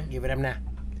you say? Give it up now.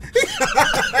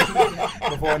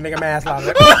 Before a nigga mask off.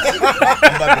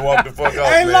 I'm about to walk the fuck off,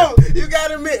 Hey, man. look, you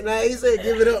gotta admit, now he said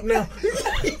give it up now.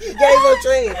 He gave no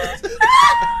chance.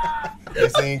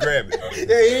 Yes, he ain't grab it.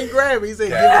 Yeah, he ain't grab it. He said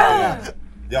give it up now.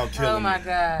 Y'all killing me. Oh my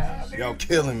gosh. Y'all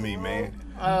killing me, man.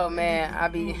 Oh man, I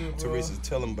be. Teresa,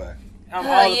 tell them bye. I'm Oh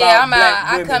all yeah, about black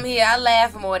I women. come here, I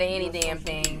laugh more than any damn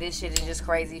thing. This shit is just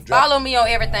crazy. Follow me on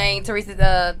everything, Teresa.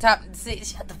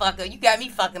 Shut the fuck up. You got me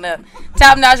fucking up.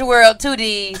 Top Notch World,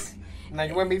 2Ds. Now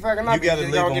you wouldn't be fucking up. You gotta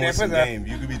leave them get with that some pussy up. game.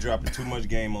 You could be dropping too much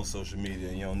game on social media,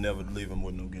 and you don't never leave them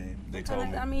with no game. They told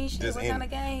me. I mean, shit, what kind of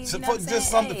game? So You know what I'm just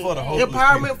saying? something for the whole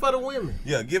Empowerment for the women.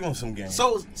 Yeah, give them some game.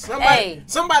 So somebody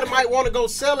might want to go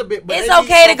celibate, but It's they need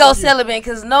okay to go something you- celibate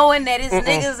because knowing that it's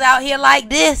niggas out here like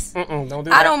this, Don't do I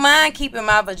that. don't mind keeping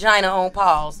my vagina on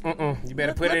pause. You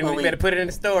better put it in. You better put it in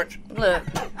the storage. Look,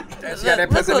 She got that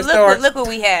pussy in the look storage. what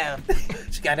we have.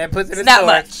 She got that pussy in the It's not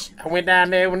storage. much. I went down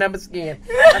there with number skin.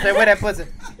 I said, where that pussy?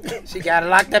 She got it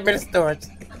locked up in the storage.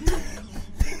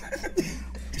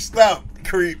 Stop,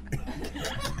 creep.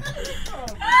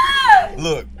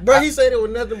 Look, Bro, he said it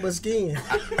was nothing but skin.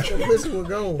 The pussy was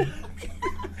gone.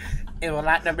 It was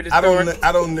locked up in the storage.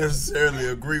 I don't necessarily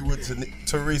agree with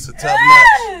Teresa Top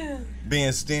Notch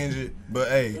being stingy, but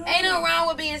hey, Ain't no wrong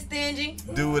with being stingy.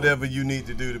 do whatever you need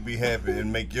to do to be happy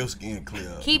and make your skin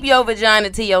clear. Keep your vagina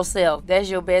to yourself. That's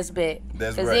your best bet.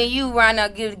 That's Cause right. then you run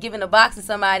out giving a box to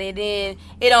somebody and then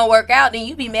it don't work out. Then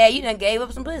you be mad you done gave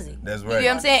up some pussy. That's You right. know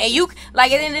what I'm saying? And you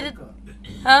like at the end of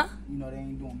the, huh? You know they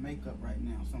ain't doing makeup right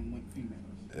now. Some with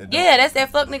females. Yeah, that's that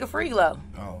fuck nigga free glow.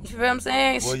 Oh. You feel what I'm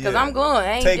saying? Well, Cause yeah. I'm going.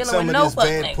 I ain't Take dealing some with of no this fuck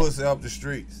bad nigga. pussy off the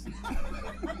streets.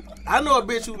 I know a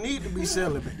bitch who need to be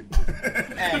celibate.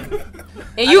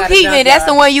 And you keep me. That's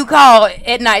the one you call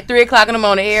at night, 3 o'clock in the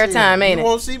morning, every time, ain't You it?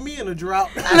 won't see me in a drought.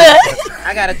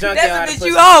 I got a junkyard. That's the bitch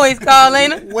you always call,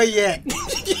 ain't it? Where you at?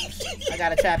 I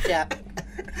got a chop shop.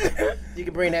 You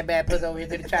can bring that bad pussy over here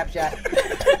to the chop shop.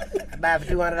 Buy it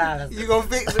for $200. You gonna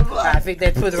fix it? I fix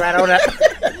that pussy right on up.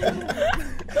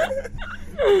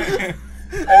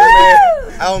 Hey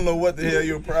man, I don't know what the hell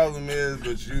your problem is,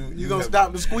 but You gonna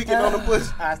stop the squeaking on the pussy?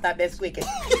 I'll stop that squeaking.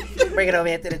 Bring it over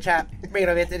here to the chop. Bring it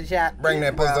over here to the shop. Bring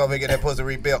that pussy over here, get that pussy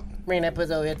rebuilt. Bring that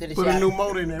pussy over here to the Put shop. a new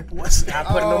motor in that pussy. I'll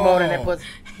put a new motor in that pussy.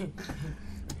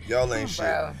 Y'all ain't shit.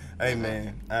 Bro. Hey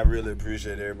man, I really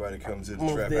appreciate everybody coming to the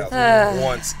Most trap house definitely.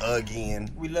 once again.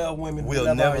 We love women. We'll we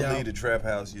love never all y'all. leave the trap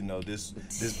house. You know, this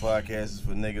podcast is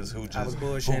for niggas who was just who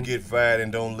bullshitting. get fired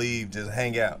and don't leave, just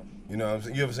hang out. You know what I'm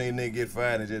saying? You ever seen a nigga get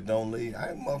fired and just don't leave? I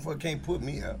motherfucker can't put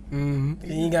me out. Mm-hmm.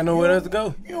 You ain't got nowhere else to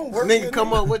go. You don't work. Nigga,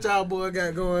 come up. What y'all boy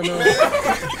got going on?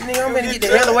 Nigga, I'm gonna get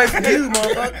the hell away from you,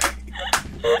 motherfucker.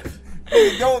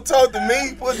 Nigga, don't talk to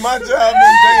me. Put my job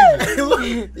in danger. Look,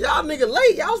 y'all nigga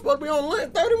late. Y'all supposed to be on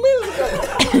lunch 30 minutes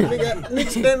ago. nigga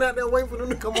standing out there waiting for them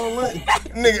to come on lunch.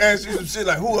 Nigga ask you some shit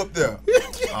like, who up there?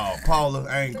 Oh, Paula,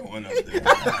 I ain't going up there.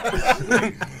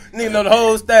 Nigga know the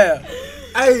whole style.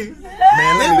 Hey,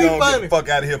 Man, let me be go funny. get the fuck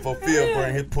out of here for Phil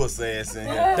bring his pussy ass in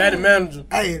here. Daddy manager.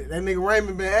 hey, that nigga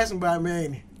Raymond been asking about me,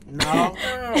 ain't he? No.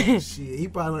 Shit, he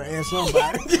probably done asked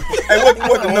somebody. Hey,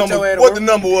 what the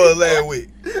number was last week?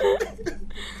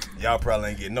 Y'all probably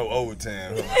ain't getting no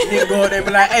overtime. Huh? Nigga go out there and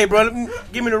be like, hey, bro,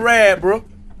 give me the rag, bro.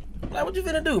 Like, what you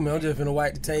finna do, man? I'm just finna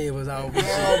wipe the tables off.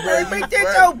 Hey, make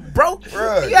that joke, bro.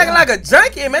 Right. You acting like a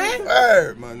junkie, man.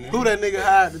 Word, my nigga. Who that nigga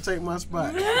hired to take my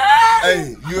spot?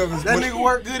 Hey, you ever That nigga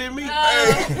work good at me?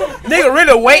 Nigga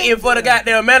really waiting for the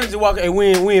goddamn manager walking. Hey,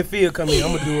 when Phil come in,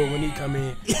 I'm gonna do it when he come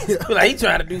in. Like, he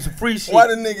trying to do some free shit. Why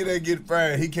the nigga that get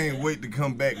fired, he can't wait to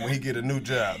come back when he get a new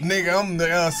job? Nigga, I'm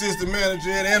the assistant manager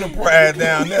at Enterprise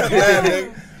down there. Now,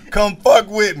 nigga, come fuck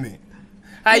with me.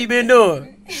 How you been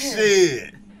doing?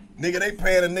 Shit. Nigga, they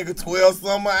paying a nigga 12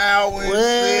 something an hour and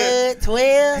shit. What?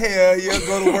 12? Hell yeah,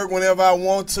 go to work whenever I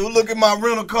want to. Look at my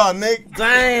rental car, nigga.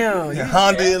 Damn. The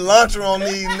Honda Elantra on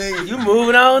these niggas. You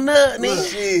moving on up,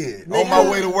 nigga. Shit. On my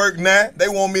way to work now. They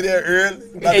want me there early.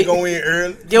 About to go in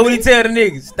early. Get what he tell the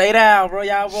niggas. Stay down, bro.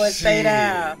 Y'all boys stay Shit.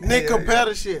 down. Nigga compare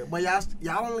the shit. But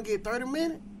y'all only get 30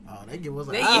 minutes? Oh, they give us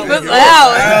an They hour. give us an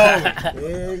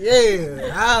hour.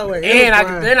 Yeah. Hour.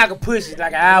 And I can push it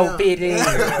like an hour 15.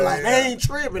 Like, they ain't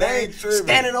tripping. They ain't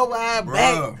standing over our Bruh.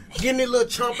 back, getting their little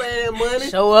chump ass money.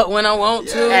 Show up when I want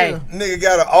to. Hey, Nigga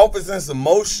got an office and some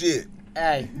more shit.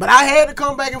 Hey. But I had to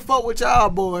come back and fuck with y'all,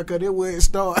 boy, because it wouldn't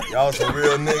start. Y'all some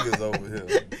real niggas over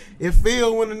here. If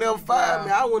Phil wouldn't have never fired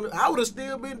me, I would have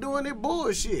still been doing that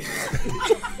bullshit.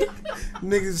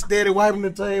 Niggas steady wiping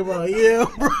the table. Yeah,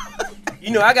 bro.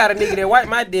 You know, I got a nigga that wipe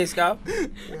my desk off. Yeah.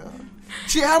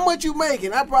 Shit, how much you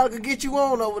making? I probably could get you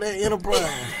on over there, Enterprise.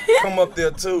 Come up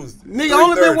there Tuesday. Nigga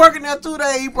only been working there 2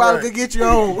 days. He probably could get you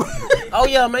on. Oh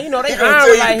yeah, man. You know they gonna iron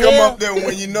tell you like to come hell. up there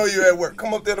when you know you're at work.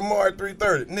 Come up there tomorrow at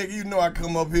 3:30. Nigga, you know I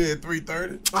come up here at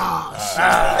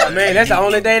 3:30. Man, that's the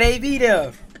only day they be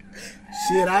there.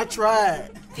 Shit, I tried.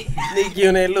 Nigga, you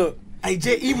in that look. Hey,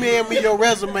 just email me your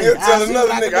resume. He'll tell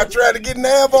another nigga, I tried to get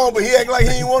Navv on, but he act like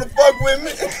he ain't want to fuck with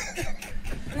me.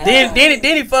 Then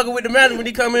he fucking with the manager when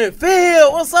he come in.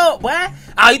 Phil, what's up, boy?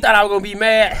 Oh, you thought I was gonna be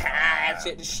mad?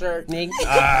 Shit, the shirt, nigga.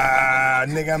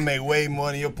 Nigga, I make way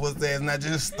more than your pussy ass, and I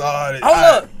just started. Hold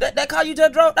up, that car you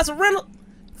just drove, that's a rental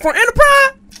from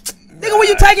Enterprise? Nigga, when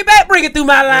you take it back, bring it through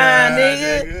my line,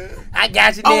 nigga. I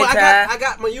got you next time. I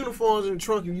got my uniforms in the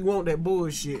trunk if you want that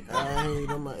bullshit.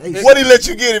 What he let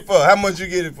you get it for? How much you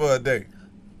get it for a day?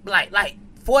 Like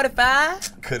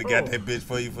 45? Could have got that bitch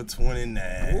for you for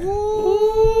 29.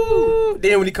 Ooh.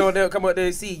 Then when he come up there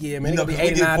and see, yeah, man, it's gonna be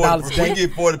 $89 a day. We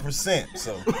get 40%,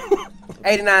 so.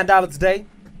 $89 a day.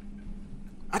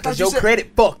 Cause your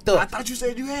credit fucked up. I thought you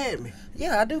said you had me.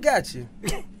 Yeah, I do got you.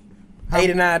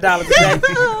 $89 a day.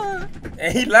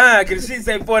 And he lying because she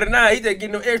say 49. He just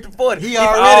getting them extra 40. He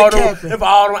already capping. If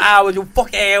all them hours your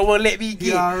fuck ass won't let me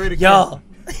get. He already y'all.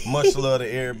 Much love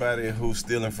to everybody who's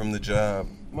stealing from the job.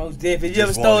 Most definitely. You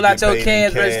ever stole out your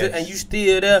cash register and you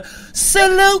still there?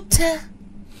 Salute.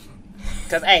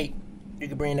 Cause hey, you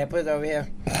can bring that pussy over here.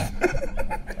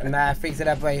 And I fix it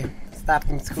up for you. Stop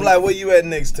them school. Fly, where you at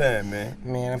next time, man?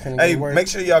 Man, I'm finna Hey, get work. make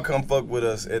sure y'all come fuck with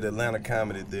us at Atlanta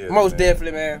Comedy Theater. Most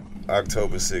definitely, man.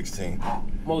 October 16th.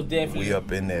 Most definitely. We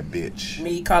up in that bitch.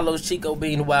 Me, Karlous, Chico,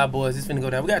 being the Wild Boys. It's finna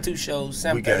go down. We got 2 shows,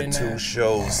 7:30. We got 2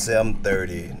 shows,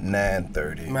 7:30,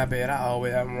 9:30. My bad, I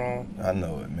always have them wrong. I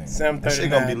know it, man. 7:30. That shit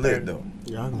gonna be lit, though.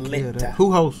 Y'all gonna Lit kill that. time.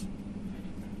 Who hosts?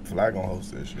 Fly gonna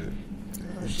host that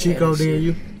shit. Chico, then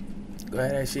you? Go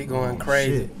ahead, that shit going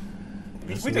crazy. Shit.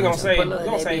 We just gonna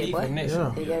say E for next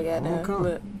Yeah.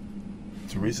 year.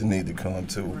 Teresa need to come,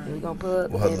 too. We gonna pull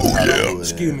up. Well, her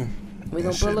Excuse me. We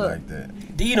gonna shit pull up. like that.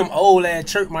 These them old ass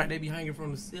church mic they be hanging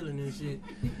from the ceiling and shit.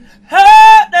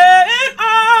 Hey, there is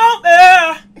all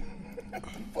there. What the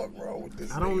fuck wrong with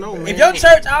this? I don't know, man. If your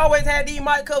church always had these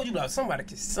mic covers, you be like, somebody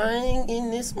can sing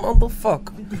in this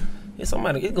motherfucker. Yeah,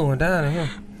 somebody, it's going down in here.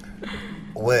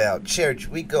 Well, church,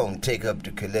 we gonna take up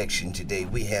the collection today.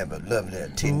 We have a lovely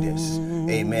attendance.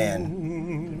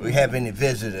 Amen. We have any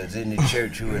visitors in the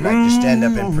church who would like to stand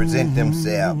up and present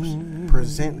themselves?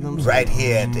 Right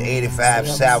here at the 85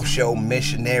 South Show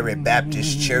Missionary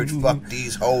Baptist Church. Fuck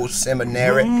these hoes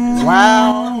seminary.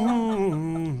 Wow.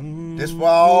 This for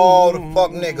all the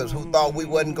fuck niggas who thought we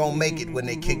wasn't gonna make it when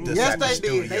they kicked us out the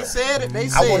studio. They said it.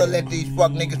 I wanna let these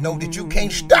fuck niggas know that you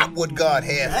can't stop what God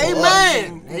has for us.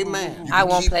 Amen. Amen. You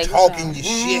can keep talking your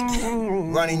shit,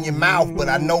 running your mouth, but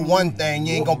I know one thing,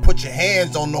 you ain't gonna put your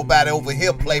hands on nobody over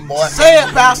here, playboy. Say it,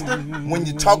 Pastor. When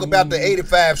you talk about the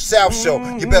 85 South Show,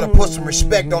 you better put some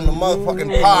respect on the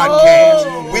motherfucking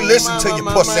podcast. We listen to your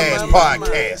pussy ass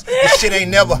podcast. This shit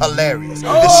ain't never hilarious.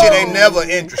 This shit ain't never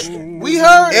interesting. We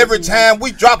heard every time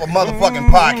we drop a motherfucking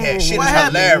podcast, shit is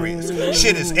hilarious.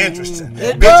 Shit is interesting.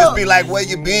 Bitches be like, where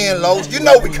you been, Los? You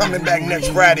know we coming back next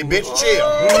Friday, bitch. Chill.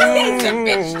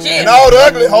 And all the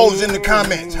ugly hoes in the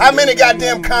comments. How many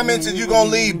goddamn comments is you gonna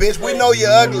leave, bitch? We know you're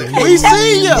ugly. We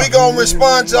see ya. We gonna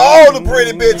respond to all the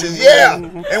pretty bitches, yeah.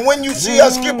 And when you see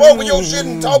us skip over your shit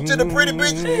and talk to the pretty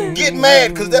bitches, get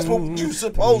mad, cause that's what you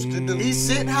supposed to do. He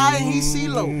sit high and he see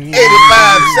low.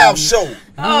 85 South Show.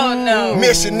 Oh no.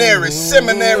 Missionary,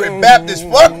 seminary, Baptist,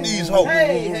 fuck these hoes.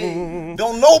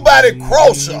 Don't nobody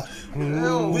cross us.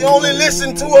 We only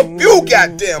listen to a few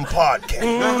goddamn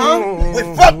podcasts. We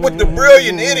fuck with the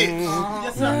brilliant idiots.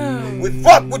 We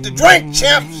fuck with the drink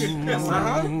champs.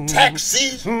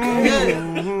 Taxis.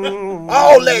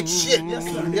 All that shit.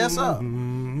 Yes, sir.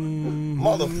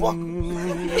 Motherfucker.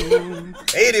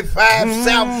 85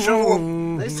 South Show.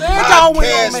 They said y'all wasn't gonna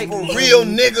Podcast make for it. real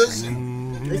niggas.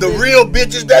 The real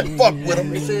bitches that fuck with them.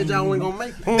 They said y'all wasn't gonna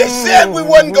make it. They said we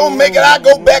wasn't gonna make it. I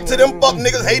go back to them fuck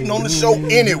niggas hating on the show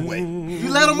anyway. You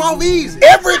let them off easy.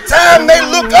 Every time they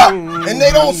look up and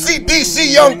they don't see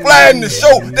DC Young Fly in the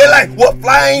show, they like, what,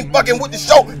 Fly ain't fucking with the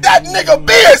show? That nigga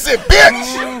busy,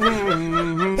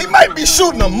 bitch. He might be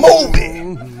shooting a movie.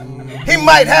 He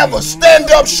might have a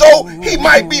stand-up show. He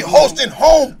might be hosting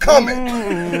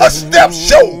Homecoming, a step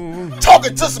show.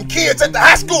 talking to some kids at the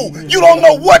high school. You don't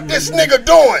know what this nigga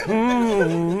doing.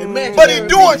 But he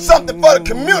doing something for the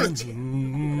community.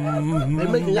 They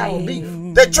making y'all beef.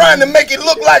 They're trying to make it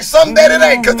look like something that it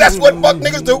ain't, because that's what fuck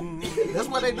niggas do. That's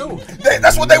what they do.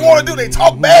 That's what they want to do. They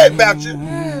talk bad about you.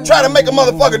 Try to make a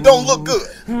motherfucker don't look good.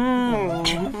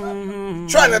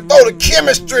 Trying to throw the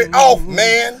chemistry off,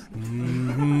 man.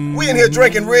 We in here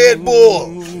drinking Red Bull,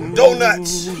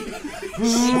 donuts,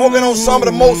 smoking on some of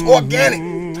the most organic.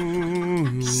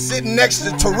 Sitting next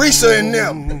to Teresa and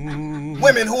them.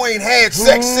 Women who ain't had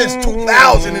sex since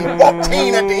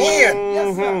 2014 at the end.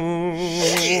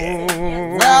 Shit.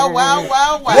 Wow.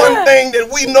 One thing that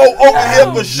we know over here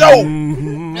for sure.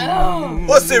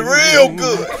 Pussy real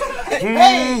good.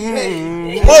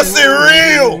 Pussy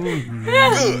real good.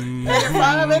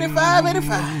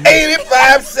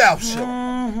 85 South Show.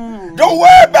 Don't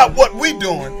worry about what we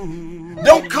doing.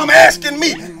 Don't come asking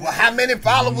me, well, how many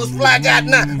followers Fly got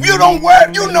now? You don't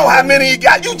worry, you know how many he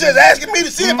got. You just asking me to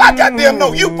see if I goddamn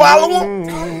know you follow him.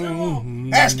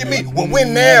 Asking me, well,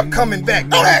 when Navv coming back?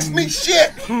 Don't ask me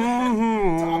shit.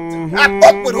 I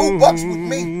fuck with who fucks with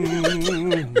me.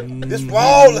 This for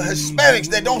all the Hispanics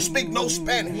that don't speak no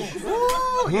Spanish.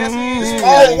 This for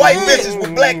all the white bitches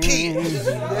with black kids.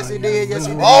 Yes, it did.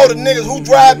 For all the niggas who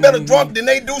drive better drunk than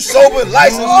they do sober,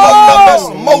 license fucked up, and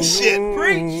some more shit.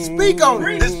 Speak on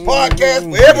it. This podcast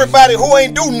for everybody who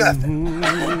ain't do nothing.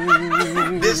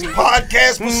 This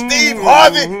podcast for Steve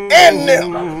Harvey and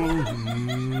them.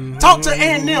 Talk to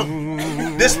and them.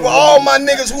 This for all my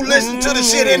niggas who listen to the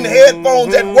shit in the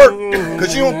headphones at work.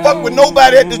 Cause you don't fuck with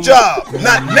nobody at the job.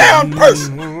 Not now in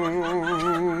person.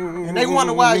 And they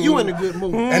wonder why you in a good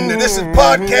mood. And this is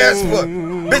podcast for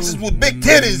bitches with big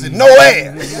titties and no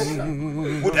ass.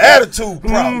 With the attitude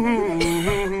problem.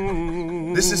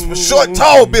 This is for short,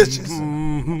 tall bitches.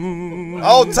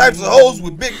 All types of hoes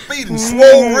with big feet and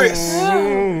swole wrists.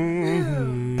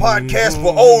 Podcast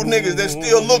for old niggas that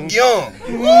still look young.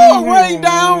 Whoa, rain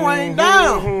down.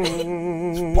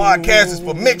 This podcast is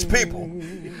for mixed people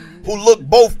who look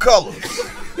both colors.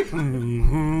 This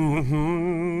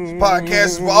podcast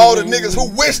is for all the niggas who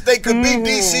wish they could be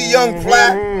DC Young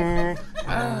Fly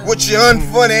with your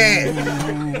unfunny ass.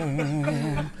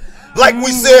 Like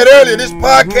we said earlier, this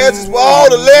podcast is for all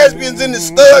the lesbians and the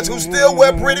studs who still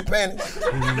wear pretty panties.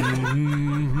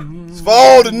 It's for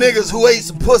all the niggas who ate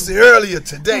some pussy earlier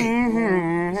today.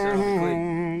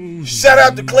 Shout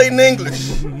out to Clayton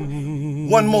English.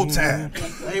 One more time.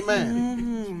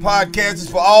 Amen. Podcast is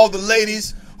for all the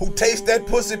ladies who taste that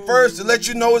pussy first to let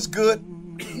you know it's good.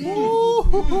 This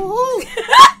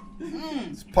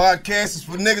podcast is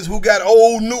for niggas who got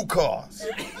old new cars.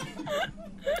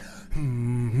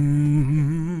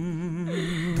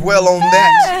 Dwell on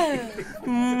that. This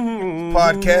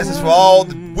podcast is for all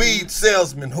the weed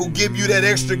salesmen who give you that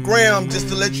extra gram just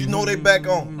to let you know they back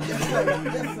on. This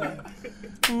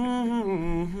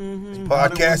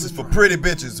podcast is for pretty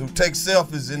bitches who take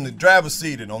selfies in the driver's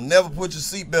seat and don't never put your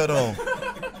seatbelt on.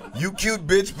 You cute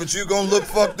bitch, but you gonna look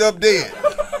fucked up dead.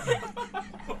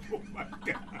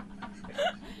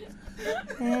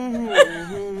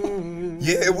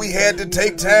 Yeah, we had to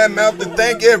take time out to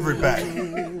thank everybody.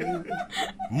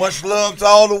 Much love to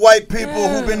all the white people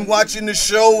who've been watching the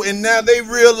show and now they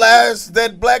realize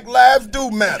that black lives do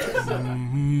matter.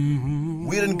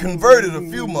 We done converted a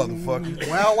few motherfuckers.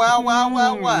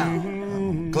 Wow.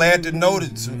 Glad to know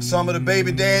that some of the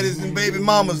baby daddies and baby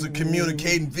mamas are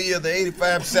communicating via the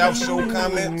 85 South Show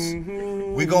comments.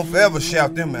 We gonna forever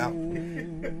shout them out.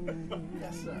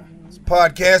 This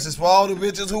podcast is for all the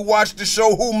bitches who watch the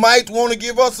show who might want to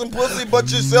give us some pussy,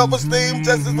 but your self-esteem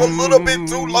just is a little bit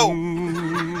too low.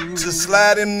 Just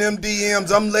slide in them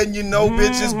DMs. I'm letting you know,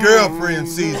 bitch, it's girlfriend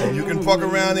season. You can fuck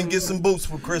around and get some boots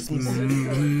for Christmas.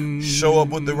 Show up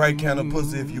with the right kind of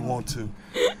pussy if you want to.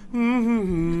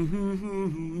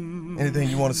 Anything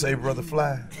you want to say, Brother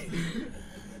Fly?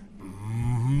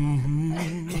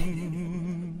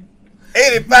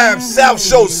 85 South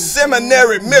Show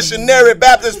Seminary Missionary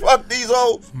Baptist. Fuck these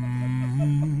hoes.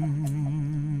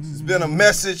 This has been a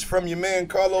message from your man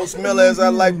Karlous Miller as I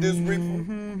like this reefer.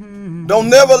 Don't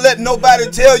never let nobody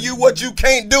tell you what you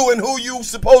can't do and who you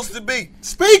supposed to be.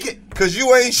 Speak it, cause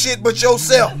you ain't shit but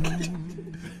yourself.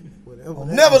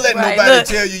 Never let nobody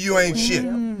tell you ain't shit,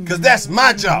 cause that's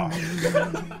my job.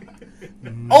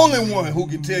 Only one who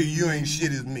can tell you ain't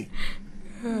shit is me.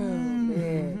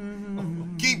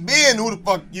 Keep being who the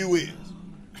fuck you is.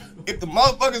 If the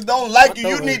motherfuckers don't like you,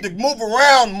 you need to move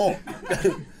around more.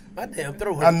 My damn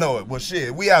throat hurt. I know it. Well,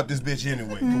 shit, we out this bitch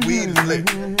anyway. The weed is lit.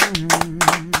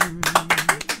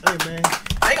 Hey, man.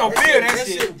 gonna feel that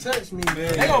shit. Touch me, man.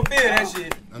 They gonna feel that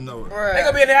shit. I know it. They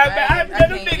gonna be in there.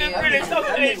 Them niggas really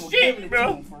talking that shit,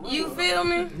 bro. You feel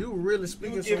me? You really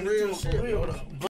speaking some real shit.